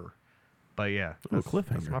later. But, yeah. That's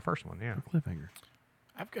cliffhanger. my first one, yeah. Cliffhanger.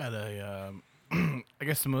 I've got a, I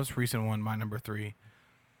guess the most recent one, my number 3,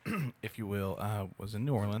 if you will, was in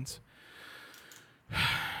New Orleans.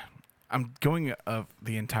 I'm going of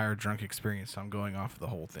the entire drunk experience, so I'm going off the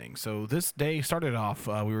whole thing. So this day started off,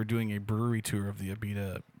 we were doing a brewery tour of the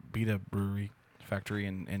Abita Brewery Factory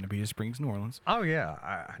in Abita Springs, New Orleans. Oh, yeah.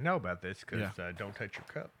 I know about this because Yeah. don't touch your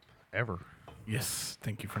cup. Ever. Yes,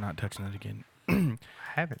 thank you for not touching it again. I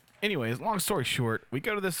haven't. Anyways, long story short, we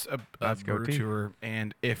go to this Let's go, brewery T. tour,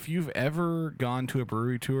 and if you've ever gone to a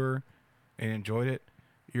brewery tour and enjoyed it,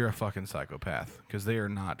 you're a fucking psychopath because they are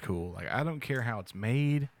not cool. Like, I don't care how it's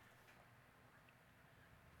made.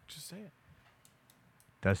 Just say it.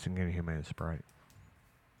 Dustin, can you hear me in Sprite?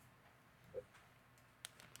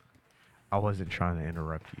 I wasn't trying to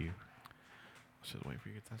interrupt you. Just wait for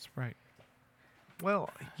you to get that Sprite. Well,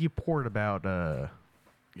 you poured about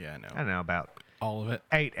Yeah, I know. I don't know, about all of it.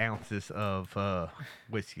 8 ounces of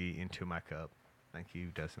whiskey into my cup. Thank you,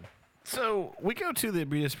 Dustin. So we go to the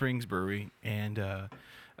Abita Springs Brewery, and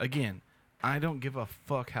again, I don't give a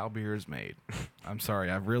fuck how beer is made. I'm sorry.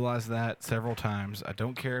 I've realized that several times. I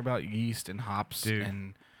don't care about yeast and hops Dude,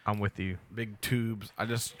 and I'm with you. big tubes. I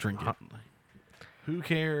just drink it. Who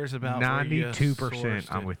cares about where you 92%. sourced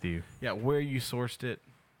I'm it? with you. Yeah, where you sourced it.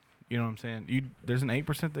 You know what I'm saying? There's an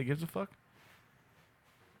 8% that gives a fuck.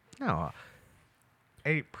 No,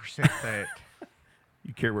 8% that.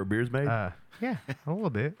 You care where beer's made? Yeah, a little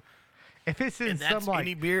bit. If it's in And some that's like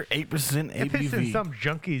any beer, 8% ABV. if it's in some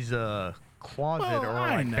junkie's closet Well, or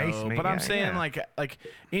I like know, basement, but I'm yeah, saying yeah. like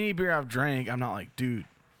any beer I've drank, I'm not like, dude,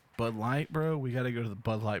 Bud Light, bro. We got to go to the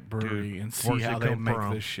Bud Light brewery and see where's how it they come make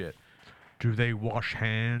from? this shit. Do they wash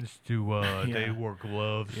hands? Do they Yeah. wear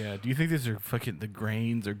gloves? Yeah. Do you think these are fucking the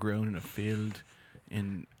grains are grown in a field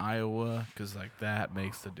in Iowa? Because like that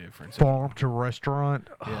makes the difference. Farm to restaurant.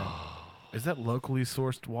 Yeah. Is that locally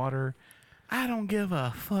sourced water? I don't give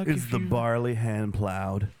a fuck. Is if the you- barley hand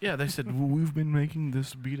plowed? Yeah, they said well, we've been making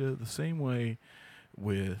this Beta the same way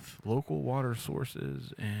with local water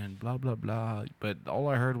sources and blah blah blah. But all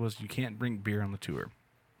I heard was you can't bring beer on the tour.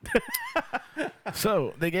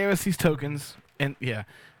 So they gave us these tokens, and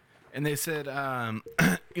and they said,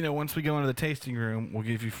 once we go into the tasting room, we'll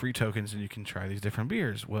give you free tokens and you can try these different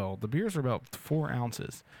beers. Well, the beers are about 4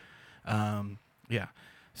 ounces.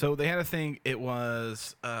 So they had a thing. It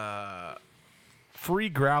was free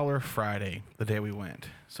growler Friday, the day we went.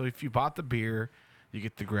 So if you bought the beer, you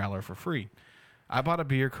get the growler for free. I bought a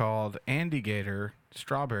beer called Andy Gator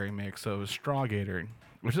Strawberry Mix, so it was Straw Gator,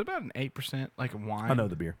 which is about an 8% like wine. I know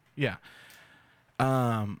the beer. Yeah.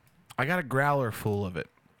 I got a growler full of it.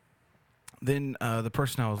 Then the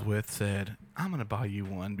person I was with said, I'm going to buy you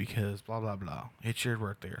one because blah, blah, blah. It's your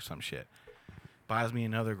birthday or some shit. Buys me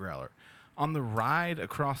another growler. On the ride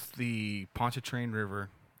across the Pontchartrain River,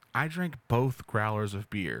 I drank both growlers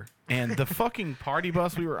of beer. And the fucking party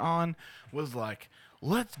bus we were on was like,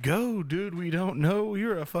 let's go, dude. We don't know.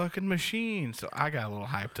 You're a fucking machine. So I got a little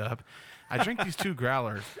hyped up. I drank these 2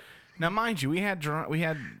 growlers. Now, mind you, we had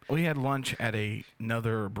lunch at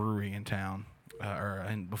another brewery in town,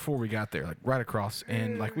 and before we got there, like right across,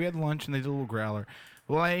 and like we had lunch and they did a little growler.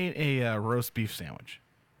 Well, I ate a roast beef sandwich.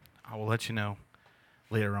 I will let you know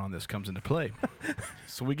later on. This comes into play.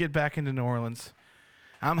 So we get back into New Orleans.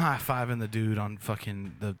 I'm high-fiving the dude on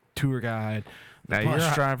fucking the tour guide, the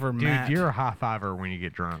bus driver, Matt. Dude, you're a high fiver when you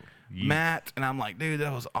get drunk. Matt, and I'm like, dude,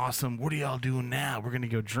 that was awesome. What are y'all doing now? We're gonna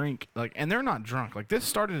go drink. Like, and they're not drunk. Like, this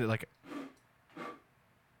started at like.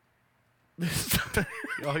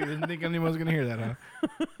 Y'all didn't think anyone was gonna hear that,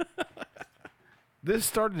 huh? This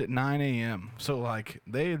started at 9 a.m. So like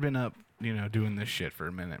they had been up, doing this shit for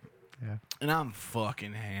a minute. Yeah. And I'm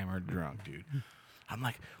fucking hammered drunk, dude. I'm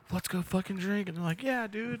like, let's go fucking drink, and they're like, yeah,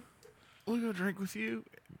 dude, we'll go drink with you.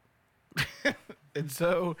 And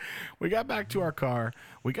so we got back to our car.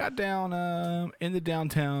 We got down in the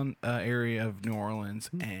downtown area of New Orleans,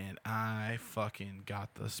 and I fucking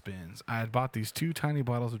got the spins. I had bought these 2 tiny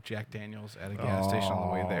bottles of Jack Daniels at a gas station on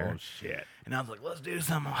the way there. Oh, shit. And I was like, let's do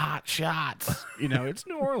some hot shots. It's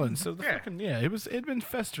New Orleans. So it'd been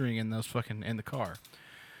festering in the car.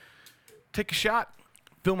 Take a shot,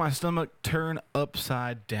 feel my stomach turn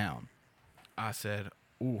upside down. I said,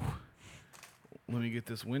 ooh. Let me get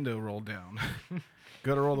this window rolled down.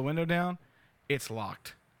 Go to roll the window down. It's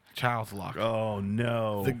locked. Child's locked. Oh,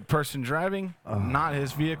 no. The person driving, not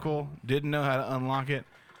his vehicle, didn't know how to unlock it.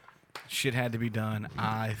 Shit had to be done.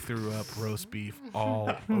 I threw up roast beef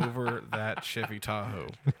all over that Chevy Tahoe,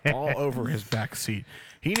 all over his back seat.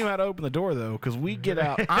 He knew how to open the door, though, because we get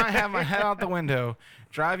out. I have my head out the window,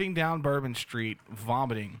 driving down Bourbon Street,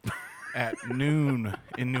 vomiting at noon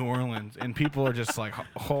in New Orleans, and people are just like,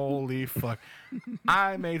 holy fuck.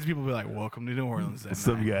 I made people be like, welcome to New Orleans that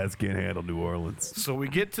Some night. guys can't handle New Orleans. So we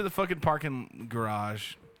get to the fucking parking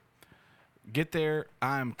garage, get there,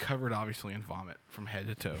 I'm covered obviously in vomit from head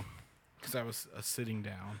to toe because I was sitting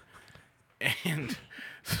down, and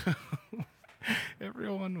so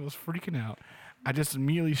everyone was freaking out. I just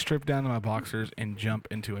immediately strip down to my boxers and jump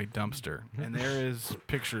into a dumpster, and there is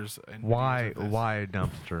pictures. And Why? videos of this. Why a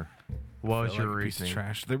dumpster? What was Felt your like a piece of reasoning?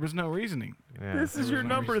 trash. There was no reasoning. Yeah. This is There your was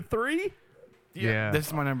no number reason. 3? Yeah. This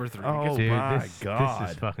is my number 3. Oh, Dude, my this God.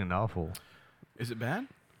 is fucking awful. Is it bad?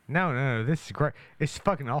 No, this is great. It's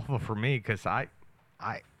fucking awful for me because I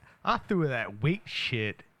threw that weight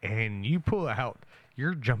shit and you pull out.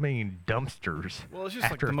 You're jumping in dumpsters. Well, it's just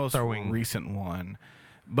like after the most throwing. recent one,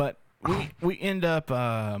 but we end up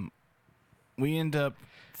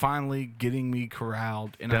finally getting me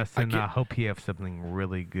corralled, and Dustin, I I hope you have something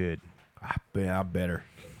really good. Yeah, I better.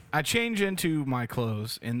 I change into my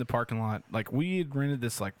clothes in the parking lot. Like, we had rented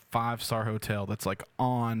this like 5-star hotel that's like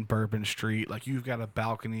on Bourbon Street. Like, you've got a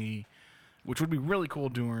balcony which would be really cool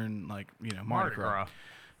during like Mardi Mardi Gras. Gras.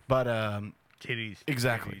 But Titties.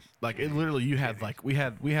 exactly, Titties. like it literally, you had like we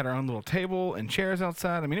had our own little table and chairs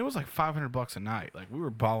outside. I mean, it was like $500 a night. Like we were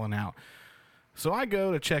balling out. So I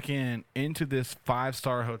go to check into this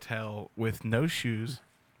 5-star hotel with no shoes.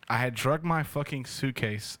 I had drugged my fucking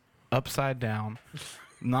suitcase upside down,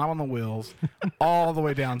 not on the wheels, all the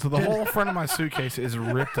way down. So the whole front of my suitcase is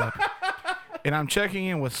ripped up. And I'm checking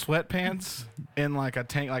in with sweatpants and like a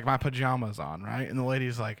tank, like my pajamas on, right? And the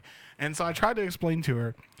lady's like, and so I tried to explain to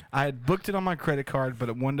her, I had booked it on my credit card, but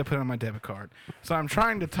it wanted to put it on my debit card. So I'm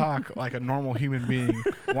trying to talk like a normal human being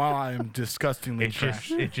while I am disgustingly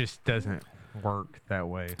trashed. It just doesn't work that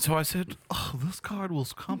way. So I said, "Oh, this card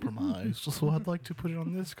was compromised, so I'd like to put it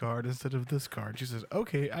on this card instead of this card." She says,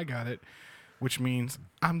 "Okay, I got it," which means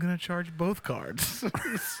I'm gonna charge both cards. So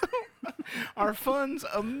our funds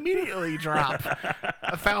immediately drop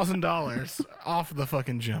 $1,000 off the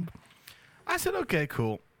fucking jump. I said, "Okay,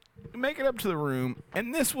 cool." Make it up to the room,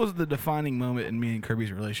 and this was the defining moment in me and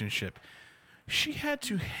Kirby's relationship. She had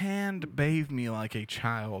to hand bathe me like a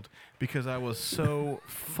child because I was so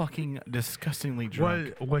fucking disgustingly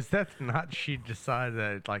drunk. Was that not she decided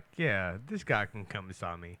that, like, yeah, this guy can come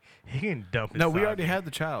beside me. He can dump No, we inside already me. had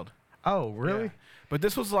the child. Oh, really? Yeah. But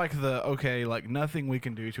this was like like nothing we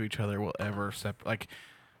can do to each other will ever like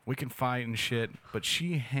we can fight and shit, but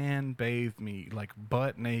she hand bathed me like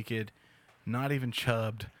butt naked, not even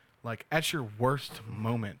chubbed, like at your worst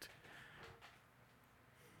moment.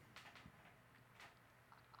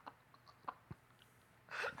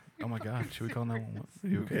 Oh my God, should we call 911?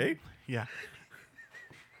 You okay? Yeah.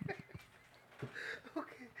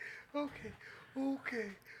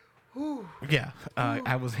 Okay. Ooh. Yeah,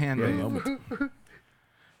 I was hand bathed.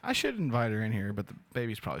 I should invite her in here, but the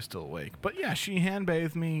baby's probably still awake. But yeah, she hand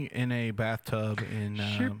bathed me in a bathtub in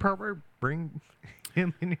Should probably bring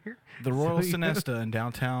him in here. the Royal So you- Sonesta in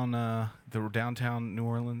downtown, the downtown New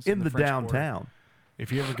Orleans. In the French Quarter. downtown.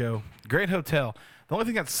 If you ever go, great hotel. The only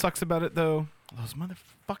thing that sucks about it though, those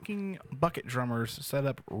motherfucking bucket drummers set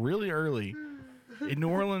up really early. In New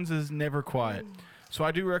Orleans is never quiet. So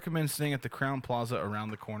I do recommend staying at the Crown Plaza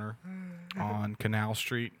around the corner on Canal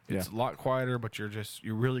Street. It's a lot quieter, but you're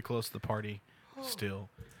really close to the party still.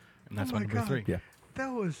 And that's Oh my my number God. 3. Yeah.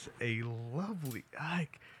 That was a lovely,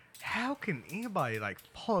 like, how can anybody, like,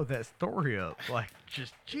 follow that story up? Like,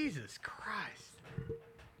 just Jesus Christ.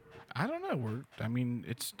 I don't know.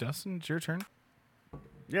 It's Dustin. It's your turn.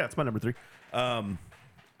 Yeah, it's my number 3.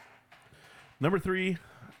 Number 3,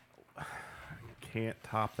 can't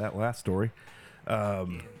top that last story,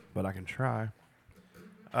 but I can try.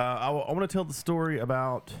 I want to tell the story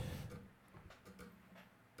about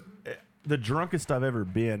the drunkest I've ever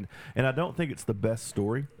been, and I don't think it's the best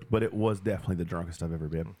story, but it was definitely the drunkest I've ever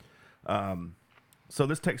been. So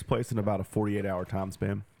this takes place in about a 48-hour time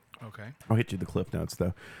span. Okay. I'll hit you the cliff notes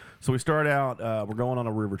though. So we start out. We're going on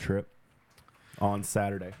a river trip on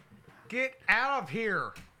Saturday. Get out of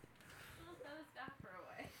here.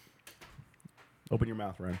 Open your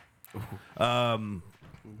mouth, Ryan.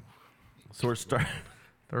 So we're starting.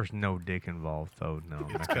 There's no dick involved, so no, I'm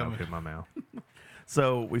not going coming. to open my mouth.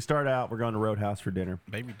 So we start out. We're going to Roadhouse for dinner.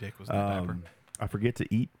 Baby dick was in the diaper. I forget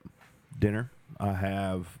to eat dinner. I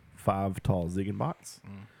have 5 tall Ziegenbox.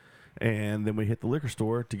 And then we hit the liquor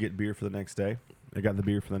store to get beer for the next day. I got the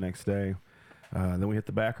beer for the next day. Then we hit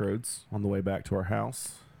the back roads on the way back to our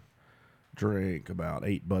house. Drank about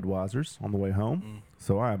 8 Budweisers on the way home.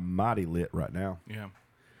 So I'm mighty lit right now. Yeah.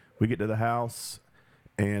 We get to the house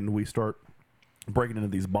and we start breaking into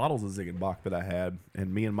these bottles of Ziegenbach that I had.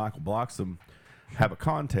 And me and Michael Bloxham have a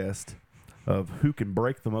contest of who can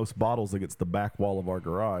break the most bottles against the back wall of our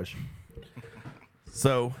garage.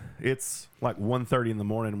 So it's like 1:30 in the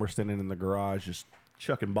morning. We're standing in the garage just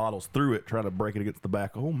chucking bottles through it, trying to break it against the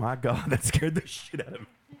back. Oh my God, that scared the shit out of me.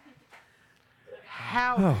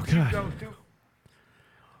 How Oh, did you God. go through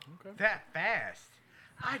that fast?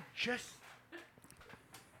 I just...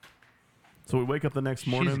 So we wake up the next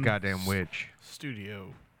morning. She's a goddamn witch.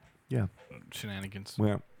 Studio Yeah. shenanigans.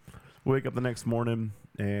 Well, we wake up the next morning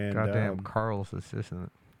and Goddamn Carl's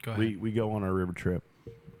assistant. Go ahead. we go on our river trip.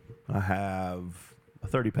 I have a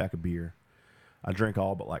 30-pack of beer. I drink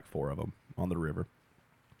all but like 4 of them on the river.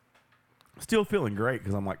 Still feeling great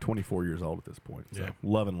because I'm like 24 years old at this point. So Yeah.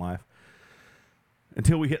 loving life.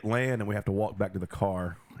 Until we hit land and we have to walk back to the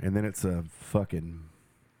car. And then it's a fucking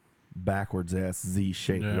backwards ass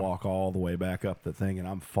Z-shaped Yeah. walk all the way back up the thing. And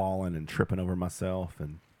I'm falling and tripping over myself.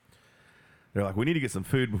 And they're like, we need to get some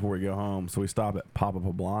food before we go home. So we stop at Papa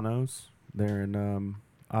Poblano's there in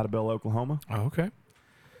Idabel, Oklahoma. Oh, okay.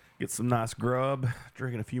 Get some nice grub,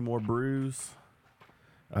 drinking a few more brews.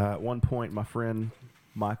 At one point, my friend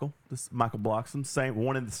Michael Bloxham,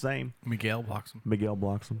 one and the same. Miguel Bloxham. Miguel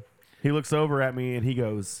Bloxham. He looks over at me and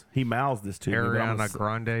he mouths this to me. Ariana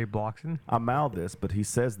Grande Bloxham. I mouthed this, but he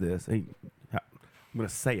says this. I'm going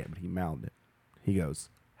to say it, but he mouthed it. He goes,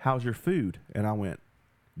 "How's your food?" And I went,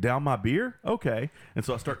 "Down my beer? Okay." And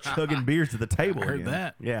so I start chugging beers to the table. I heard again.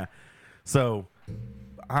 that. Yeah. So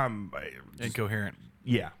I'm incoherent.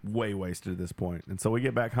 Yeah, way wasted at this point. And so we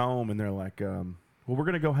get back home and they're like, well, we're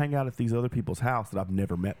going to go hang out at these other people's house that I've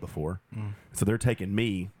never met before. So they're taking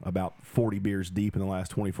me about 40 beers deep in the last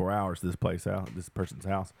 24 hours to this person's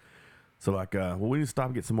house. So like, well, we need to stop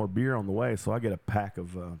and get some more beer on the way. So I get a pack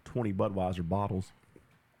of 20 Budweiser bottles,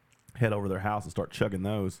 head over to their house and start chugging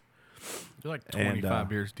those. You're like 25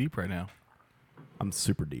 beers deep right now. I'm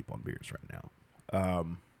super deep on beers right now.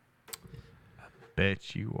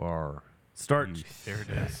 Bet you are. There it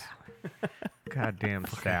is. Goddamn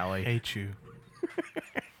Sally. Hate you.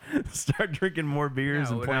 Start drinking more beers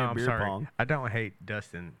and playing I'm beer sorry. pong. I don't hate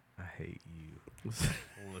Dustin. I hate you.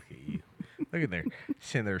 Look at you. Look at there.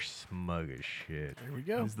 Sitting there smug as shit. There we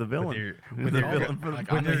go. He's the villain. With your villain for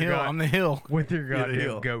the on the hill. On the hill. With your Yeah, the goddamn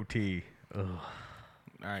hill. goatee. Ugh.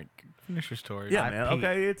 All right, finish your story. Yeah, man.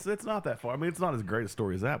 Okay, it's not that far. I mean, it's not as great a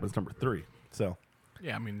story as that, but it's number 3. So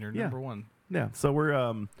Yeah, I mean, you're Yeah. number one. yeah, so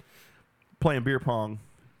we're playing beer pong,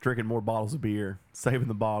 drinking more bottles of beer, saving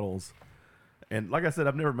the bottles, and like I said,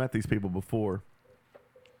 I've never met these people before,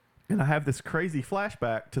 and I have this crazy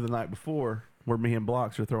flashback to the night before where me and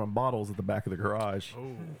Blocks are throwing bottles at the back of the garage.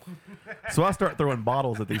 Oh. So I start throwing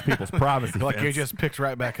bottles at these people's privacy. Like you fence. just picked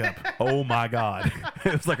right back up. Oh my God.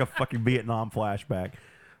 It was like a fucking Vietnam flashback.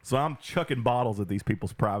 So I'm chucking bottles at these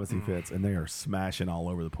people's privacy fence and they are smashing all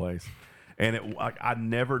over the place. And I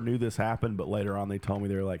never knew this happened, but later on they told me,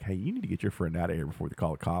 they were like, "Hey, you need to get your friend out of here before they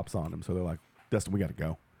call the cops on him." So they're like, "Dustin, we got to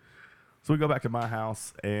go." So we go back to my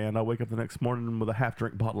house and I wake up the next morning with a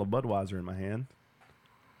half-drink bottle of Budweiser in my hand.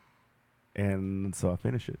 And so I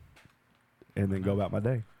finish it and then go about my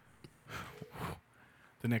day.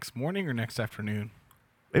 The next morning or next afternoon?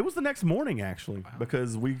 It was the next morning, actually,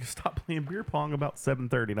 because we stopped playing beer pong about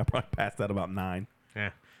 7:30, and I probably passed out about 9.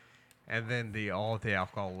 Yeah. And then all the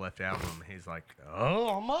alcohol left out of him. He's like, "Oh,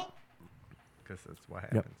 I'm up," because that's what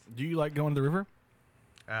happens. Do you like going to the river?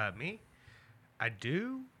 Me, I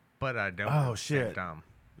do, but I don't. Oh, at the same shit. time.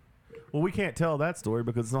 Well, we can't tell that story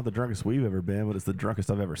because it's not the drunkest we've ever been, but it's the drunkest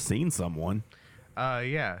I've ever seen someone.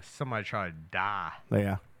 Yeah. Somebody tried to die.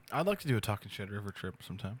 Yeah. I'd like to do a Talking Shed River trip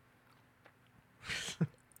sometime.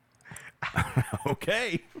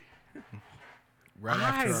 Okay. Right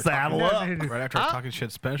after our saddle Talking- up. Right after our Talking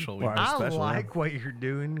Shed special. We Right. I special, like what you're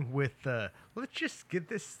doing with. Let's just get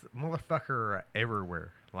this motherfucker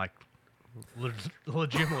everywhere, like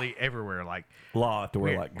legitimately everywhere, like. Law have to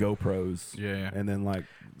wear Yeah. like GoPros. Yeah. And then like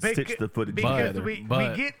Beca- stitch the footage because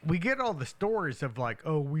together. we get all the stories of like,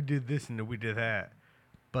 oh, we did this and we did that,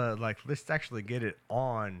 but like let's actually get it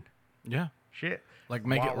on Yeah. shit. Like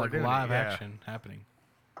make while it we're like doing live yeah. action happening.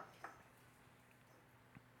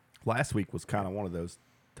 Last week was kind of one of those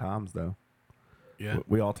times, though. Yeah.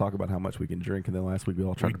 We all talk about how much we can drink, and then last week we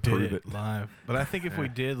all tried to prove it. live. But I think if we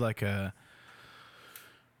did like a,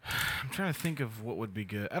 I'm trying to think of what would be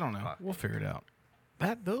good. I don't know. We'll figure it out.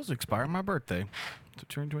 Those expire on my birthday. So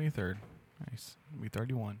turn 23rd. Nice. I'll be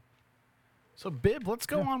 31. So Bib, let's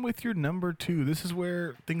go on with your number 2. This is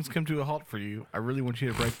where things come to a halt for you. I really want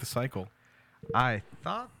you to break the cycle. I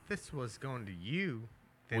thought this was going to you,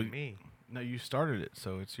 then Well, me. No, you started it,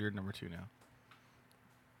 so it's your number 2 now.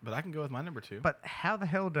 But I can go with my number 2. But how the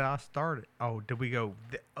hell did I start it? Oh, did we go?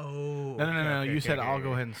 No. You said I'll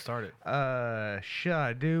go ahead and start it. Should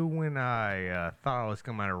I do when I thought I was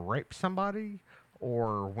going to rape somebody,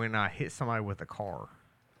 or when I hit somebody with a car?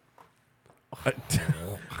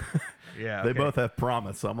 Yeah, They okay. both have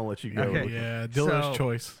promise, so I'm gonna let you go. Okay. with it. Yeah, dealer's So-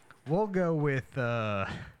 choice. We'll go with yeah.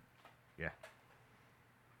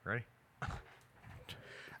 Ready?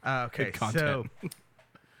 Okay, Good content. so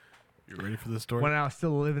You ready for this story? when I was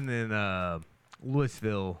still living in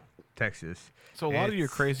Louisville, Texas. So a lot of your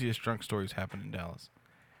it's craziest drunk stories happen in Dallas.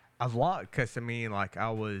 a lot, because I mean, like I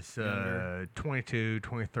was Younger. 22,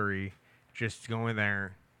 23, just going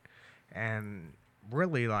there, and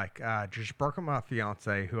really like just broke up with my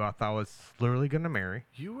fiance, who I thought was literally gonna marry.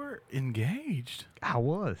 You were engaged. I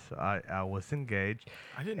was engaged.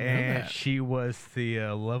 I didn't know and that. she was the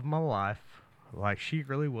love of my life, like she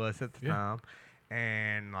really was at the Yeah. time.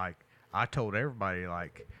 And like I told everybody,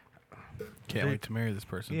 like, Can't wait to marry this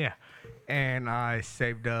person. yeah. And I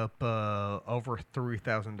saved up over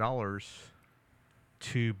 $3,000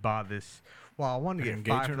 to buy this Well, I wanted to get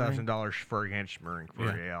Engagement ring? $5,000 for an engagement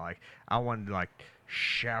ring. Like I wanted to like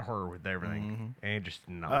shower her with everything, and it just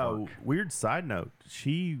did not Oh, work. weird side note.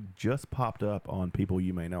 She just popped up on People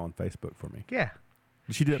You May Know on Facebook for me. Yeah.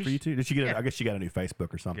 Did she do that for you too? Did she get? Yeah. I guess she got a new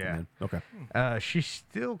Facebook or something. Yeah. Then. Okay. She's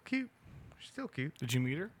still cute. Still cute. Did you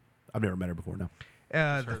meet her? I've never met her before. No.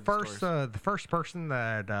 The first person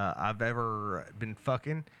that I've ever been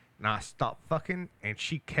fucking, and I stopped fucking, and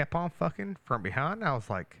she kept on fucking from behind. I was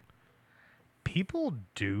like, people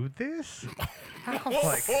do this? I was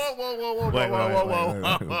like,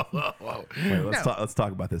 Wait, let's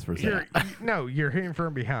talk about this for a second. You're hitting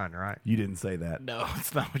from behind, right? You didn't say that. No,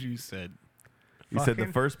 it's not what you said. You said the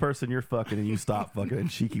Fucking? first person you're fucking and you stop fucking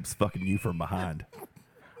and she keeps fucking you from behind.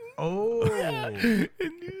 Oh, yeah, I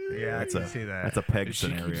That's can a see that. that's a peg She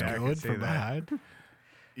keeps scenario. going see from that. behind.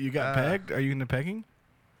 You got pegged? Are you into pegging?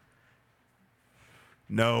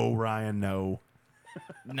 No, Ryan, no.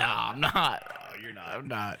 No, I'm not. Oh, you're not. I'm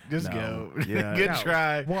not. Just No. go. Yeah. Good No.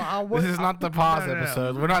 try. Well, I would- this is not the I- pause no.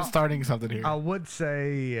 episode. We're not starting something here. I would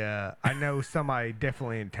say I know somebody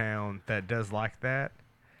definitely in town that does like that,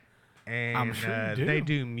 and I'm sure you do. they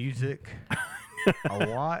do music a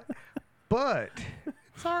lot. But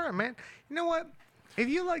it's all right, man. You know what? If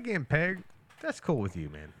you like getting pegged, that's cool with you,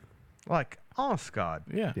 man. Like, honest God,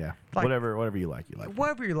 yeah. Yeah. Like- whatever you like, you like.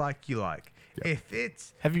 whatever you like, you like. If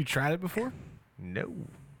it's Have you tried it before? no,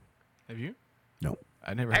 Have you? No.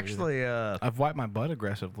 I never. have either. actually, I've wiped my butt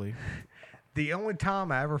aggressively. the only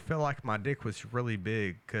time I ever felt like my dick was really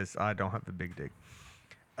big, because I don't have a big dick,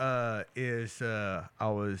 is I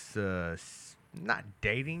was not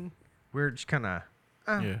dating. We were just kind of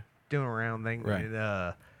Yeah. doing around thing Right.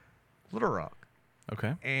 in Little Rock.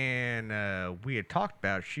 Okay. And we had talked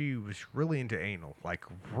about she was really into anal, like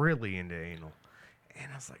really into anal.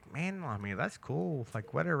 And I was like, man, I mean, that's cool.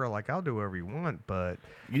 Like, whatever. Like, I'll do whatever you want. But,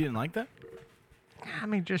 You didn't like that? I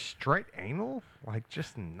mean, just straight anal? Like,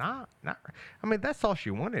 just not. I mean, that's all she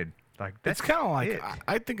wanted. Like, that's It's kind of like it.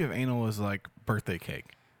 I think of anal as like birthday cake.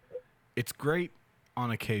 It's great on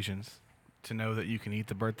occasions to know that you can eat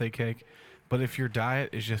the birthday cake, but if your diet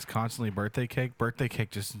is just constantly birthday cake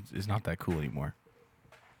just is not that cool anymore.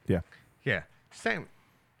 Yeah. Yeah, same.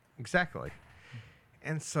 Exactly.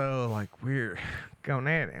 And so, like, we're going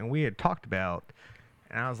at it, and we had talked about,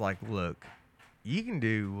 and I was like, look, you can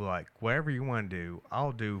do, like, whatever you want to do.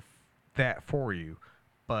 I'll do that for you.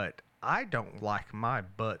 But I don't like my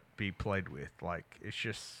butt be played with. Like, it's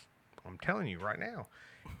just, I'm telling you right now.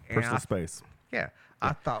 And Personal I- space. Yeah.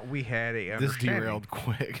 I thought we had a This understanding. derailed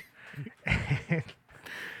quick. And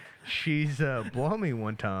she's blowing me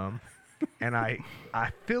one time, and I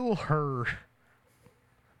feel her,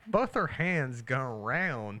 both her hands going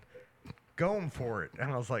around, going for it,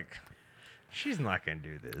 and I was like, she's not gonna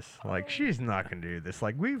do this. Like, she's not gonna do this.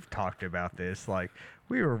 Like, we've talked about this. Like,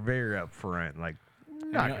 we were very upfront. Like,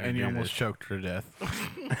 not gonna And you do almost this. choked her to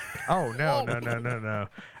death. Oh no!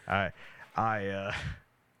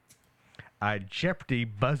 I Jeopardy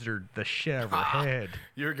buzzed the shit out of her head.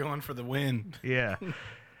 You're going for the win. Yeah.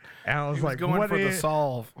 And I was He was like, going what for the is-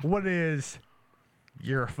 solve. What is?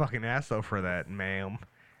 You're a fucking asshole for that, ma'am.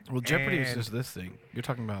 Well, Jeopardy is And- just this thing. You're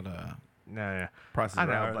talking about No. Price is I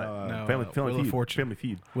know, Right, but no, Family Wheel of Feud. Fortune. Family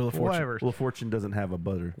Feud. Wheel of Fortune. whatever. Wheel of Fortune doesn't have a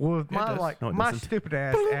buzzer. Well, with Yeah, it my does. like No, it my doesn't. stupid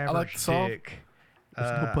ass like average the solve. dick,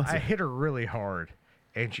 There's no buzzer. I hit her really hard,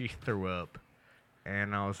 and she threw up,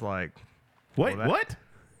 and I was like, Wait, well, that- what?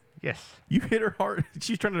 yes. You hit her hard.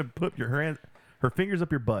 She's trying to put her fingers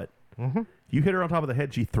up your butt. Mm-hmm. You hit her on top of the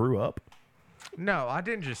head. She threw up. No, I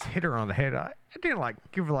didn't just hit her on the head. I didn't like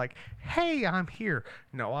give her like, hey, I'm here.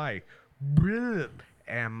 No,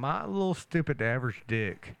 and my little stupid average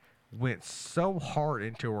dick went so hard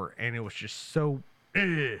into her, and it was just so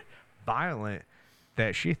violent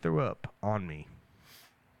that she threw up on me.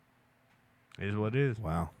 Is what it is.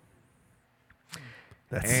 Wow.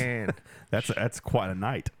 That's And that's quite a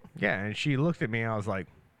night. yeah, and she looked at me, and I was like,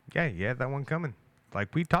 yeah, you had that one coming.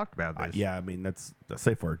 Like, we talked about this. Yeah, I mean that's a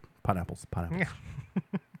safe word. Pineapples. Yeah.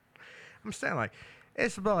 I'm saying, like,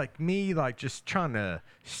 it's about like me, like, just trying to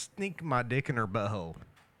sneak my dick in her butthole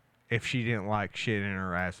if she didn't like shit in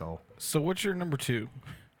her asshole. So what's your number 2?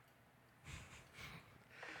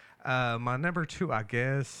 My number 2, I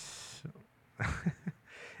guess,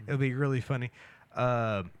 it'll be really funny.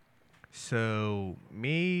 So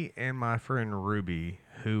me and my friend Ruby,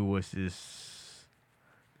 who was this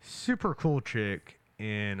super cool chick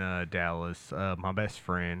in Dallas, my best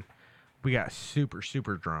friend, we got super,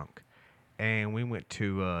 super drunk. And we went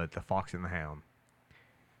to the Fox and the Hound.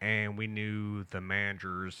 And we knew the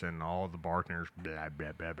managers and all the bartenders, blah,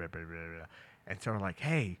 blah, blah, blah, blah, blah, blah. And so we're like,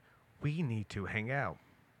 hey, we need to hang out.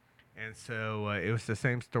 And so it was the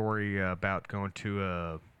same story about going to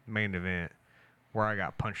a main event where I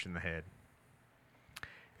got punched in the head.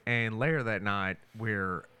 And later that night,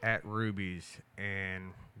 we're at Ruby's,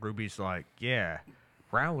 and Ruby's like, yeah,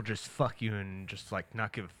 Ryan will just fuck you and just like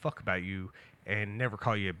not give a fuck about you and never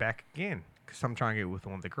call you back again. Because I'm trying to get with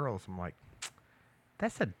one of the girls. I'm like,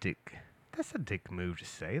 that's a dick move to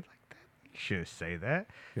say like that. You shouldn't say that.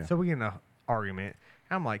 Yeah. So we get in an argument.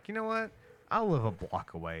 I'm like, you know what? I live a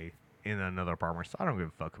block away in another apartment, so I don't give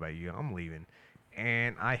a fuck about you. I'm leaving.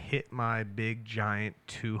 And I hit my big, giant,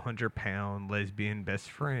 200-pound lesbian best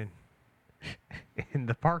friend in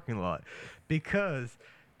the parking lot because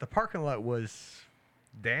the parking lot was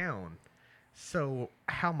down. So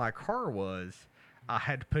how my car was, I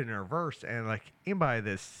had to put it in reverse. And like anybody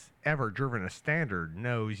that's ever driven a Standard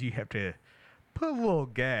knows you have to put a little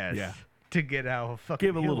gas to get out of a fucking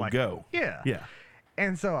Give a hill little like go. that. Yeah. Yeah.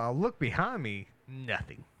 And so I look behind me,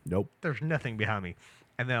 nothing. Nope. There's nothing behind me.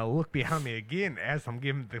 And then I look behind me again as I'm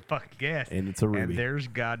giving the fucking gas. And it's a Ruby. And there's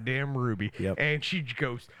goddamn Ruby. Yep. And she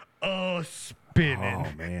goes, spinning.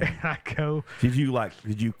 Oh, man. And I go, Did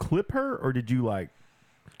you clip her or did you like?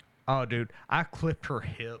 oh, dude, I clipped her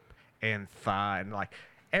hip and thigh and like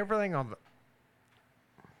everything on the.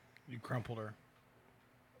 You crumpled her.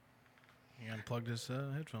 He unplugged his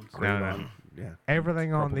headphones. No. Yeah.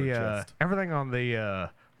 Everything on Crumpled her the chest. everything on the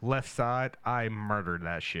left side, I murdered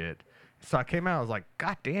that shit. So I came out, I was like,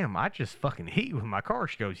 God damn, I just fucking hit you with my car.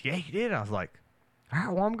 She goes, yeah, you did. I was like, all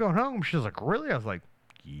right, well, I'm going home. She was like, really? I was like,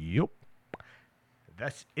 yep.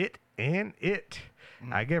 That's it and it.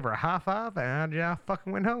 I gave her a high five and I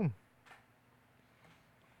fucking went home.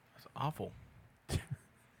 That's awful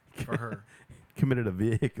for her. Committed a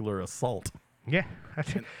vehicular assault. Yeah.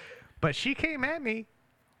 But she came at me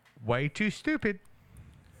way too stupid.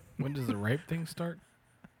 When does the rape thing start?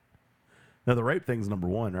 Now the rape thing's number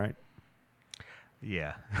one, right?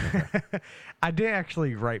 Yeah. I didn't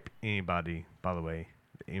actually rape anybody, by the way.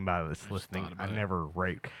 Anybody that's listening, I never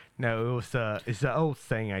raped. No, it's the old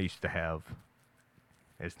saying I used to have.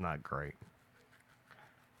 It's not great.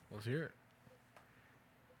 Let's hear it.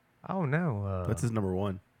 Oh, no. That's his number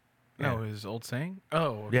one. No, his old saying?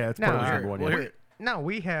 Oh. Yeah, it's No, part of his number one. Yeah. no,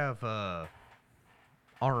 we have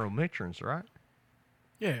honorable mentions, right?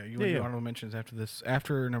 Yeah, you want to do honorable mentions after this,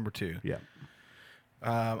 after number 2. Yeah.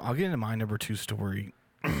 I'll get into my number 2 story.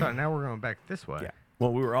 So now we're going back this way. Yeah.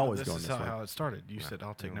 Well, we were always this going is this way. how it started. You said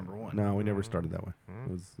I'll take number 1. No, we never started that way.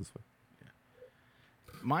 It was this way.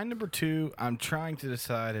 My number 2, I'm trying to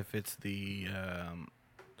decide if it's the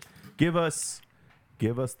Give us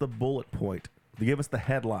the bullet point. Give us the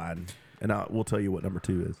headline, and we'll tell you what number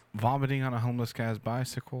 2 is. vomiting on a homeless guy's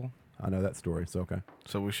bicycle. I know that story. So okay.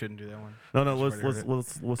 So we shouldn't do that one. No, Just already heard it.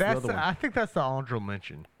 what's the That's other one? I think that's the honorable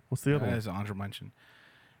mention. What's the other That one? is an honorable mention.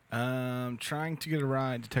 Trying to get a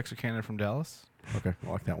ride to Texarkana from Dallas. Okay, I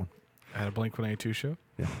like that one. At a Blink-182 show.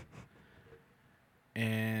 Yeah.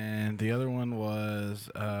 And the other one was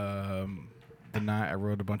the night I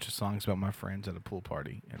wrote a bunch of songs about my friends at a pool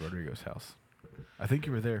party at Rodrigo's house. I think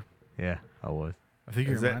you were there. Yeah, I was. I think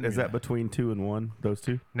you Is that between 2 and 1? Those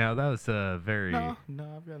two? No, that was very. No,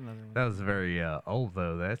 I've got another one. That was very old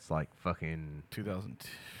though. That's like fucking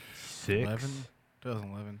 2011.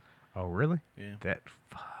 2011. Oh, really? Yeah. That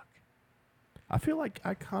fuck. I feel like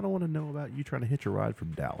I kind of want to know about you trying to hitch a ride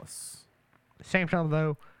from Dallas. Same time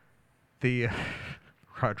though, the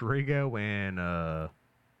Rodrigo and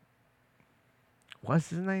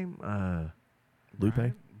what's his name?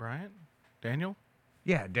 Lupe? Brian? Daniel?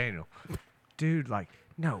 Yeah, Daniel. Dude, like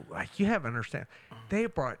no, like you haven't understand. They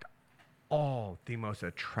brought all the most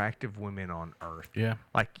attractive women on earth. Yeah.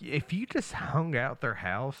 Like if you just hung out their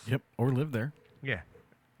house. Yep. Or lived there. Yeah.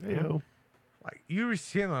 Yo. Like you were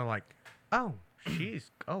sitting there like, oh,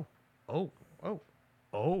 she's oh.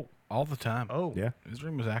 All the time. Oh. Yeah. His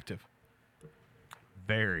room was active.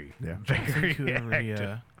 Very. Yeah. Very Whoever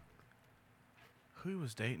active. who he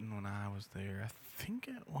was dating when I was there. I think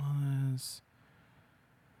it was.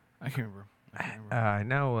 I can't remember. I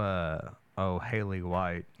know. Haley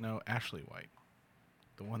White. No, Ashley White,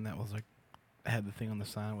 the one that was like had the thing on the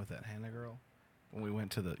sign with that Hannah girl. When we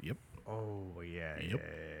went to the Oh yeah. Yep.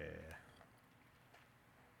 Yeah.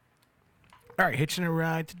 All right, hitching a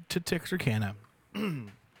ride to Texarkana.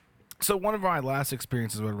 So one of our last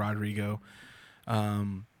experiences with Rodrigo,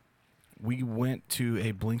 we went to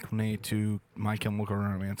a Blink-182 My Chemical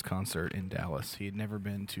Romance concert in Dallas. He had never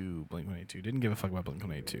been to Blink-182. Didn't give a fuck about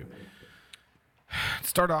Blink-182. To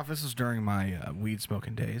start off, this was during my weed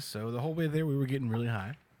smoking days. So the whole way there, we were getting really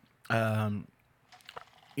high.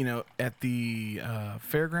 You know, at the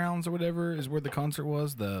fairgrounds or whatever is where the concert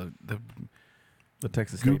was. The The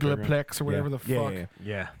Texas State program. Googleplex or whatever Yeah. the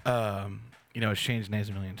Yeah, fuck. Yeah. You know, it's changed names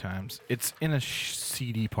a million times. It's in a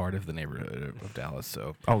seedy part of the neighborhood of Dallas.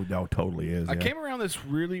 So Oh no, totally is. I yeah. came around this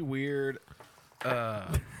really weird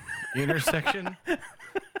intersection,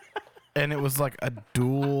 and it was like a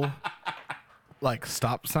dual, like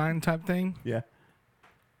stop sign type thing. Yeah.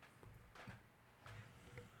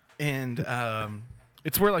 And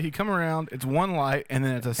it's where like you come around, it's one light, and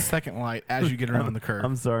then it's a second light as you get around the curve.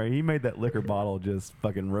 I'm sorry. He made that liquor bottle just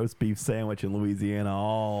fucking roast beef sandwich in Louisiana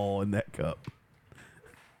all in that cup.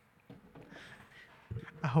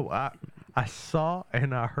 Oh, I saw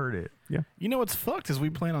and I heard it. Yeah. You know what's fucked is we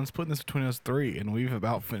plan on splitting this between us three, and we've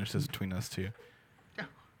about finished this between us two.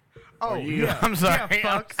 Oh, you? yeah. I'm sorry. Yeah,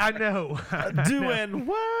 fuck. I know. Doing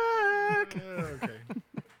work. Okay.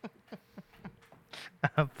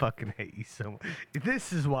 I fucking hate you so much.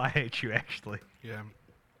 This is why I hate you, actually. Yeah.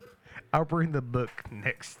 I'll bring the book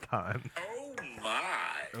next time. Oh my.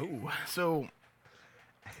 Oh, so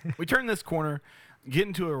we turn this corner, get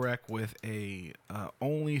into a wreck with a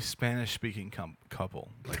only Spanish-speaking couple.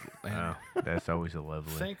 Like, and That's always a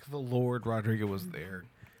lovely. thank the Lord, Rodrigo was there.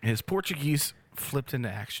 His Portuguese flipped into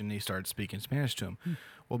action. And he started speaking Spanish to him.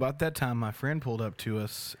 Well, about that time, my friend pulled up to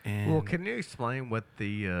us, and Well, can you explain what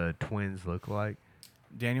the twins look like?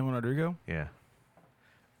 Daniel and Rodrigo. Yeah.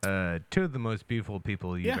 Two of the most beautiful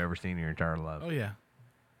people you've Yeah. ever seen in your entire life. Oh yeah,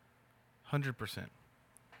 100%.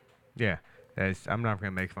 Yeah. I'm not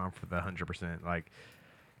going to make fun for the 100%. Like,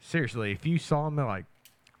 seriously, if you saw them, like,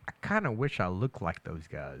 I kind of wish I looked like those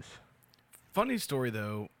guys. Funny story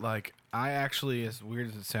though, like I actually, as weird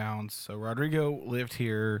as it sounds, so Rodrigo lived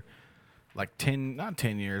here like not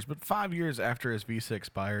 10 years, but 5 years after his visa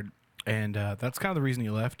expired, and that's kind of the reason he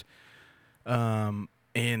left.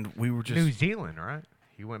 And we were just New Zealand, right?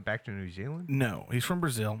 He went back to New Zealand? no, he's from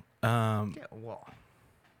Brazil. Yeah, well,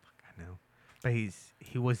 fuck, I know. But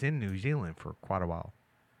he was in New Zealand for quite a while.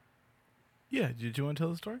 Yeah, did you want to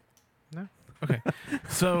tell the story? No. Okay,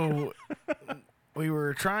 so we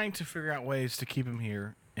were trying to figure out ways to keep him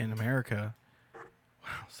here in America. Wow,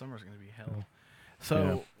 summer's gonna be hell.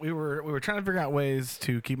 So we were trying to figure out ways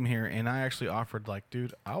to keep him here, and I actually offered, like,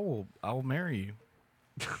 dude, I'll marry you,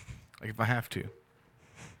 like if I have to.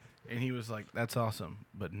 And he was like, that's awesome,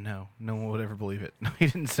 but no one would ever believe it. No, he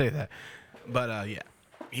didn't say that, but yeah,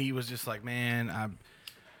 he was just like, man,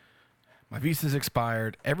 my visa's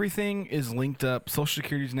expired. Everything is linked up. Social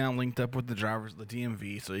Security's now linked up with the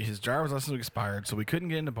DMV. So his driver's license expired. So we couldn't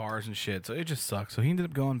get into bars and shit. So it just sucked. So he ended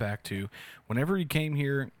up going back to, whenever he came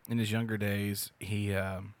here in his younger days, he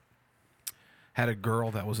had a girl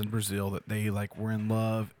that was in Brazil that they like were in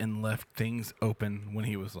love and left things open when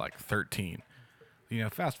he was like 13. You know,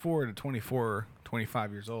 fast forward to 24,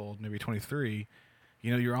 25 years old, maybe 23.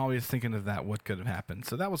 You know, you're always thinking of that, what could have happened.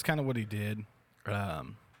 So that was kind of what he did.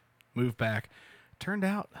 Moved back. Turned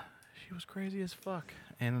out she was crazy as fuck,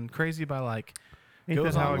 and crazy by like Ain't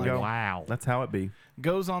goes that how on it like, go? Wow. That's how it be.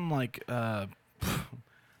 goes on like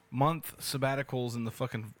month sabbaticals in the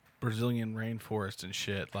fucking Brazilian rainforest and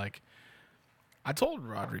shit. Like, I told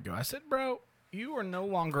Rodrigo, I said, bro, you are no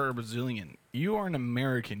longer a Brazilian. You are an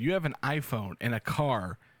American. You have an iPhone and a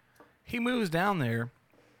car. He moves down there.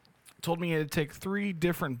 Told me he had to take 3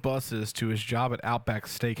 different buses to his job at Outback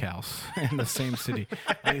Steakhouse in the same city.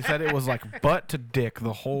 And he said it was like butt to dick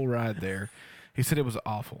the whole ride there. He said it was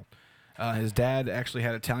awful. His dad actually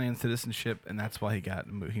had Italian citizenship, and that's why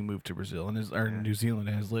he moved to Brazil and New Zealand,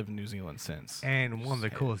 and has lived in New Zealand since. And one of the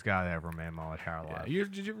coolest guys I ever met in my entire life.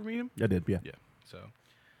 Did you ever meet him? I did, yeah. Yeah. So,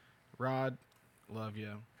 Rod, love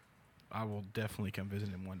you. I will definitely come visit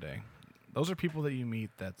him one day. Those are people that you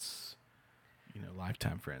meet that's, you know,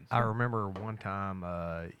 lifetime friends. I remember one time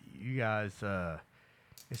you guys,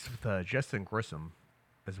 it's with Justin Grissom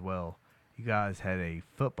as well. You guys had a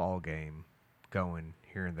football game going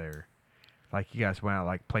here and there. Like, you guys went out,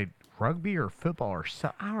 like, played rugby or football or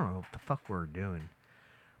something. I don't know what the fuck we were doing.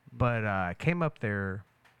 But I came up there,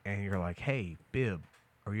 and you're like, hey, Bib,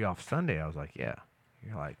 are you off Sunday? I was like, yeah.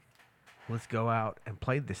 You're like, let's go out and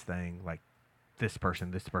play this thing. Like, this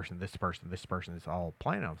person is all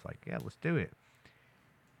playing. I was like, yeah, let's do it.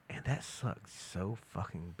 And that sucked so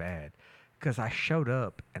fucking bad. Because I showed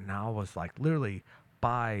up, and I was, like, literally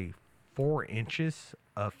by 4 inches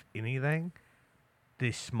of anything,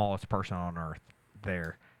 the smallest person on earth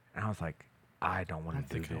there. And I was like, I don't want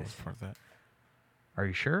to do I was this. part of that. Are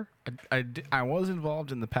you sure? I was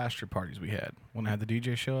involved in the pasture parties we had when I had the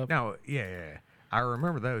DJ show up. No, yeah. I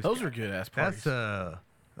remember those. Those were good ass parties.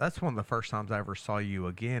 That's one of the first times I ever saw you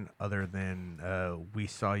again, other than we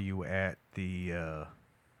saw you at the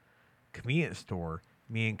convenience store.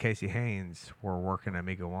 Me and Casey Haynes were working at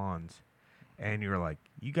Amigo Wands, and you were like,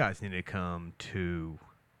 "You guys need to come to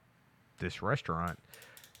this restaurant,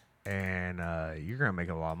 and you're gonna make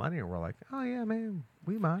a lot of money." And we're like, "Oh yeah, man,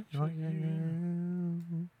 we might." Like, yeah.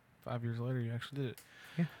 5 years later, you actually did it.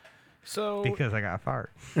 Yeah. So Because I got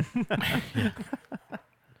fired.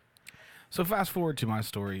 So fast forward to my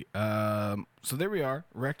story. So there we are.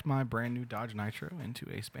 Wrecked my brand new Dodge Nitro into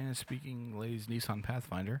a Spanish-speaking lady's Nissan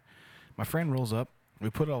Pathfinder. My friend rolls up. We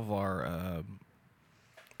put all of our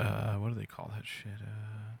what do they call that shit?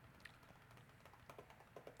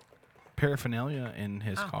 Paraphernalia in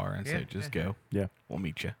his car and say, "Just go. Yeah, we'll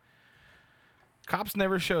meet you." Cops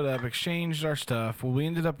never showed up. Exchanged our stuff. Well, we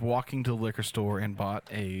ended up walking to the liquor store and bought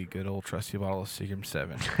a good old trusty bottle of Seagram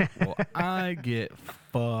 7. Well, I get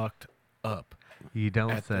fucked up. You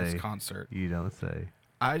don't at say. this concert. You don't say.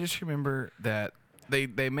 I just remember that they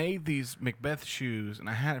made these Macbeth shoes, and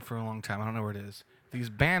I had it for a long time. I don't know where it is. These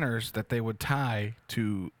banners that they would tie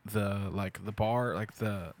to the bar, like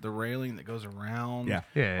the railing that goes around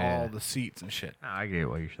all the seats and shit. I get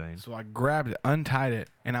what you're saying. So I grabbed it, untied it,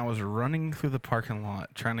 and I was running through the parking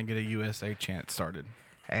lot trying to get a USA chant started.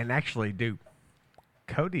 And actually, dude,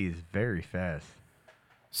 Cody is very fast.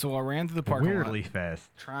 So I ran through the parking Weirdly lot fast.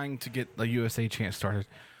 trying to get the USA chant started.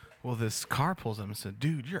 Well, this car pulls up and said,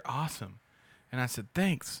 "Dude, you're awesome." And I said,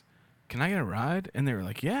 "Thanks. Can I get a ride?" And they were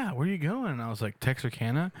like, "Yeah, where are you going?" And I was like,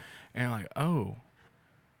 Texarkana. And they're like, "Oh,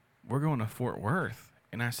 we're going to Fort Worth."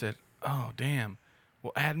 And I said, "Oh, damn.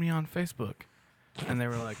 Well, add me on Facebook." And they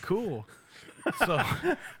were like, "Cool."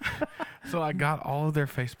 So I got all of their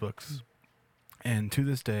Facebooks. And to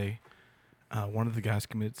this day, one of the guys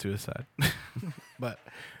committed suicide. But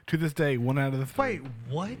to this day, one out of the three. Wait,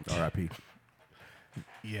 what? R.I.P.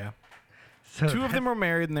 Yeah. So Two of them were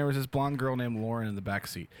married, and there was this blonde girl named Lauren in the back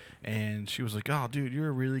seat. And she was like, "Oh, dude,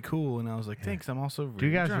 you're really cool." And I was like, "Thanks, I'm also really Do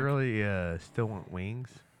you guys drunk." really still want wings?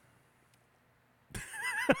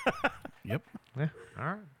 Yep. Yeah. All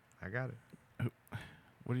right. I got it.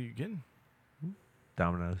 What are you getting?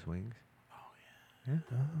 Domino's wings. Oh, yeah.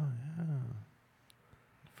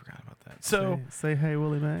 Forgot about that. So say hey,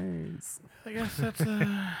 Willie Mays. I guess that's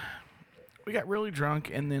we got really drunk,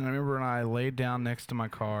 and then I remember when I laid down next to my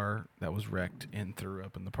car that was wrecked and threw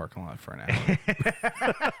up in the parking lot for an hour.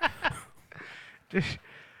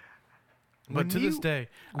 But to this day,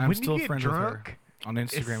 I'm when still you get friends with her drunk, on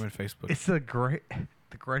Instagram and Facebook. It's the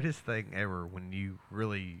greatest thing ever when you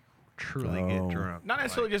really truly get drunk. Not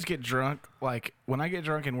necessarily just get drunk. Like when I get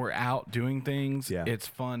drunk and we're out doing things, it's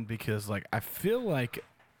fun because like I feel like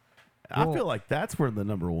that's where the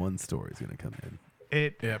number one story is going to come in.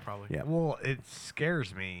 Yeah, probably. Yeah. Well, it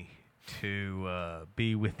scares me to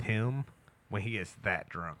be with him when he gets that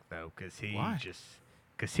drunk, though, because he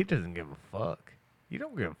doesn't give a fuck. You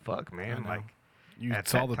don't give a fuck, man. Like you at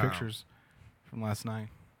saw that the time. pictures from last night.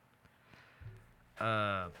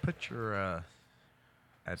 Put your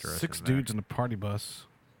address. 6 in there. dudes in a party bus,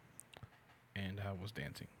 and I was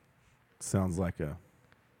dancing. Sounds like a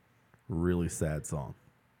really sad song.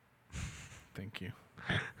 Thank you.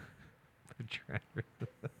 Put your address.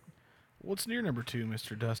 What's your number 2,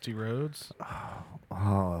 Mr. Dusty Rhodes?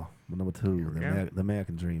 Oh, number 2, the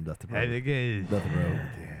American Dream, Dusty Rhodes. Hey, the Dusty Rhodes.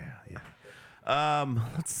 Yeah.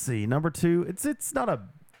 Let's see. Number 2. It's a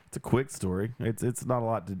quick story. It's not a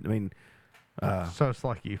lot to. I mean, so it's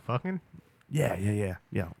like you fucking. Yeah. Kind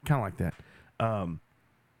of like that.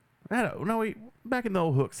 Back in the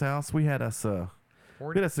old Hook's house, we had us a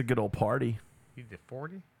good old party. You did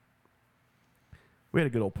 40? We had a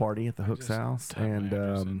good old party at the Hook's house,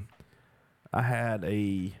 and I had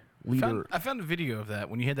a leader. I found a video of that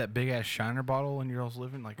when you had that big ass Shiner bottle in your all's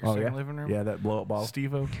living, like your second living room. Yeah, that blow up bottle.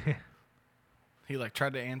 Steve-O. He like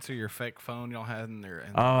tried to answer your fake phone y'all had in there.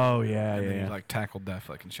 And then he like tackled that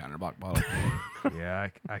fucking Shiner box bottle. Yeah,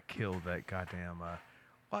 I killed that goddamn.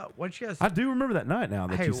 What you guys? I do remember that night now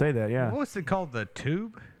that you say that. Yeah. What's it called? The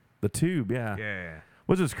tube. The tube. Yeah. Yeah.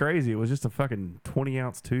 Which is crazy. It was just a fucking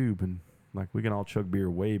 20-ounce tube, and like we can all chug beer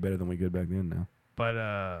way better than we could back then now.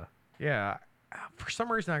 But yeah, for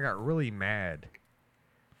some reason I got really mad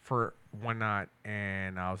for one night,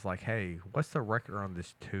 and I was like, "Hey, what's the record on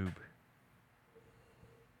this tube?"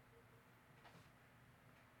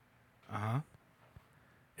 And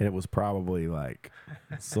it was probably like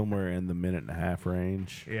somewhere in the 1.5-minute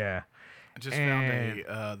range. Yeah. I just found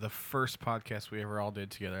the first podcast we ever all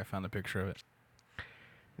did together. I found a picture of it.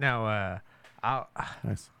 Now,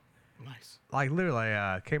 Nice. like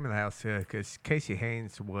literally, came in the house because Casey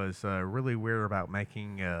Haynes was really weird about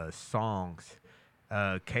making songs.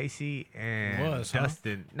 Casey and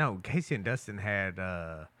Dustin. No, Casey and Dustin had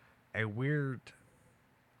a weird.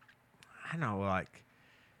 I don't know, like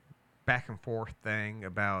back and forth thing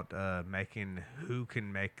about making who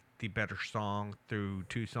can make the better song through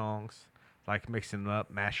two songs, like mixing them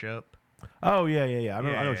up, mash up. Oh yeah. I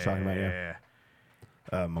know what you're talking about. Yeah.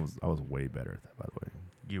 I was way better at that, by the way.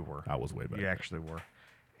 You were. I was way better. You actually were.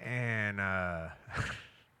 And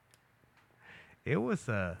it's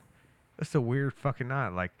a weird fucking night.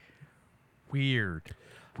 Like weird.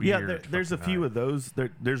 Yeah, there's a few of those.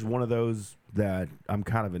 There's one of those that I'm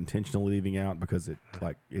kind of intentionally leaving out because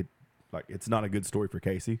it's not a good story for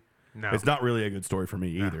Casey. No. It's not really a good story for me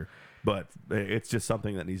either. But it's just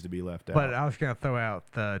something that needs to be left out. But I was gonna throw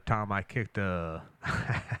out the time I kicked a.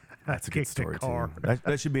 That's a good story car. too.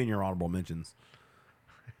 That should be in your honorable mentions.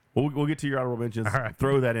 We'll get to your honorable mentions. All right.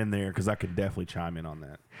 Throw that in there because I could definitely chime in on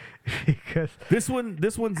that. Because this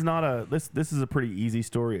one's not a this is a pretty easy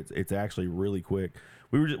story. It's actually really quick.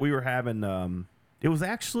 We were having it was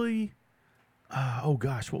actually oh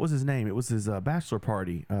gosh, what was his name? It was his bachelor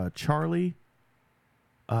party. Charlie.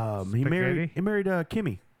 He married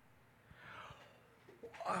Kimmy.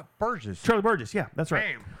 Burgess. Charlie Burgess, yeah, that's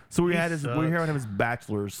right. Damn. So we He were having his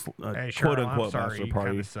bachelor's quote unquote I'm sorry, bachelor you party.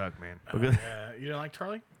 kinda suck, man. You don't like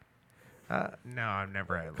Charlie? No, I've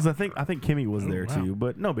never had. Because I think Kimmy was there wow. too,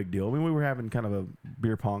 but no big deal. I mean, we were having kind of a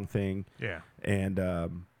beer pong thing. Yeah. And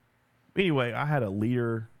anyway, I had a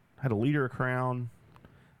liter of Crown,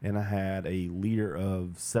 and I had a liter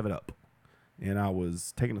of 7-Up, and I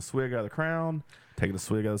was taking a swig out of the Crown, taking a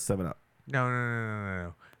swig out of 7-Up.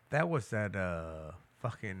 No. That was that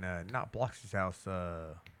fucking not Blox's house.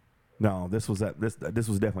 No, this was this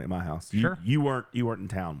was definitely at my house. Sure. You weren't in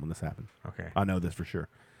town when this happened. Okay. I know this for sure.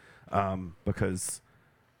 Because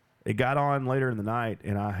it got on later in the night,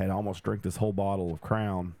 and I had almost drank this whole bottle of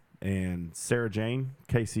Crown. And Sarah Jane,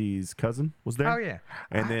 Casey's cousin, was there. Oh yeah.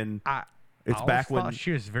 And then I it's back thought when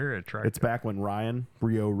she was very attractive. it's back when Ryan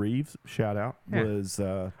Rio Reeves, shout out, Yeah. was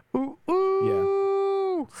Ooh.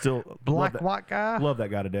 yeah, still Black love that, white guy. love that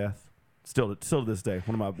guy to death. Still to this day,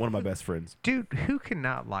 one of my best friends, Dude, who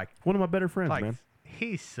cannot like? one of my better friends, Like man.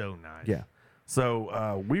 he's so nice. Yeah.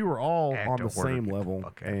 So we were all Had on to the same work. level,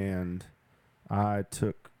 Okay. and I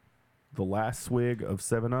took the last swig of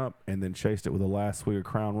 7-Up and then chased it with the last swig of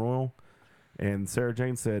Crown Royal. And Sarah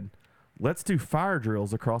Jane said, "Let's do fire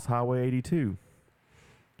drills across Highway 82."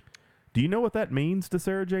 Do you know what that means to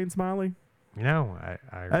Sarah Jane Smiley? No, I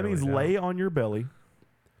That really means don't. lay on your belly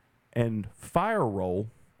and fire roll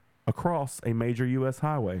across a major U.S.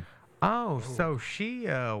 highway. Oh, so she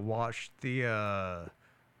watched the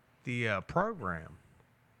program.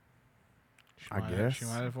 I guess. She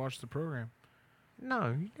might have watched the program.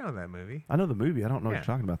 No, you know that movie. I know the movie. I don't know what Yeah. you're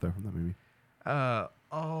talking about, though, from that movie.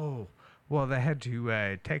 Oh, well, they had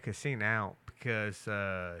to take a scene out because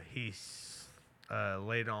he's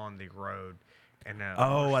laid on the road. And Oh, I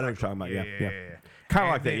know what you're talking about. Yeah. Kind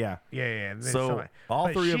of like that, yeah. Yeah. And then So, somebody- all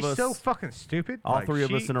but three of she's us- so fucking stupid. All Like, three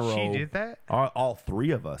of us in a row. She did that. All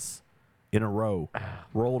three of us in a row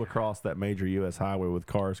rolled across that major U.S. highway with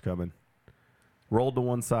cars coming. Rolled to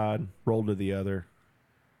one side, rolled to the other.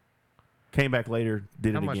 Came back later,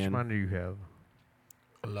 did How it much again. money do you have?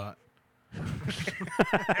 A lot.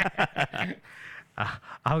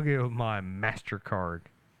 I'll give my MasterCard.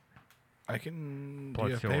 I can. Plus Do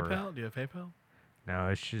you have silver. PayPal? Do you have PayPal? No,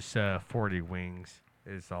 it's just 40 wings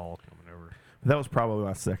is all coming over. That was probably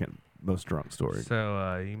my second most drunk story.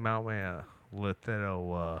 So you might want to let that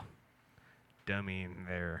old dummy in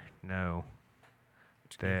there know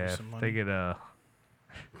give you that some if money? they get a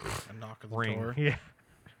A knock at the ring. door. Yeah.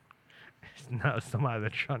 It's not somebody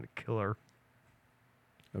that's trying to kill her.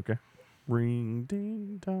 Okay. Ring,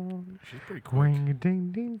 ding, dong. She's pretty quick. Ring a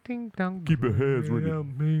ding ding ding dong. Keep your heads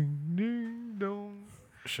ringing. Ring ding dong.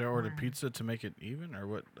 Should I order pizza to make it even, or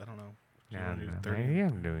what? I don't know. Do you Nah, wanna do no, 30? man, you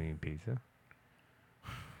haven't doing any pizza.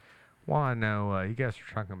 Well, I know you guys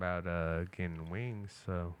were talking about getting wings,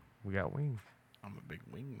 so we got wings. I'm a big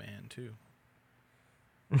wing man too.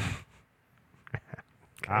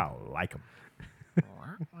 I like them.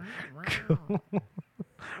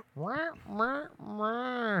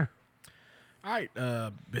 All right,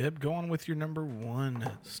 Bib, go on with your number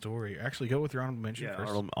one story. Actually, go with your honorable mention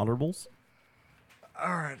first. Honorables? All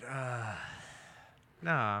right.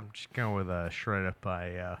 No, I'm just going with straight up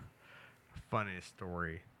a funniest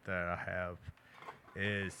story that I have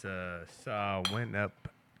is so I went up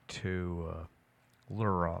to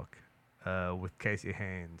Little Rock with Casey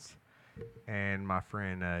Haynes and my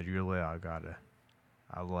friend Julia.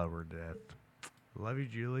 I love her to death. Love you,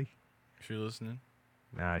 Julie. She listening?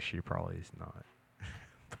 Nah, she probably is not.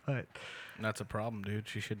 But That's a problem, dude.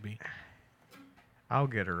 She should be. I'll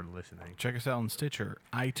get her listening. Check us out on Stitcher,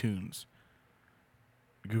 iTunes,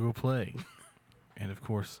 Google Play, And of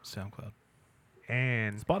course, SoundCloud.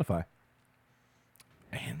 And Spotify.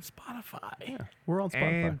 And Spotify. Yeah, we're on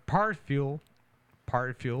Spotify. And Party Fuel.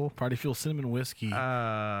 Party Fuel. Party Fuel Cinnamon Whiskey.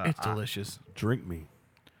 It's delicious. Drink me.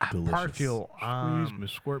 Delicious. Party Fuel. Squeeze me,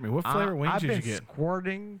 squirt me. What flavor wings I've did you been get?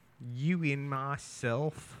 squirting you in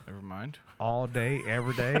myself Never mind. all day,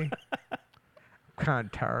 every day. I'm kind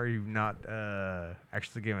of tired of you not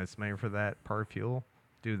actually giving us money for that. Party Fuel.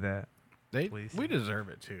 Do that. Please. We deserve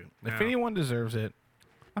it too. If No. anyone deserves it,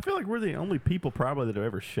 I feel like we're the only people probably that have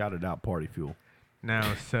ever shouted out Party Fuel. No,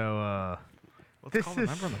 so let's this call the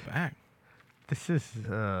number on the back. This is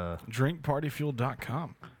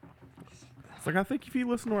drinkpartyfuel.com. It's like, I think if you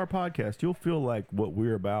listen to our podcast, you'll feel like what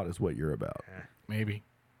we're about is what you're about. Maybe.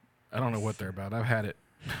 I don't know what they're about. I've had it.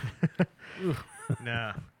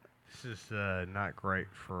 no, this is not great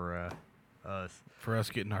for us. For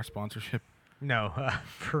us getting our sponsorship. No,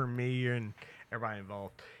 for me and everybody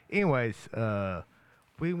involved. Anyways,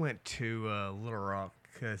 we went to Little Rock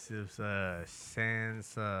because it was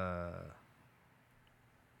Sans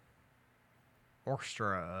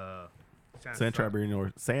Orchestra. Trans-Siberian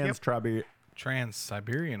Orchestra.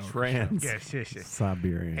 Yes.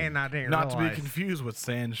 Siberian. And I didn't Not realize. to be confused with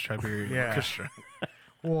Trans-Siberian Yeah. Orchestra.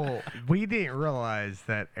 Well, we didn't realize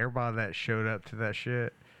that everybody that showed up to that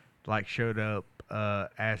shit, like, showed up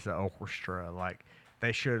as the orchestra. Like,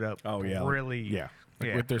 they showed up really... Yeah.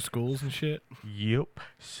 Like with their schools and shit? Yep.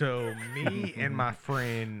 So me and my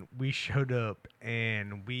friend, we showed up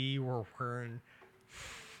and we were wearing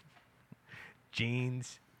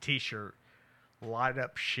jeans, t-shirt, light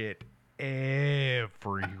up shit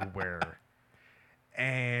everywhere.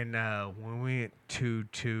 And when we went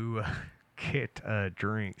to get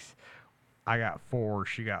drinks, I got 4,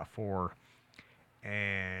 she got 4,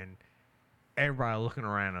 and everybody looking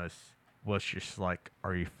around us was just like,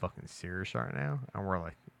 are you fucking serious right now? And we're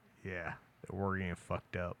like, yeah, we're getting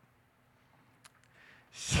fucked up.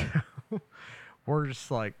 So we're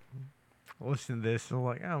just like, listen to this, and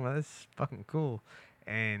we're like, oh man, this is fucking cool.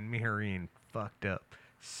 And me and her getting fucked up.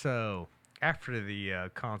 So after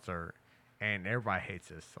the concert, and everybody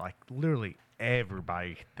hates us, like literally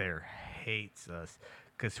everybody there hates us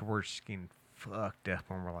because we're just getting fucked up,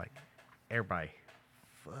 and we're like, everybody,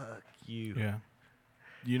 fuck you. Yeah.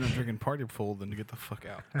 You know, drinking Party Full, then to get the fuck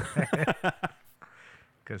out.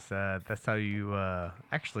 Because that's how you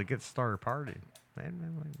actually get started partying.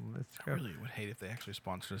 Man, let's go. I really would hate if they actually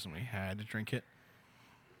sponsored us and we had to drink it.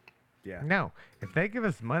 Yeah. No, if they give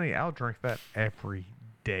us money, I'll drink that every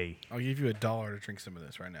day. I'll give you $1 to drink some of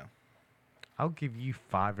this right now. I'll give you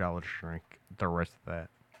 $5 to drink the rest of that.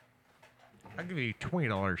 I'll give you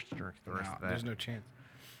 $20 to drink the rest of that. There's no chance.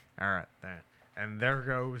 All right, then. And there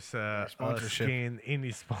goes sponsorship. Sponsorship.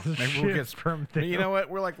 Any sponsorship Maybe we'll get from them. You know what?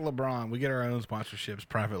 We're like LeBron. We get our own sponsorships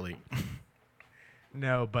privately.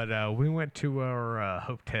 No, but we went to our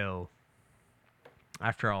hotel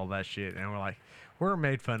after all that shit, and we're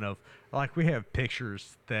made fun of. Like, we have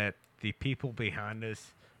pictures that the people behind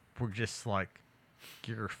us were just like,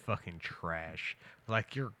 you're fucking trash.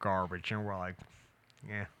 Like, you're garbage. And we're like,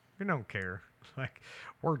 yeah, we don't care. Like,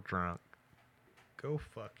 we're drunk. Go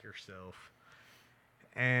fuck yourself.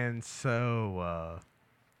 And so,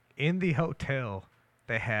 in the hotel,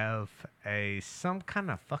 they have some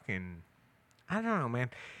kind of fucking, I don't know, man.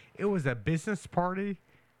 It was a business party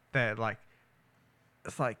that, like,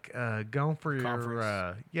 it's like going for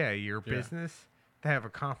your business. They have a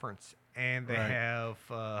conference, and they have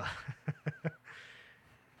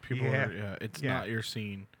People it's not your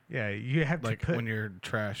scene. Yeah, you have like to put, when you're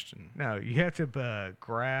trashed. And no, you have to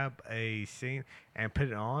grab a scene and put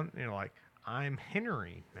it on. You know, like, I'm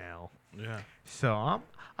Henry now. Yeah. So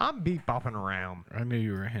I'm beat bopping around. I knew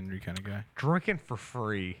you were a Henry kind of guy. Drinking for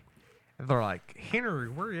free. And they're like, Henry,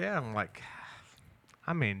 where you at? I'm like,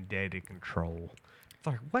 I'm in data control. It's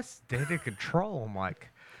like, what's data control? I'm like,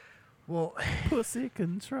 well, pussy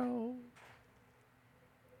control.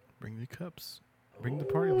 Bring the cups. Bring the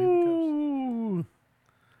party. Leave the cups.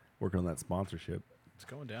 Working on that sponsorship. It's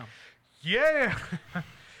going down. Yeah.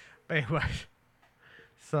 But anyway,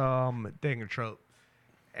 so I'm data control.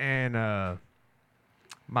 And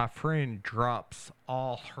my friend drops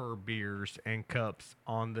all her beers and cups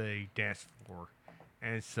on the dance floor.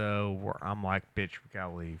 And so I'm like, bitch, we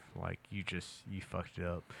gotta leave. Like, you fucked it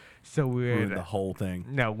up. So we Ruined waited the whole thing.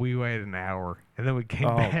 No, we waited an hour, and then we came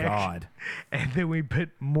Oh, back. God. And then we put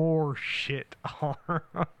more shit on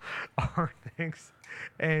our things.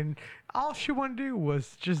 And all she wanted to do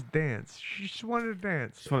was just dance. She just wanted to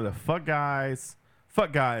dance. Just wanted to fuck guys.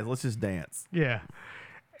 Fuck guys. Let's just dance. Yeah.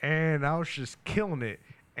 And I was just killing it.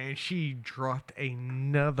 And she dropped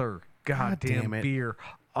another God damn goddamn it. beer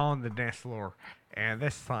on the dance floor. And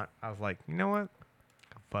this time, I was like, you know what?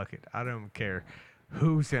 Fuck it. I don't care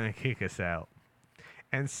who's going to kick us out.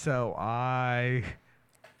 And so I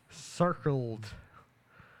circled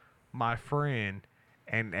my friend,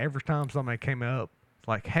 and every time somebody came up,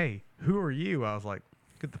 like, hey, who are you? I was like,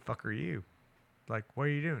 what the fuck are you? Like, what are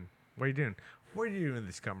you doing? What are you doing? What are you doing in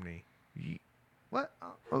this company? What?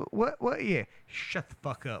 What? Yeah. Shut the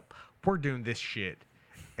fuck up. We're doing this shit.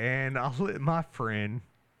 And I let my friend,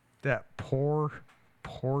 that poor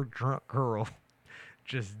drunk girl,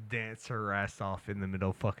 just dance her ass off in the middle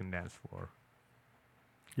of fucking dance floor.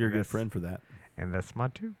 You're a good friend for that. And that's my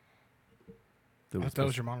two. That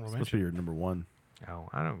was your honorable supposed to be your number one. Oh,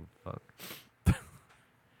 I don't fuck.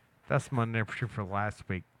 That's my number two for last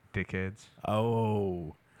week, dickheads.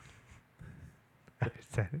 Oh. Is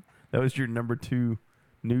that it? That was your number two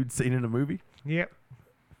nude scene in a movie? Yep.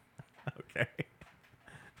 Okay.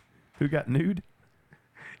 Who got nude?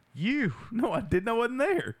 You. No, I didn't. I wasn't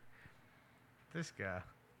there. This guy.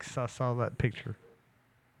 Because I saw that picture.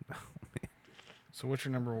 So what's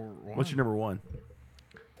your number one? What's your number one?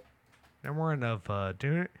 Number one of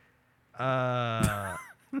doing it.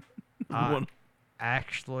 One.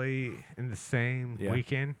 Actually, in the same Yeah.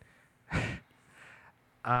 weekend,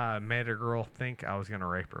 I made a girl think I was going to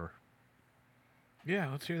rape her.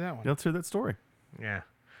 Yeah, let's hear that one. Yeah, let's hear that story. Yeah.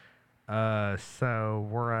 So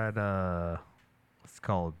we're at what's it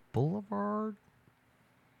called? Boulevard?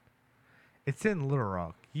 It's in Little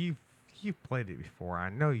Rock. You've played it before. I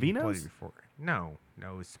know you played it before. No,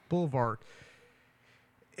 it's Boulevard.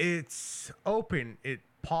 It's open. It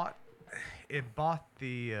bought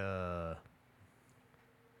the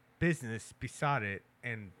business beside it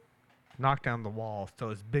and knocked down the wall,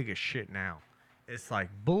 so it's big as shit now. It's like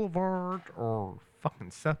Boulevard or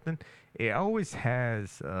fucking something. It always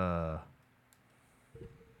has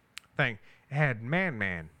thing. It had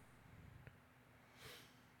Man.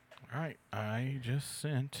 All right, I just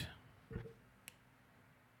sent.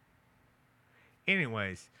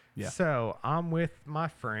 Anyways, Yeah. so I'm with my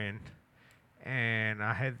friend, and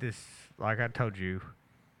I had this, like I told you,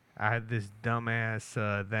 I had this dumbass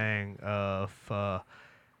thing of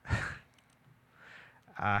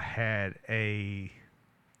I had a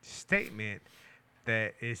statement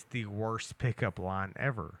that is the worst pickup line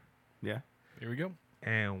ever. Yeah. Here we go.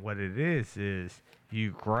 And what it is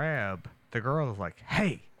you grab the girl is like,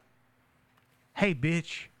 hey,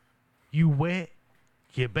 bitch, you wet?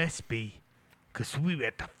 You best be, 'cause we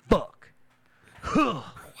at the fuck. Wow.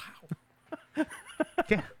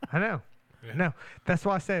 Yeah, I know. Yeah. No, that's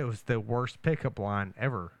why I say it was the worst pickup line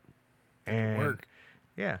ever. And work.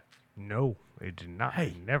 Yeah. No, it did not.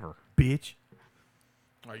 Hey. Never. Bitch.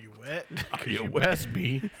 Are you wet? Are you best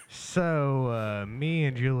be. So me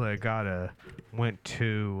and Julia went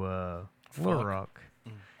to Little Rock,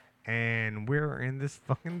 and we're in this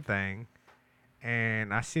fucking thing,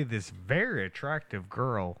 and I see this very attractive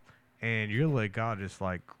girl, and Julia is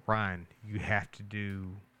like, Ryan, you have to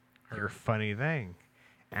do your funny thing,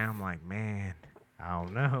 and I'm like, man, I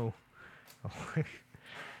don't know.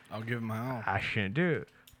 I'll give it my all. I shouldn't do it,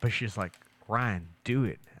 but she's like, Ryan, do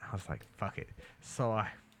it. I was like, fuck it. So I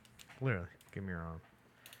literally, give me your arm.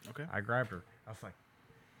 Okay. I grabbed her. I was like,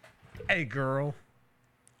 hey, girl,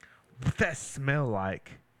 what that smell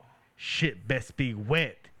like? Shit best be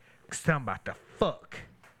wet, 'cause I'm about to fuck.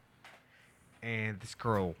 And this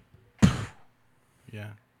girl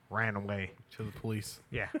Yeah. ran away. To the police.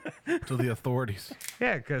 Yeah. To the authorities.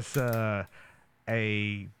 Yeah, because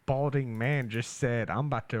a balding man just said, I'm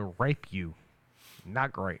about to rape you.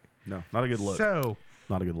 Not great. No, not a good look. So,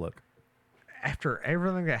 not a good look. after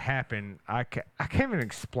everything that happened, I can't even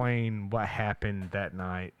explain what happened that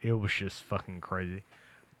night. It was just fucking crazy.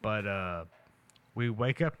 But we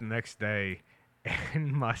wake up the next day,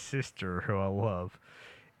 and my sister, who I love,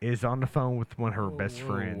 is on the phone with one of her best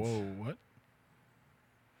friends. Whoa,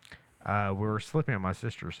 what? We were sleeping at my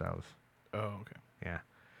sister's house. Oh, okay. Yeah.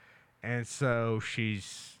 And so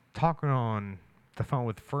she's talking on the phone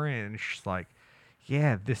with a friend, and she's like,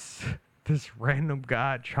 yeah, this random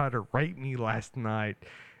guy tried to rape me last night,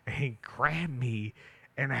 and he grabbed me,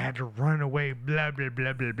 and I had to run away, blah, blah,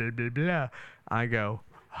 blah, blah, blah, blah, blah. I go,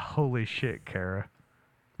 holy shit, Kara,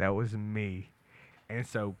 that was me. And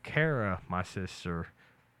so Kara, my sister,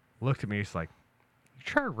 looked at me, she's like, you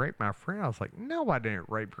tried to rape my friend? I was like, no, I didn't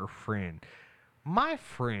rape your friend. My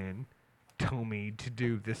friend told me to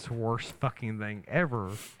do this worst fucking thing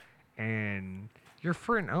ever, and your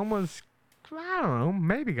friend almost, I don't know,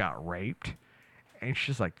 maybe got raped. And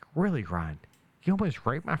she's like, really, Ryan? You almost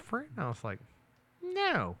raped my friend? I was like,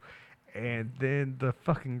 no. And then the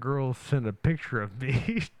fucking girl sent a picture of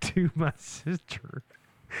me to my sister.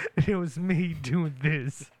 It was me doing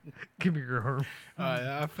this. Give me your arm.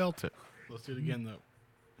 I felt it. Let's do it again,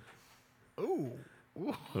 though. Ooh.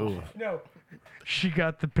 Ooh. No. She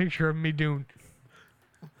got the picture of me doing.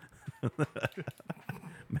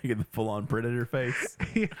 Making the full-on predator face.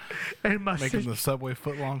 And my Making sister, the Subway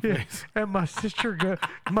footlong yeah, face. and my sister goes,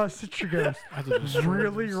 I did this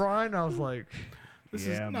really, first. Ryan? I was like, This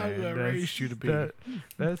yeah, is not man, who I that's- raised you to be.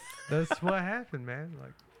 That's what happened, man.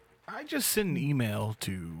 Like, I just sent an email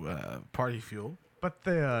to Party Fuel. but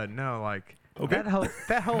the no, like Okay. that whole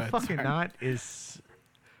Go ahead, fucking sorry. night is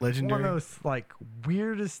Legendary. one of those like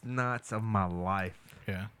weirdest nights of my life.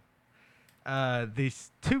 Yeah.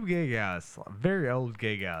 These two gay guys, very old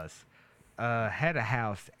gay guys, had a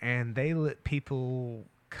house and they let people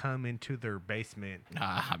come into their basement.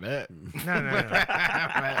 I bet. No.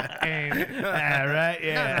 And right,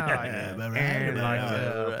 yeah. No,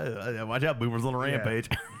 and watch out, boomers on a rampage.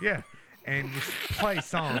 yeah, and just play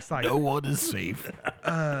songs like No one is safe.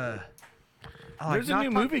 like, There's a not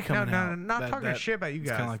new talk- movie coming no, out not that- talking that- shit about you it's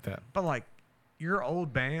guys. kinda like that. But like your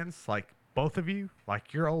old bands, like both of you,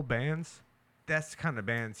 like your old bands, that's the kind of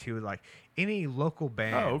bands he would like. Any local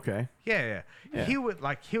band. Oh, okay. Yeah. Yeah. He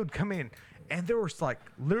would come in, and there was like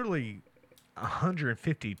literally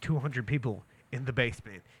 150, 200 people in the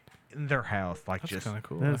basement in their house, like That's just kind of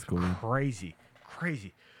cool. That's cool. crazy.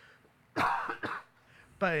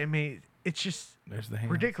 But I mean, it's just There's the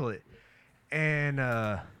hand. ridiculous. And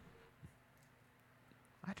I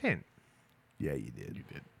didn't. Yeah, you did. You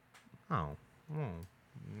did. Oh,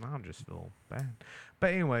 I just feel bad.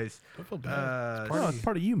 But anyways, Don't feel bad. No, it's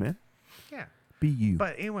part of you, man. yeah. Be you.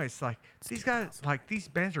 But anyways, like these guys, like these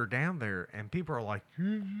bands are down there, and people are like,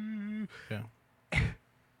 Yeah.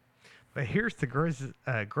 But here's the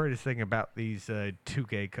greatest thing about these two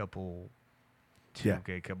gay couple. Yeah,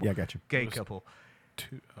 I got you. Gay Was- couple.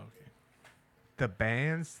 Okay. The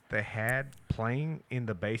bands they had playing in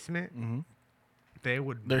the basement, Mm-hmm. they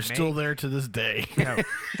would. They're still make- there to this day.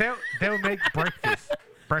 No, they'll make breakfast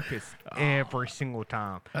every single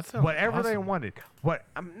time. That sounds Whatever they awesome. wanted. What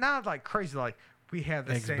I'm not like crazy. Like we have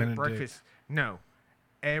the Eggs same Benedict. breakfast. No,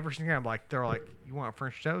 every single time. Like they're like, you want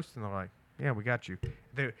French toast, and they're like, yeah, we got you.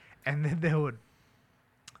 And then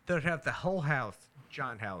they'd have the whole house,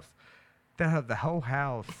 giant house. They'd have the whole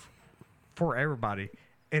house for everybody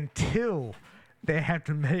until they have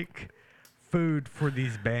to make food for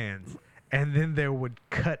these bands, and then they would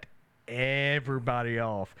cut everybody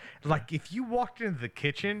off. Like if you walked into the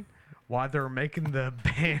kitchen while they were making the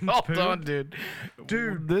band Hold food, on, dude.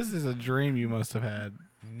 Dude. This is a dream you must have had.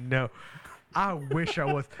 no. I wish I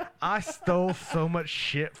was. I stole so much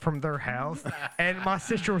shit from their house, and my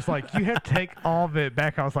sister was like, "You have to take all of it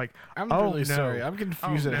back." I was like, I'm "Oh really no." sorry. I'm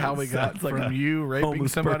confused Oh, at no. how we got Sounds like from a you raping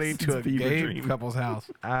homeless somebody to a person's fever gay dream. couple's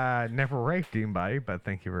house. I never raped anybody, but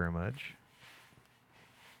thank you very much.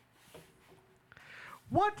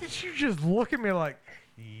 What did you just look at me like?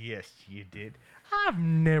 Yes, you did. I've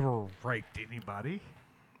never raped anybody.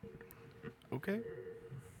 Okay.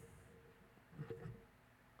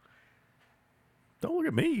 Don't look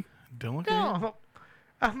at me. Don't look at him. No,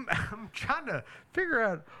 I'm trying to figure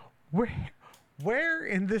out where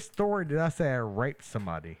in this story did I say I raped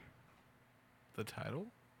somebody? The title?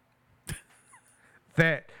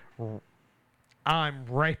 That I'm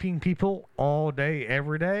raping people all day,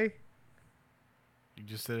 every day? You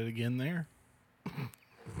just said it again there.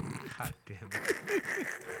 God damn it.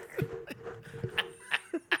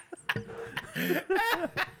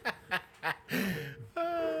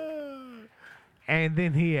 And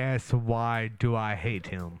then he asks, why do I hate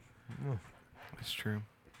him? That's true.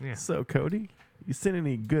 Yeah. So, Cody, you sent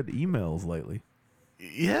any good emails lately?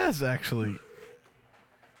 Yes, actually.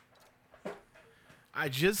 I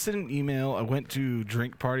just sent an email. I went to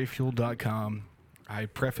drinkpartyfuel.com. I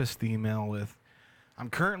prefaced the email with, I'm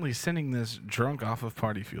currently sending this drunk off of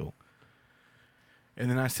Party Fuel. And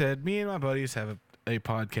then I said, me and my buddies have a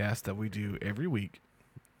podcast that we do every week.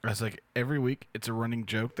 I was like, every week it's a running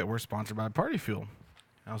joke that we're sponsored by Party Fuel.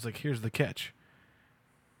 I was like, here's the catch.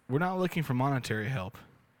 We're not looking for monetary help.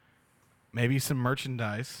 Maybe some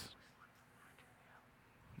merchandise.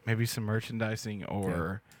 Maybe some merchandising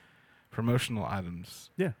or promotional items.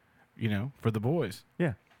 Yeah. You know, for the boys.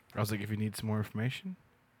 Yeah. I was like, if you need some more information,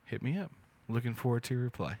 hit me up. Looking forward to your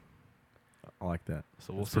reply. I like that.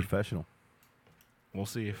 So we'll It's see. professional. We'll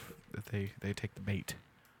see if they take the bait.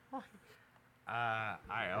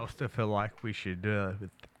 I also feel like we should with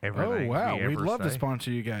everything. Oh, wow. we We'd ever love to say. sponsor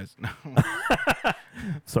you guys.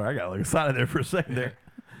 Sorry, I got excited there for a second there.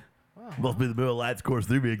 Must be the Miller Lights course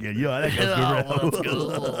through me again. Yeah, that goes Let's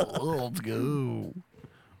go. Let's go.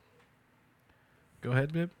 Go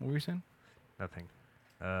ahead, Bib. What were you saying? Nothing.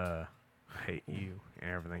 hate you and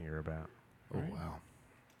everything you're about. Oh, wow.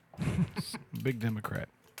 Big Democrat.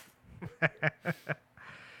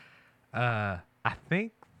 I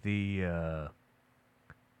think the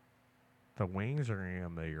wings are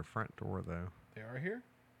in your front door though. They are here?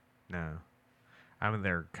 No, I mean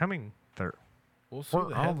they're coming. We'll see We're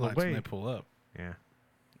the on the headlights when way. they pull up. Yeah,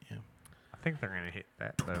 Yeah. I think they're gonna hit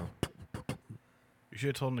that though. You should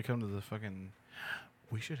have told them to come to the fucking...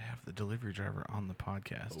 We should have the delivery driver on the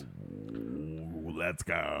podcast. Ooh, let's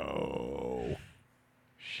go.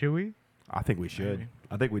 Should we? I think we should. Maybe.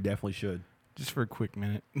 I think we definitely should. Just for a quick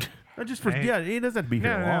minute. Just for Hey. yeah, it doesn't have to be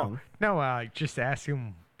very long. No. Just ask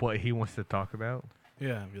him what he wants to talk about.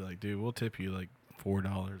 Yeah, be like, dude, we'll tip you like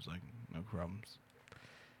 $4. Like, no problems.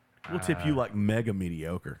 We'll tip you like mega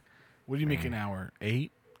mediocre. What do you make an hour?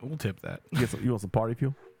 8? We'll tip that. You want some party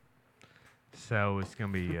fuel? So it's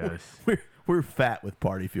gonna be We're fat with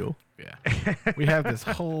party fuel. Yeah. We have this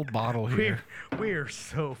whole bottle here. we're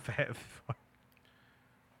so fat.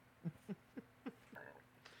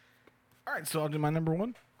 All right, so I'll do my number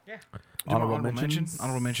one. Yeah. Honorable Honorable mention. mentions?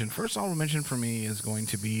 Honorable mention. First honorable mention for me is going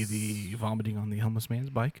to be the vomiting on the homeless man's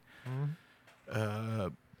bike. I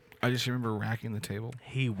just remember racking the table.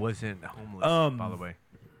 He wasn't homeless, by the way.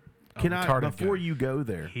 Can I retarded before guy. you go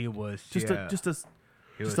there? He was Just yeah, a just a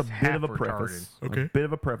he just was a bit half of a retarded. preface. Okay. A bit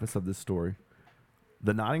of a preface of this story.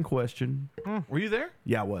 The night in question. Were you there?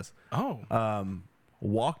 Yeah, I was. Oh.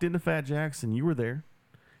 Walked into Fat Jack's and you were there.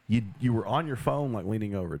 You were on your phone like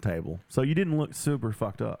leaning over a table, so you didn't look super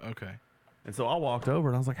fucked up. Okay. And so I walked over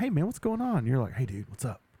and I was like, "Hey man, what's going on?" And you're like, "Hey dude, what's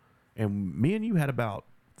up?" And me and you had about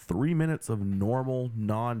 3 minutes of normal,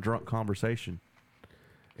 non-drunk conversation,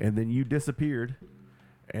 and then you disappeared.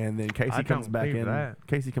 And then Casey I comes don't back believe in. that.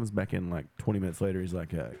 Casey comes back in like 20 minutes later. He's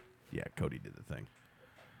like, "Yeah, Cody did the thing."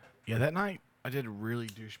 Yeah, that night I did really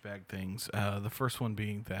douchebag things. The first one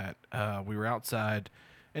being that we were outside,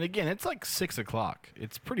 and again, it's like 6 o'clock.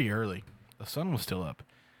 It's pretty early. The sun was still up.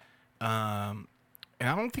 And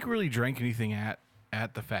I don't think we really drank anything at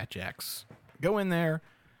the Fat Jack's. Go in there.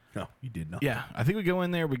 No, you did not. Yeah, I think we go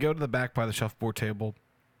in there. We go to the back by the shuffleboard table.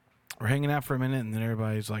 We're hanging out for a minute, and then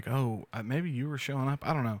everybody's like, "Oh, maybe you were showing up."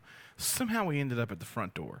 I don't know. Somehow we ended up at the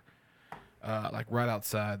front door, like right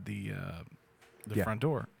outside the Yeah. front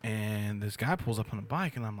door. And this guy pulls up on a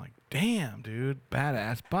bike, and I'm like, "Damn, dude,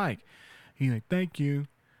 badass bike." He's like, "Thank you,"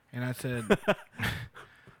 and I said,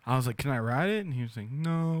 "I was like, can I ride it?" And he was like,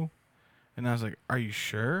 "No," and I was like, "Are you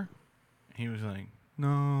sure?" And he was like,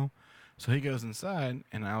 "No." So he goes inside,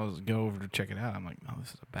 and I go over to check it out. I'm like, "Oh, this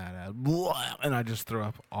is a badass," blah, and I just throw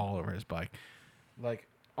up all over his bike, like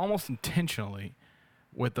almost intentionally,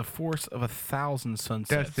 with the force of 1,000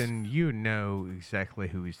 sunsets. Dustin, you know exactly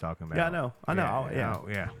who he's talking about. Yeah, I know. I know. Yeah. Yeah. Oh,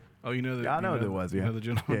 yeah. Oh, you know that? Yeah, I know you who it was. You Yeah. know the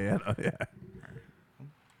gentleman? Yeah, yeah, yeah.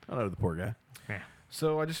 I know the poor guy. Yeah.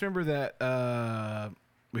 So I just remember that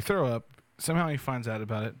we throw up. Somehow he finds out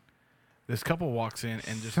about it. This couple walks in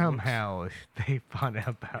and just Somehow they find out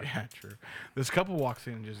about yeah, true. This couple walks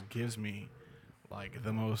in and just gives me like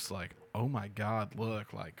the most like, oh my god,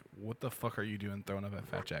 look, like what the fuck are you doing throwing up at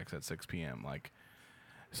Fat Jack's at 6 p.m. Like,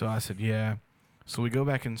 so I said yeah. So we go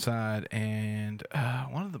back inside and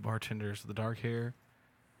one of the bartenders, the dark hair,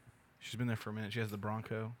 she's been there for a minute. She has the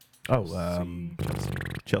Bronco. Oh,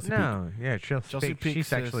 Chelsea. No, yeah, Chelsea Peak She's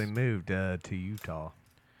says- actually moved to Utah.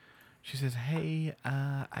 She says, "Hey,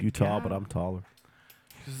 Utah, but I'm taller.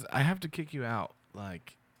 She says, I have to kick you out.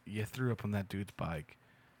 Like, you threw up on that dude's bike."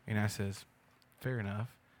 And I says, "Fair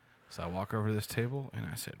enough." So I walk over to this table and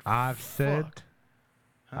I said, I've said,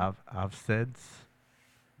 Huh? I've said.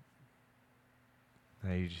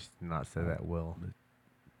 No, you just did not say that well.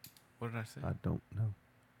 What did I say? I don't know.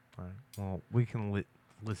 All right. Well, we can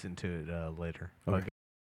listen to it later. Okay.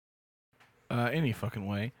 Any fucking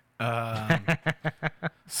way.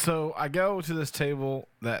 So I go to this table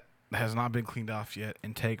that has not been cleaned off yet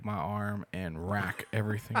and take my arm and rack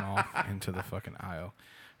everything off into the fucking aisle.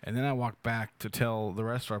 And then I walk back to tell the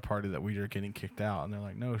rest of our party that we are getting kicked out. And they're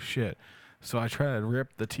like, "No shit." So I try to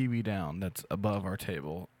rip the TV down that's above our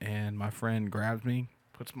table. And my friend grabs me,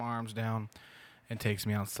 puts my arms down, and takes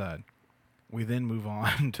me outside. We then move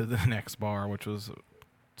on to the next bar, which was,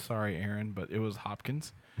 sorry, Aaron, but it was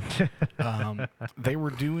Hopkins. They were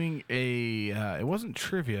doing it wasn't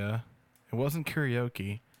trivia, it wasn't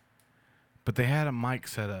karaoke, but they had a mic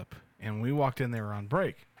set up, and we walked in, they were on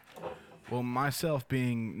break. Well, myself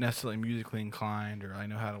being necessarily musically inclined, or I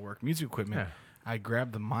know how to work music equipment, I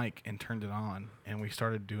grabbed the mic and turned it on, and we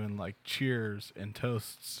started doing like cheers and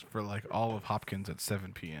toasts for like all of Hopkins at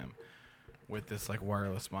 7 p.m. with this like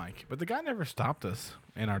wireless mic. But the guy never stopped us.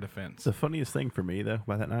 In our defense, The funniest thing for me though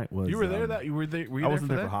about that night was you were there. That you were there. Were you I wasn't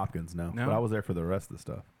there there for for that? Hopkins, no, No? but I was there for the rest of the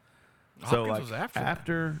stuff. Hopkins was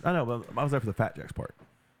after that. I know, but I was there for the Fat Jacks part.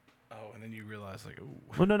 Oh, and then you realized like, ooh.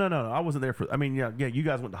 Well, no, I wasn't there for. I mean, yeah, you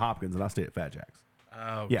guys went to Hopkins and I stayed at Fat Jacks.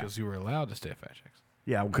 Oh, Yeah. because you were allowed to stay at Fat Jack's.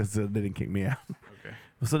 Yeah, because they didn't kick me out. Okay.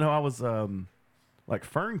 So no, I was like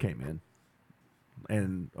Fern came in,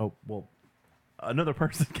 and another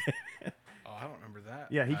person came in. Oh, I don't remember that.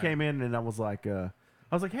 Yeah, he came in, and I was like,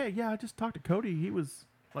 hey, yeah, I just talked to Cody. He was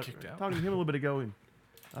like Kicked out. talking to him a little bit ago, and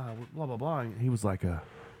blah blah blah. And he was like, you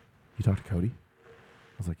talked to Cody?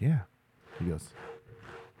 I was like, yeah. He goes,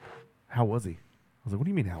 how was he? I was like, what do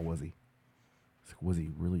you mean, how was he? He's like, was he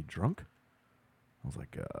really drunk? I was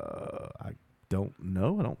like, I don't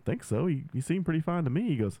know. I don't think so. He seemed pretty fine to me.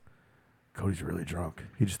 He goes, Cody's really drunk.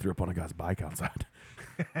 He just threw up on a guy's bike outside.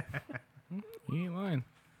 You ain't lying.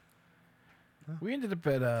 We ended up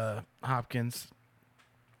at Hopkins.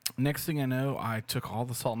 Next thing I know, I took all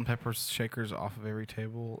the salt and pepper shakers off of every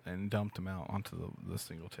table and dumped them out onto the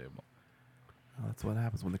single table. Oh, that's what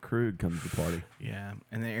happens when the crew comes to the party. Yeah,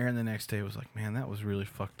 and then Aaron the next day was like, "Man, that was really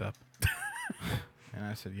fucked up." And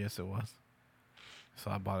I said, "Yes, it was." So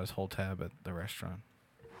I bought his whole tab at the restaurant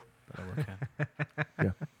that I work at.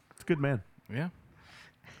 Yeah, it's a good man. Yeah.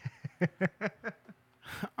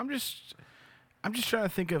 I'm just trying to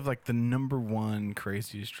think of like the number one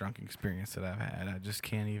craziest drunk experience that I've had. I just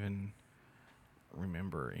can't even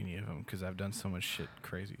remember any of them because I've done so much shit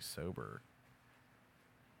crazy sober.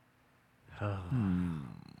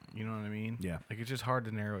 You know what I mean? Yeah. Like it's just hard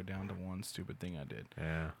to narrow it down to one stupid thing I did.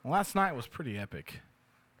 Yeah. Last night was pretty epic.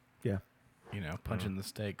 Yeah. You know, punching the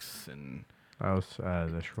stakes and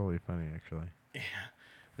That's really funny, actually. yeah.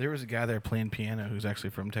 There was a guy there playing piano who's actually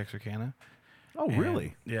from Texarkana. Oh, And-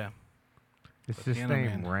 really? Yeah. Is The his piano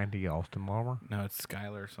name man. Randy Alston-Malmer? No, it's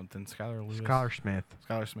Skylar or something. Skylar Lewis. Skylar Smith.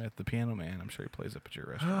 Skylar Smith, the piano man. I'm sure he plays up at your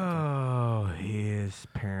restaurant. Oh, his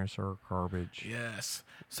parents are garbage. Yes.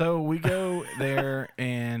 So we go there,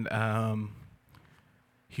 and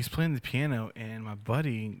he's playing the piano, and my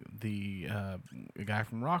buddy, the guy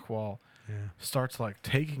from Rockwall, starts like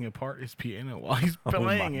taking apart his piano while he's Oh,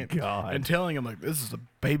 playing my it God. and telling him like, "This is a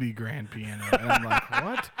baby grand piano," and I'm like,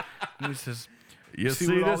 "What?" And he says, You see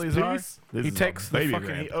see what all this these are? piece? This He is a takes the baby fucking,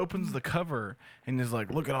 grand. he opens the cover and is like,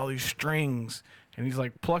 "Look at all these strings," and he's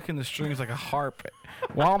like plucking the strings like a harp,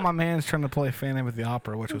 while my man's trying to play Phantom of the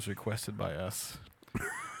Opera, which was requested by us.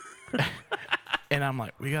 And I'm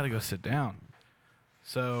like, "We got to go sit down."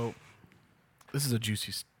 So this is a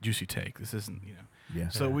juicy take. This isn't, you know. Yeah.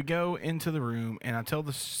 So we go into the room, and I tell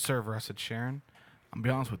the server, I said, "Sharon, I'm be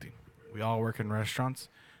honest with you. We all work in restaurants,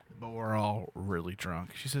 but we're all really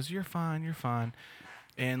drunk." She says, "You're fine, you're fine."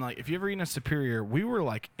 And like, if you ever eaten at Superior, we were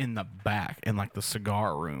like in the back in like the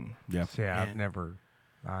cigar room. Yeah. Yeah, And-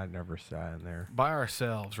 I never sat in there. by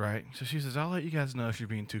ourselves, right? So she says, "I'll let you guys know if you're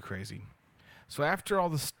being too crazy." So after all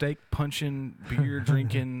the steak punching, beer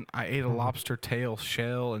drinking, I ate a lobster tail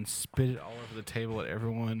shell and spit it all over the table at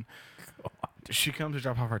everyone. She comes to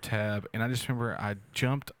drop off our tab, and I just remember I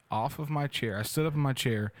jumped off of my chair. I stood up in my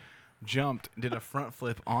chair, jumped, did a front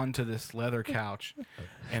flip onto this leather couch,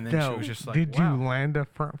 and then she was just like, did "Wow." you land a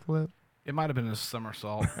front flip? It might have been a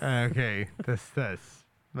somersault, Okay, that's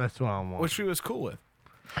what I want. which she was cool with.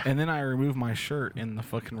 And then I removed my shirt in the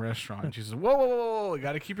fucking restaurant. And she says, "Whoa, whoa, whoa, whoa, you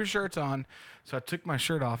got to keep your shirts on." So I took my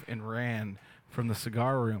shirt off and ran from the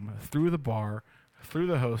cigar room through the bar, through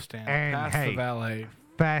the host stand, And past hey, the valet.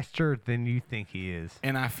 faster than you think he is.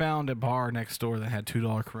 And I found a bar next door that had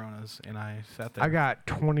 $2 Coronas, and I sat there. I got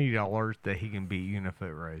 $20 that he can beat you in a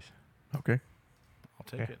foot race. Okay. I'll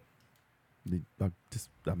take it.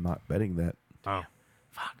 I'm not betting that. Oh,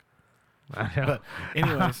 fuck. I know. But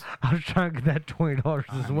anyways, I was trying to get that $20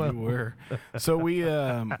 as well. You were. So we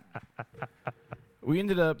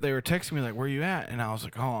ended up. They were texting me like, "Where you at?" And I was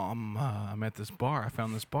like, "Oh, I'm at this bar. I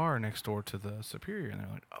found this bar next door to the Superior." And they're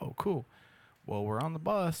like, "Oh, cool. Well, we're on the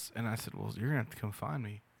bus." And I said, "Well, you're gonna have to come find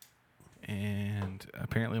me." And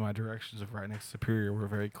apparently, my directions of right next to Superior were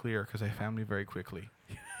very clear because they found me very quickly.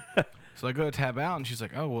 So I go to tab out, and she's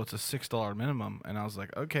like, "Oh, well, it's a $6 minimum." And I was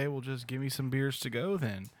like, "Okay, well, just give me some beers to go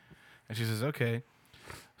then." And she says, "Okay."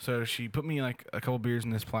 So she put me like a couple beers in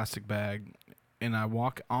this plastic bag, and I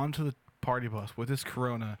walk onto the party bus with this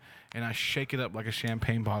Corona, and I shake it up like a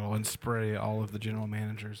champagne bottle and spray all of the general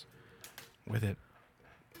managers with it.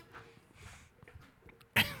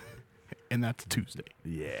 And that's Tuesday.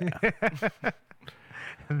 Yeah.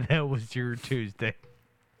 That was your Tuesday.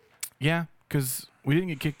 Yeah, because we didn't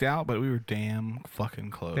get kicked out, but we were damn fucking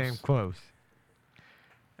close. Damn close.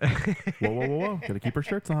 Whoa. Gotta keep our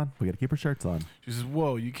shirts on. We gotta keep our shirts on. She says,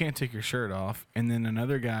 "Whoa, you can't take your shirt off." And then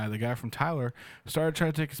another guy, the guy from Tyler, started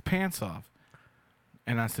trying to take his pants off.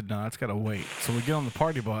 And I said, "No, that's gotta wait." So we get on the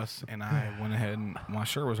party bus, and I went ahead and my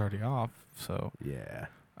shirt was already off. So Yeah.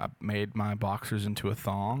 I made my boxers into a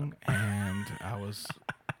thong, and I was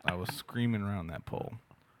screaming around that pole.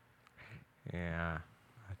 Yeah,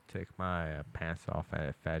 I took my pants off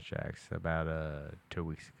at Fat Jack's about 2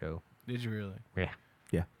 weeks ago. Did you really? Yeah.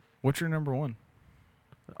 Yeah. What's your number one?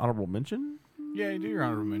 Honorable mention? Yeah, you do your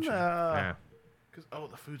honorable mention. Yeah. Because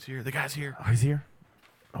the food's here. The guy's here. Oh, he's here.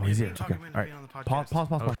 Oh, Yeah, he's we here. can talk Okay. him into All being on the right. podcast.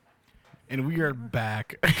 Pause. And we are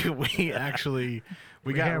back.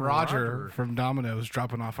 we got have Roger Roger. from Domino's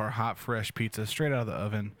dropping off our hot, fresh pizza straight out of the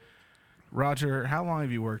oven. Roger, how long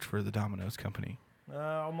have you worked for the Domino's company?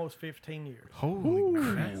 Almost 15 years. Holy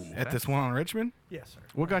crap. At this one on Richmond? Yes, sir.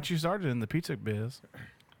 What got you started in the pizza biz?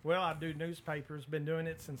 Well, I do newspapers. Been doing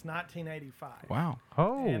it since 1985. Wow.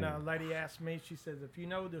 Oh. And a lady asked me, she says, if you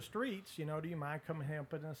know the streets, do you mind coming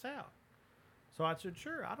helping us out? So I said,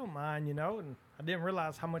 sure, I don't mind, and I didn't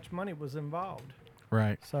realize how much money was involved.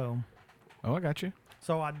 Right. So Oh, I got you.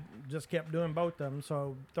 so I just kept doing both of them.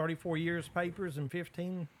 So 34 years papers and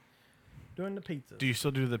 15 doing the pizzas. Do you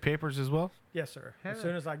still do the papers as well? Yes, sir. As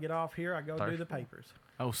soon as I get off here, I go do the papers.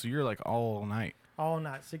 Oh, so you're like all night. All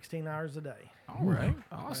night, 16 hours a day. All right.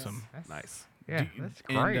 Awesome. That's- Nice. Yeah, Do you- that's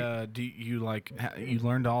great. And do you you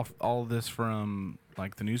learned all this from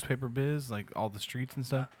like the newspaper biz, like all the streets and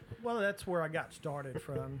stuff? Well, that's where I got started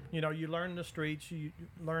from. You learn the streets, you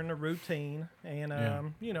learn the routine, and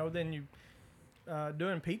then you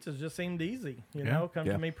doing pizzas just seemed easy. Come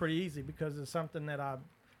Yeah. to me pretty easy because it's something that I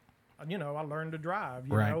learned to drive.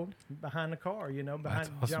 Right. Behind the car. Behind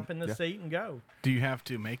awesome. jump in the Yeah. seat and go. Do you have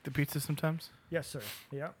to make the pizza sometimes? Yes, sir.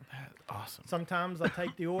 Yep. That's awesome. Sometimes I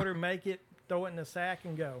take the order, make it, throw it in the sack,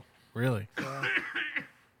 and go. Really? So,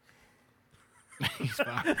 He's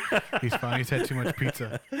fine. He's fine. He's had too much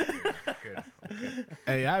pizza. Good.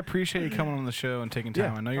 Hey, I appreciate you coming on the show and taking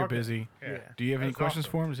time. Yeah. I know you're Okay. busy. Yeah. Do you have any That's questions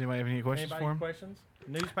awesome. for him? Does anybody have any questions Anybody for him? questions?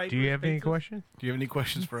 Newspapers? Do you have any pizzas? questions? Do you have any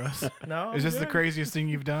questions for us? No. Is this I'm the good. craziest thing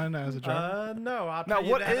you've done as a driver? No. I'll No, tell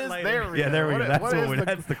you what that is later. there? Yeah, there we go. That's what what is we-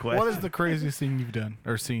 that's the What is question. the craziest thing you've done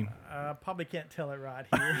or seen? Probably can't tell it right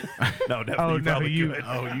here. No, definitely. Oh, you no, probably you. could.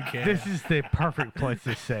 Oh, you can't. This is the perfect place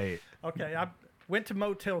to say it. Okay, I went to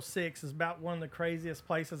Motel 6. It's about one of the craziest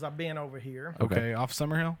places I've been over here. Okay, off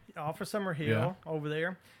Summerhill. Off of Summer Hill over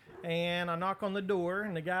there. And I knock on the door,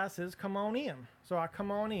 and the guy says, come on in. So I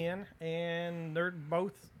come on in, and they're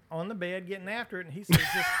both on the bed getting after it. And he says,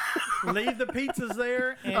 just leave the pizzas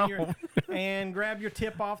there and grab your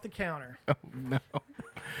tip off the counter. No.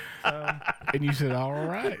 So And you said, all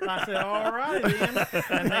right. I said, all right then.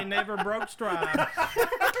 And they never broke stride.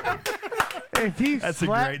 If you That's a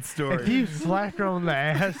slap- great story. If you slapped her on the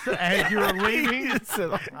ass as you were leaving,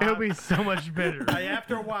 it'll be so much better. Hey,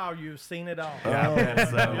 after a while, you've seen it all. Yeah, I bet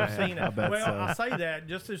so. You've seen I it. bet Well, so. I say that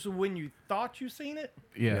just as when you thought you seen it,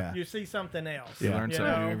 Yeah. you see something else. You learn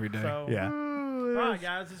something new know? every day. So, Yeah. all right,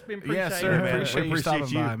 guys, it's been appreciated. Yes, sir. man. Appreciate We you stopping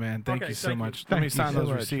appreciate you. by, man. Thank Okay, you so thank you. much. Let me Thank you sign so those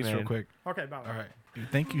much, receipts real man. quick. Okay, bye. All right. Dude,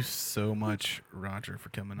 thank you so much, Roger, for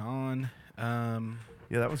coming on.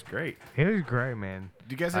 Yeah, that was great. It was great, man.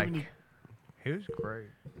 Do you guys have Like, any? It was great.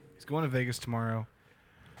 He's going to Vegas tomorrow.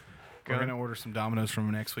 We're Good. going to order some Domino's from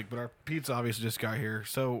him next week, but our pizza obviously just got here.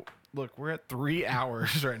 So, look, we're at 3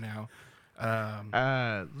 hours right now.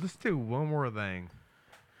 Let's do one more thing,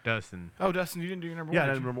 Dustin. Oh, Dustin, you didn't do your number Yeah, one.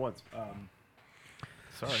 I did you? number ones.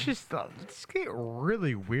 Sorry. Let's get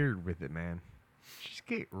really weird with it, man. Just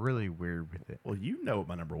get really weird with it. Well, you know what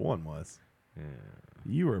my number one was. Yeah.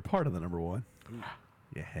 You were a part of the number one.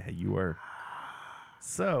 Yeah, you were.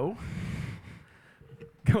 So,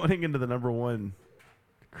 going into the number one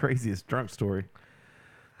craziest drunk story,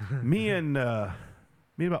 me and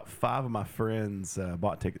about 5 of my friends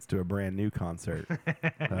bought tickets to a brand new concert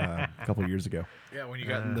a couple years ago. Yeah, when you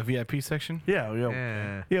got in the VIP section. Yeah,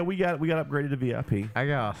 Yeah. we got upgraded to VIP. I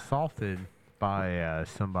got assaulted by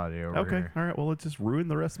somebody over Okay, here. all right. Well, let's just ruin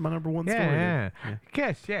the rest of my number one story. Yeah, then.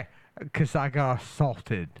 Guess, yeah. Because I got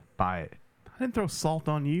assaulted by it. I didn't throw salt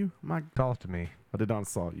on you. Assaulted me. I did not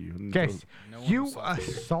assault you. I didn't Guess, throw- you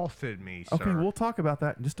assaulted me, sir. Okay, we'll talk about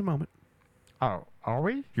that in just a moment. Oh, are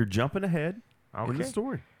we? You're jumping ahead in the Okay.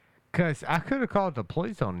 story. Because I could have called the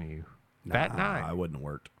police on you that night. I wouldn't have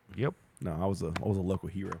worked. Yep. No, I was a local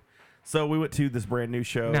hero. So we went to this brand new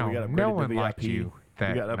show. No, we got upgraded no to one VIP. liked you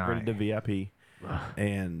that we got upgraded night. to VIP,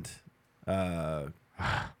 and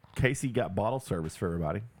Casey got bottle service for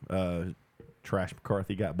everybody. Trash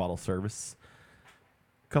McCarthy got bottle service.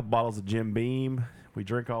 couple bottles of Jim Beam. We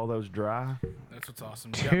drink all those dry. That's what's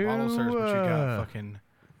awesome. You got bottle service, but you got fucking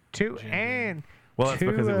two Jim and Well, that's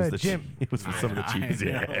two, because it was the Jim. it was for some of the cheapest.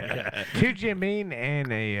 Yeah. Two Jim Beam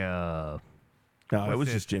and a. No, it what's was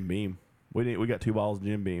it? just Jim Beam. We got 2 bottles of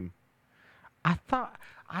Jim Beam.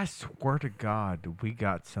 I swear to God, we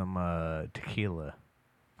got some tequila.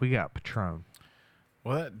 We got Patron.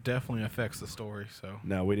 Well, that definitely affects the story. So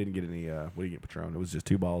No, we didn't get any. We didn't get Patron. It was just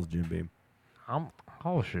 2 bottles of Jim Beam. I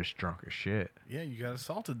was just drunk as shit. yeah, you got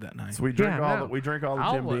assaulted that night. So we drink Yeah, all no. the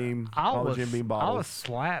Jim Beam, all the Jim Beam I was bottles.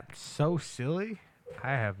 slapped so silly.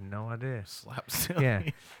 I have no idea. Slap silly. Yeah,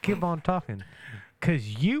 keep on talking, cause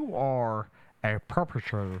you are a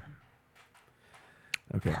perpetrator.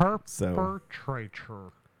 Okay.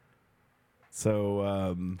 Perpetrator.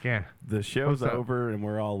 So Yeah. the show's What's up? over and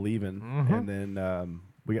we're all leaving, Mhm. and then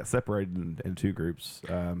we got separated in 2 groups.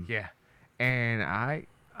 Yeah, and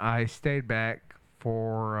I stayed back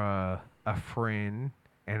for a friend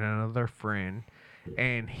and another friend,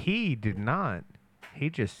 and he did not. He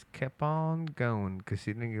just kept on going because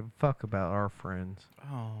he didn't give a fuck about our friends.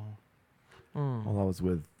 Oh. Well, I was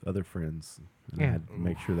with other friends. And I Yeah. had to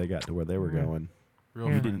make sure they got to where they were going. Real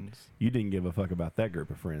you friends. didn't give a fuck about that group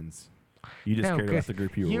of friends. You just No, cared about 'cause the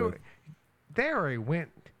group you were with. They already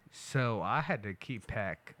went, so I had to keep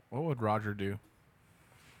pack. What would Roger do?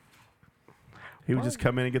 He would just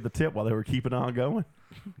come in and get the tip while they were keeping on going.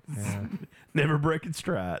 Yeah. Never breaking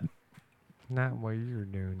stride. Not what you're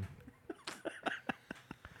doing.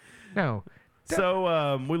 No. So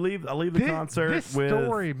I leave the concert This with.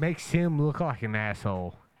 story makes him look like an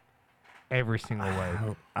asshole every single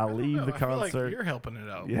way. I leave No, the I feel like concert. you're helping it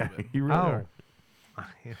out. A Yeah, little bit. you really are.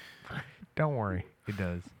 Don't worry, it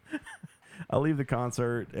does. I leave the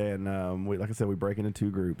concert and like I said, we break into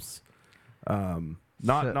 2 groups. Not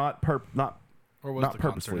Where was not the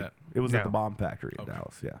purposely. concert at? It was at No. the Bomb Factory in Okay.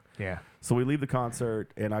 Dallas. Yeah. Yeah. So we leave the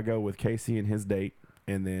concert and I go with Casey and his date,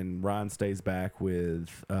 and then Ryan stays back with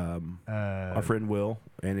our friend Will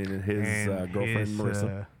and then his And girlfriend his,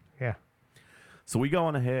 Marissa. yeah. So we go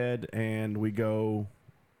on ahead and we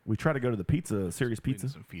try to go to the pizza, Serious Pizza.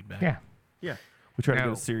 Some feedback. Yeah. Yeah. We try to go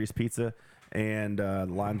No. to Serious Pizza, and the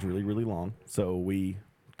line's really, really long. So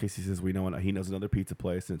Casey says he knows another pizza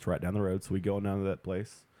place, and it's right down the road. So we go down to that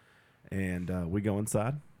place, and we go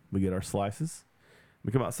inside. We get our slices.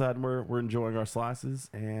 We come outside, and we're enjoying our slices.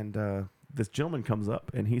 And this gentleman comes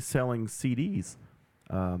up, and he's selling CDs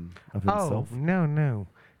of himself. Oh, no.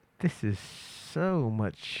 This is so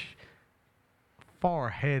much far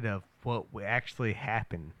ahead of what actually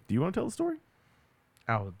happened. Do you want to tell the story?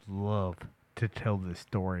 I would love to tell this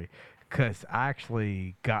story because I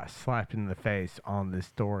actually got slapped in the face on this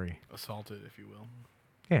story. Assaulted, if you will.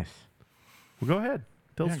 Yes. Well, go ahead.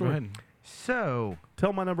 Tell the Yeah, go story. ahead. So,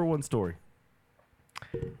 Tell my number 1 story.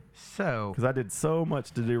 Because I did so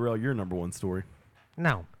much to derail your number 1 story.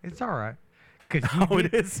 no, it's all right. Because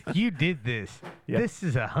it is. You did this. Yeah. This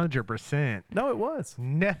is 100%. No, it was.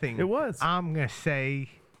 Nothing. It was. I'm gonna say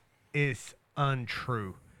is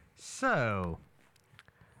untrue. So,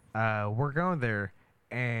 we're going there,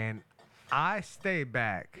 and I stay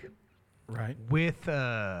back. Right. With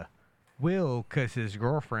Will, because his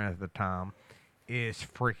girlfriend at the time is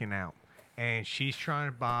freaking out, and she's trying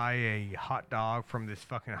to buy a hot dog from this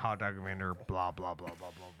fucking hot dog vendor. Blah blah blah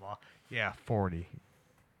blah blah blah. Yeah, 40.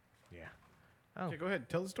 Yeah. Oh. Okay, go ahead.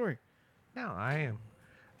 Tell the story. No, I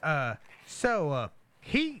am. So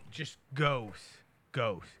he just goes.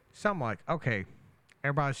 So I'm like, okay,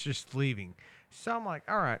 everybody's just leaving. So I'm like,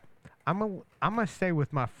 all right, I'm gonna stay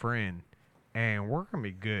with my friend, and we're gonna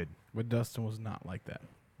be good. But Dustin was not like that.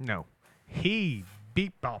 No, he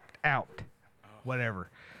beep bopped out, whatever.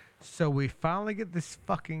 So we finally get this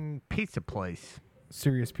fucking pizza place.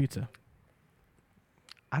 Serious Pizza.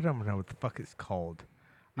 I don't know what the fuck it's called.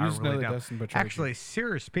 You I just know really that don't. Dustin betrayed you. Actually,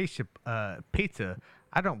 Serious Pizza,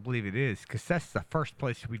 I don't believe it is, because that's the first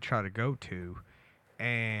place we try to go to,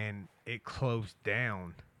 and it closed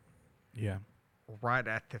down Yeah. right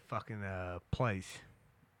at the fucking place.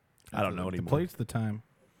 I don't know The anymore. plate's the time.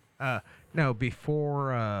 No,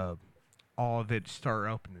 before all of it started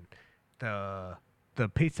opening, the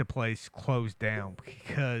pizza place closed down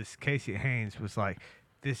because Casey Haynes was like,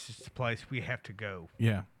 "This is the place we have to go."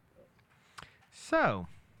 Yeah. So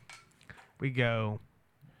we go.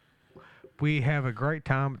 We have a great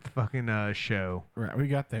time at the fucking show. Right. We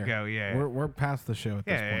got there. Go, yeah. We're past the show at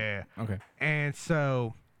this point. Yeah. Okay. And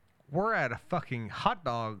so we're at a fucking hot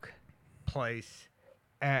dog place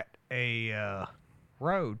at a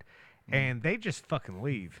road, and they just fucking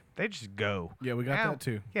leave. They just go. Yeah, we got Ow. that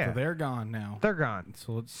too. Yeah. So they're gone now. They're gone.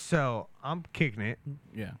 So let's. So I'm kicking it.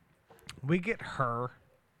 Yeah. We get her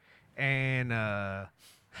and our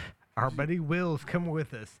buddy Will's coming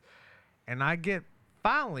with us, and I get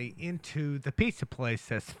finally into the pizza place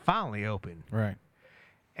that's finally open. Right.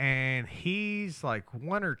 And he's like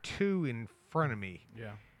 1 or 2 in front of me.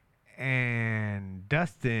 Yeah. And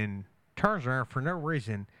Dustin turns around for no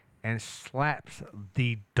reason and slaps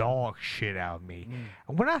the dog shit out of me.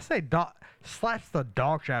 And when I say slaps the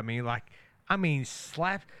dog shit out of me, like, I mean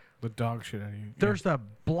slaps the dog shit out of you. There's a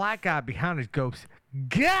black guy behind us goes,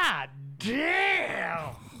 God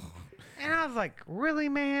damn! And I was like, really,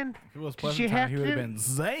 man? If it was Did you Pleasant Town, have he would have to?" been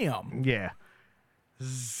Zam. Yeah.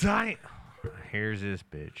 Zion. Here's this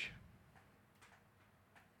bitch.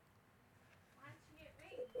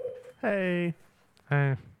 Hey.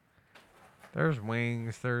 Hey. There's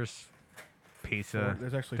wings. There's pizza.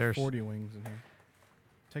 There's actually 40 wings in here.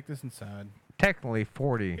 Take this inside. Technically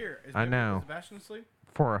 40. Here, is I know. Is Sebastian asleep?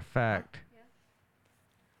 For a fact.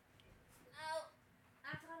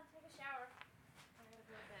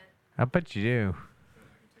 I bet you do.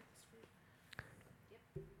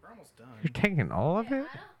 We're almost done. You're taking all of it? I don't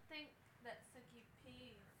think that Suki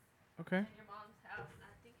pees Okay. in your mom's house. I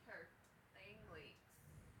think her thing leaks.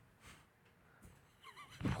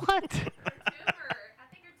 What? Tumor. I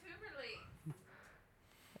think her tumor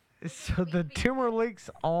leaks. So the tumor leaks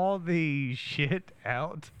all the shit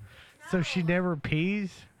out? So she never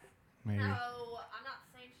pees? Maybe. No, I'm not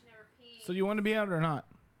saying she never pees. So you want to be out or not?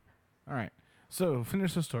 All right. So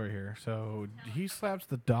finish the story here. So he slaps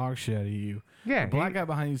the dog shit out of you. Yeah, The black he- guy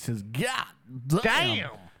behind you says, God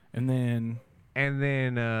Damn! And then And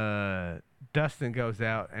then Dustin goes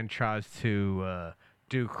out and tries to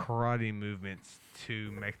do karate movements to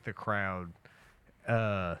make the crowd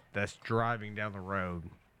that's driving down the road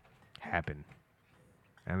happen.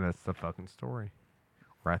 And that's the fucking story.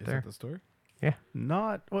 Right is there. that the story? Yeah.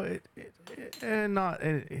 Not well. It's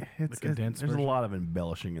condensed there's a version? lot of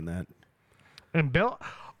embellishing in that.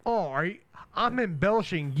 I'm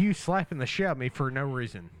embellishing you slapping the shit out of me for no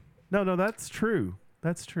reason. No, that's true.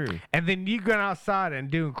 That's true. And then you going outside and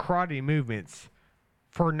doing karate movements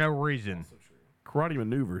for no reason. Karate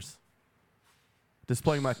maneuvers.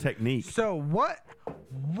 Displaying my technique. So what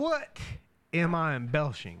am I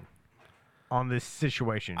embellishing on this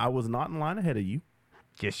situation? I was not in line ahead of you.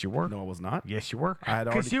 Yes, you were. No, I was not. Yes, you were. I had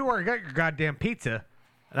Because already, you already got your goddamn pizza.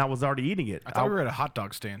 and I was already eating it. I thought we were at a hot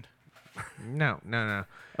dog stand. No.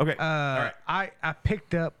 Okay. I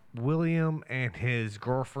picked up William and his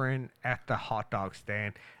girlfriend at the hot dog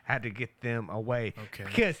stand. I had to get them away. Okay.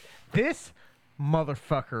 Because this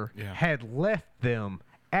motherfucker Yeah. had left them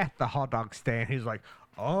at the hot dog stand. He's like,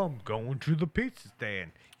 I'm going to the pizza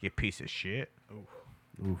stand. You piece of shit.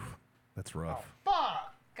 Oof. That's rough.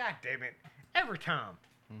 Fuck. God damn it. Every time.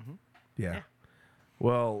 Yeah.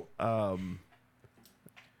 Well,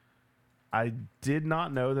 I did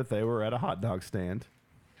not know that they were at a hot dog stand.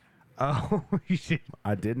 Oh, you did.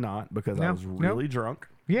 I did not because I No, was no. really drunk.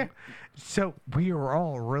 Yeah. So we were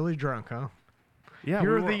all really drunk, huh? Yeah,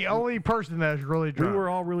 You're we were- the only person that's really We drunk. were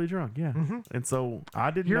all really drunk. Yeah. And so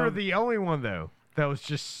I didn't You're know. the only one though that was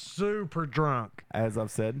just super drunk. As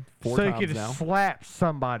I've said 4 So you times could now, slap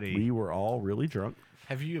somebody. we were all really drunk.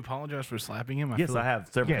 Have you apologized for slapping him? Yes, feel I like have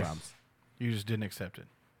several Yes. times. You just didn't accept it.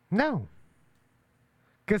 No.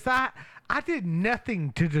 Cause I did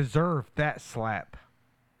nothing to deserve that slap.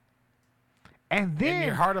 And In then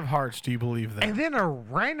your heart of hearts, do you believe that? and then a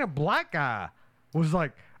random black guy was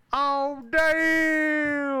like, "Oh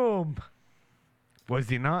damn!" Was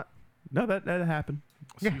he not? No, that happened.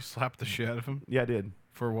 So you slapped the shit out of him? Yeah, I did.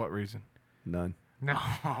 For what reason? None. No.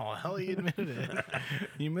 Oh, hell, he admitted it.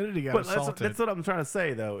 He admitted he got But assaulted. that's what I'm trying to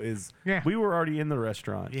say, though, is Yeah. we were already in the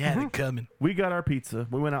restaurant. He had it coming. We got our pizza.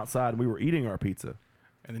 We went outside and we were eating our pizza.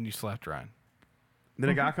 And then you slapped Ryan. Then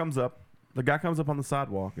a guy comes up. The guy comes up on the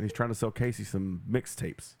sidewalk and he's trying to sell Casey some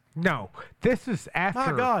mixtapes. No. This is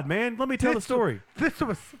after. My God, man, let me tell the This- story. This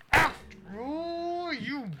was after. Oh,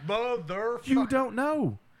 you motherfucker. You don't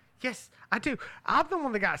know. Yes, I do. I'm the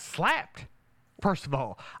one that got slapped, first of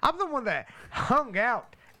all. I'm the one that hung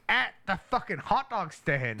out at the fucking hot dog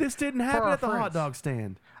stand. This didn't for happen our at the hot friends. dog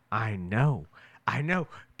stand. I know.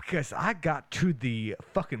 Because I got to the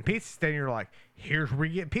fucking pizza stand. You're like, here's where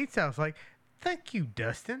you get pizza. I was like, thank you,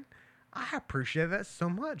 Dustin. I appreciate that so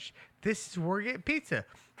much. This is where you get pizza.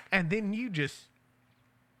 And then you just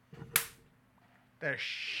the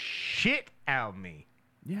shit out of me.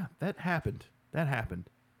 Yeah, that happened. That happened.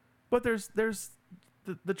 But there's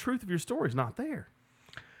the truth of your story is not there.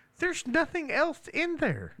 There's nothing else in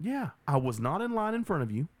there. Yeah, I was not in line in front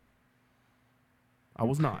of you. I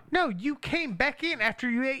was not. No, you came back in after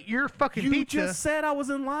you ate your fucking You pizza. just said I was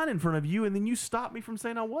in line in front of you, and then you stopped me from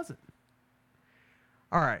saying I wasn't.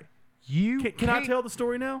 All right. Can I tell the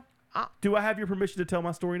story now? Do I have your permission to tell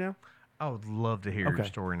my story now? I would love to hear your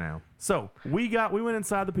story now. So we went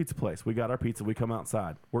inside the pizza place. We got our pizza. We come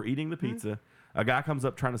outside. We're eating the pizza. A guy comes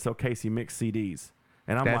up trying to sell Casey mixed CDs,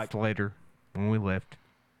 and I'm That's later when we left,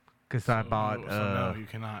 because I bought. no, you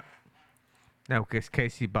cannot. No, because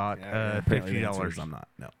Casey bought apparently the answer $50. is I'm not.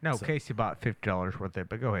 No, So- Casey bought $50 worth of it.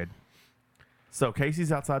 But go ahead. So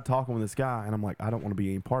Casey's outside talking with this guy, and I'm like, I don't want to be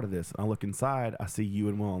any part of this. And I look inside. I see you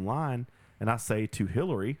and Will online, and I say to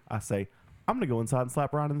Hillary, I'm going to go inside and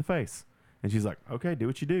slap Ryan in the face. And she's like, okay, do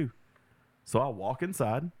what you do. So I walk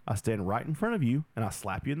inside. I stand right in front of you, and I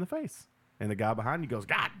slap you in the face. And the guy behind you goes,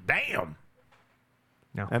 God damn.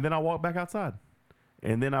 No. And then I walk back outside.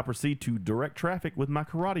 And then I proceed to direct traffic with my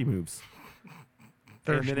karate moves.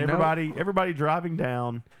 There's and then everybody driving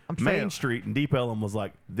down Main Street in Deep Ellum was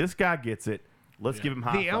like, this guy gets it. Let's give him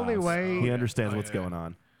high The only fives. way- he understands what's going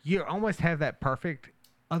on. You almost have that perfect,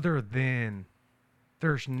 other than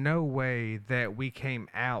there's no way that we came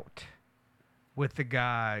out with the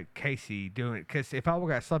guy, Casey, doing it. Because if I would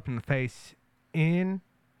got slapped in the face in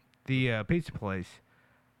the pizza place,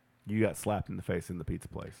 You got slapped in the face in the pizza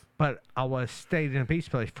place. but I was stayed in the pizza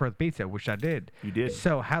place for the pizza, which I did. You did.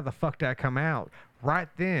 So how the fuck did I come out right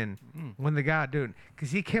then when the guy doing? Because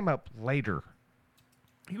he came up later.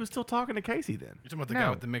 He was still talking to Casey then. You're talking about the guy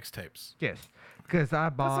with the mixtapes. Yes, because I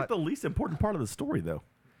That's bought. like the least important part of the story, though.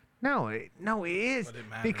 No, it is But it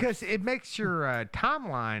matters. because it makes your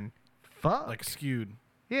timeline fuck Like skewed.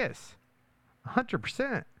 Yes,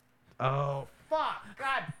 100%. Oh fuck!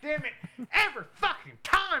 God damn it! Every fucking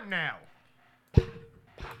time now.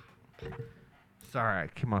 Sorry, I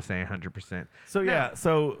keep on saying 100%. So yeah,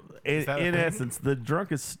 so in that a thing? essence, the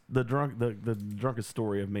drunkest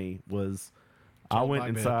story of me was I all went my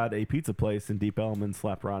bad. inside a pizza place in Deep Ellum and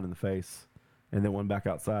slapped Ryan in the face, and then went back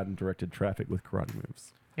outside and directed traffic with karate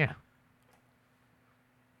moves. Yeah,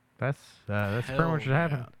 that's pretty much what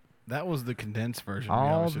happened. That was the condensed version. we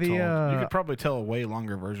All obviously the, told. You uh, could probably tell a way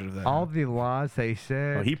longer version of that. All the lies they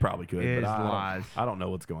said. Well, he probably could, is but lies. I don't know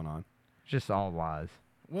what's going on. Just all lies.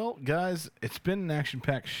 Well, guys, it's been an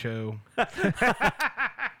action-packed show.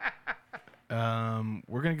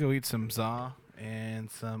 We're gonna go eat some za and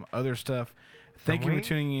some other stuff. Thank you for wings?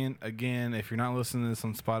 tuning in again. If you're not listening to this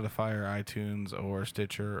on Spotify or iTunes or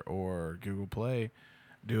Stitcher or Google Play,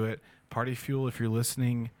 do it. Party Fuel, if you're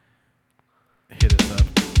listening, hit us up.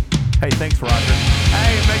 Hey, thanks, Roger.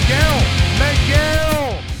 Hey, Miguel!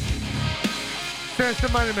 Send us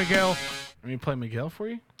some money, Miguel. Let me play Miguel for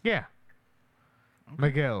you. Yeah.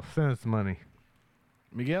 Miguel, send us the money.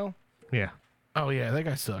 Miguel? Yeah. Oh yeah, that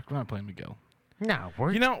guy sucked. We're not playing Miguel. No,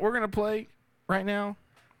 You know what we're gonna play right now?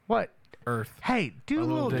 What? Earth. Hey, do Or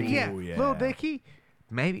Lil Lil Dicky. yeah, Oh, yeah. Lil Dicky.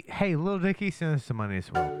 Maybe. Hey, Lil Dicky, send us some money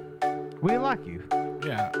as well. We like you.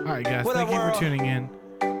 Yeah. All right, guys. What Thank up, you for world? tuning in.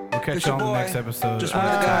 We'll catch It's you your on the boy. next episode. Just one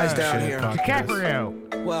of the guys down Shit here. Podcast.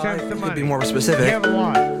 DiCaprio. Well, send us you some could money. be more specific. You have a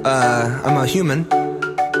lot. I'm a human,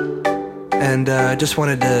 and just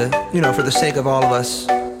wanted to, for the sake of all of us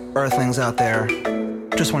Earthlings out there,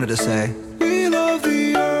 just wanted to say. We love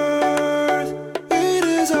the Earth, it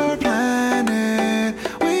is our planet.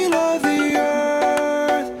 We love the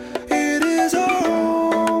Earth, it is our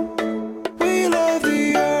home. We love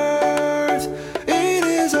the Earth, it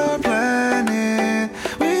is our planet.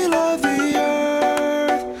 We love the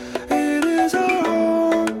Earth, it is our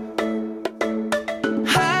home.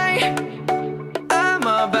 Hi, I'm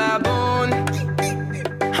a baboon.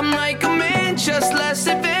 I'm like a man, just less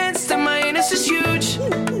advanced, and my anus is huge.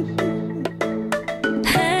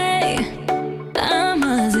 Hey, I'm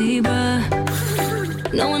a zebra.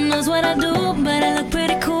 No one knows what I do, but I look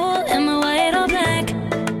pretty cool in my white or black.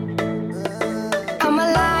 I'm a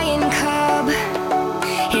lion cub,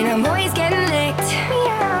 and I'm always getting licked.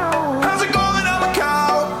 How's it going? I'm a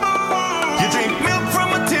cow. You drink milk from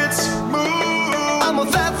my tits. I'm a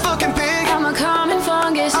fat fucking pig. I'm a common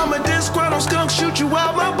fungus. I'm a disgruntled skunk. Shoot you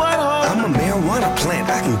out my butthole. I'm a marijuana plant.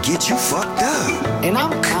 I can get you fucked up. And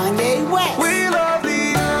I'm Kanye West. We love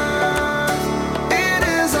the Earth. It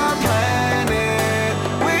is our planet.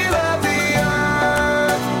 We love the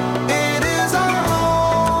Earth. It is our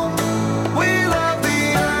home. We love the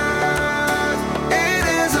Earth. It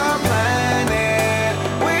is our planet.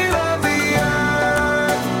 We love the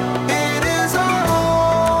Earth. It is our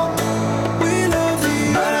home. We love the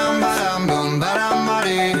Earth. Ba-dum, boom, ba-dum,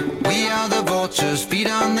 buddy. We are the vultures, feed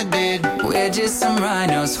on the dead. We're just some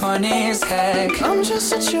rhinos, funny as heck. I'm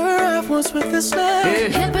just a giraffe, what's with the snack?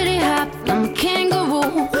 Hippity hop, I'm a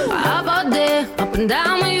kangaroo. How about there, up and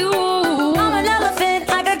down with you? I'm an elephant,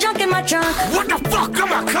 I got junk in my trunk. What the fuck?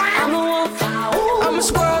 I'm a clown. I'm a wolf, I'm a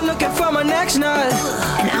squirrel looking for my next nut.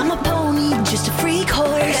 and I'm a pony.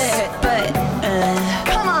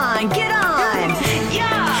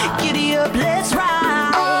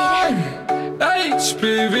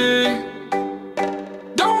 me.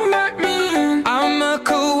 Don't let me in. I'm a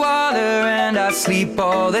koala and I sleep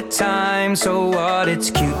all the time. So what? It's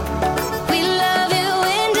cute. We love you,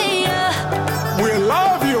 India. We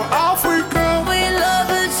love you, Africa. We love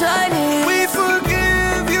the Chinese. We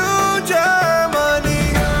forgive you, Germany.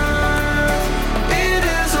 It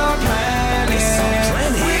is our planet.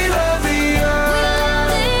 We love the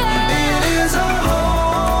earth. It is our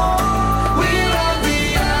home. We love the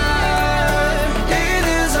earth. It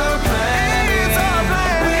is our planet.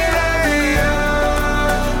 We love the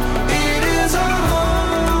earth. It is our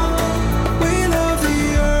home. We love the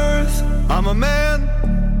earth. I'm a man.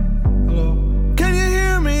 Hello. Can you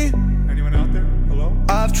hear me? Anyone out there? Hello?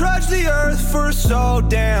 I've trudged the earth for so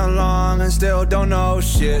damn long and still don't know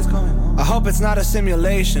shit. I hope it's not a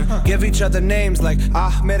simulation. Give each other names like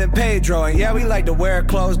Ahmed and Pedro. And yeah, we like to wear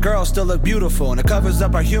clothes. Girls still look beautiful and it covers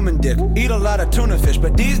up our human dick. Eat a lot of tuna fish,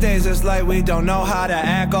 but these days it's like we don't know how to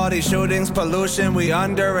act. All these shootings, pollution, we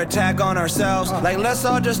under attack on ourselves. Like let's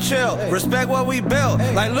all just chill, respect what we built.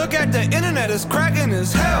 Like look at the internet, it's cracking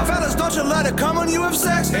as hell. Fellas, don't you let it come when you have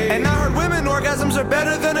sex. And I heard women orgasms are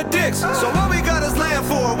better than a dick's. So what we gotta stand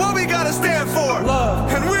for, what we gotta stand for,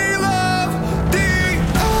 love. And we love the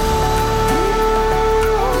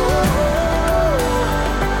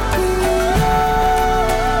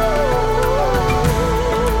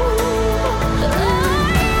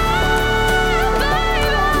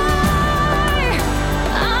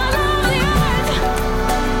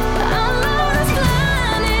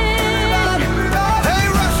Hey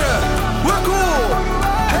Russia, we're cool.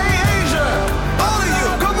 Hey Asia, all of you,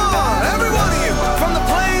 come on, every one of you, from the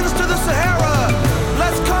plains to the Sahara,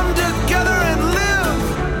 let's come together and live.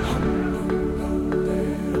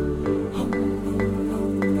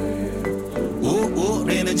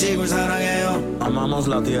 Viene chicos, sarangueo. Amamos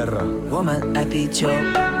la tierra. Woman ha dicho.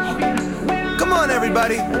 Come on,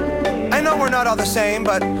 everybody. I know we're not all the same,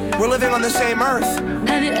 but we're living on the same Earth.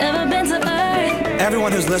 Have you ever been to Earth?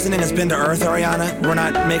 Everyone who's listening has been to Earth, Ariana. We're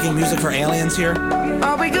not making music for aliens here.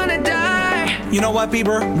 Are we gonna die? You know what,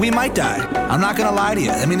 Bieber? We might die. I'm not gonna lie to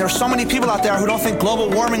you. I mean, there's so many people out there who don't think global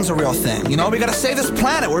warming's a real thing. You know, we gotta save this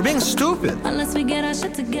planet. We're being stupid. Unless we get our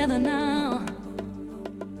shit together now.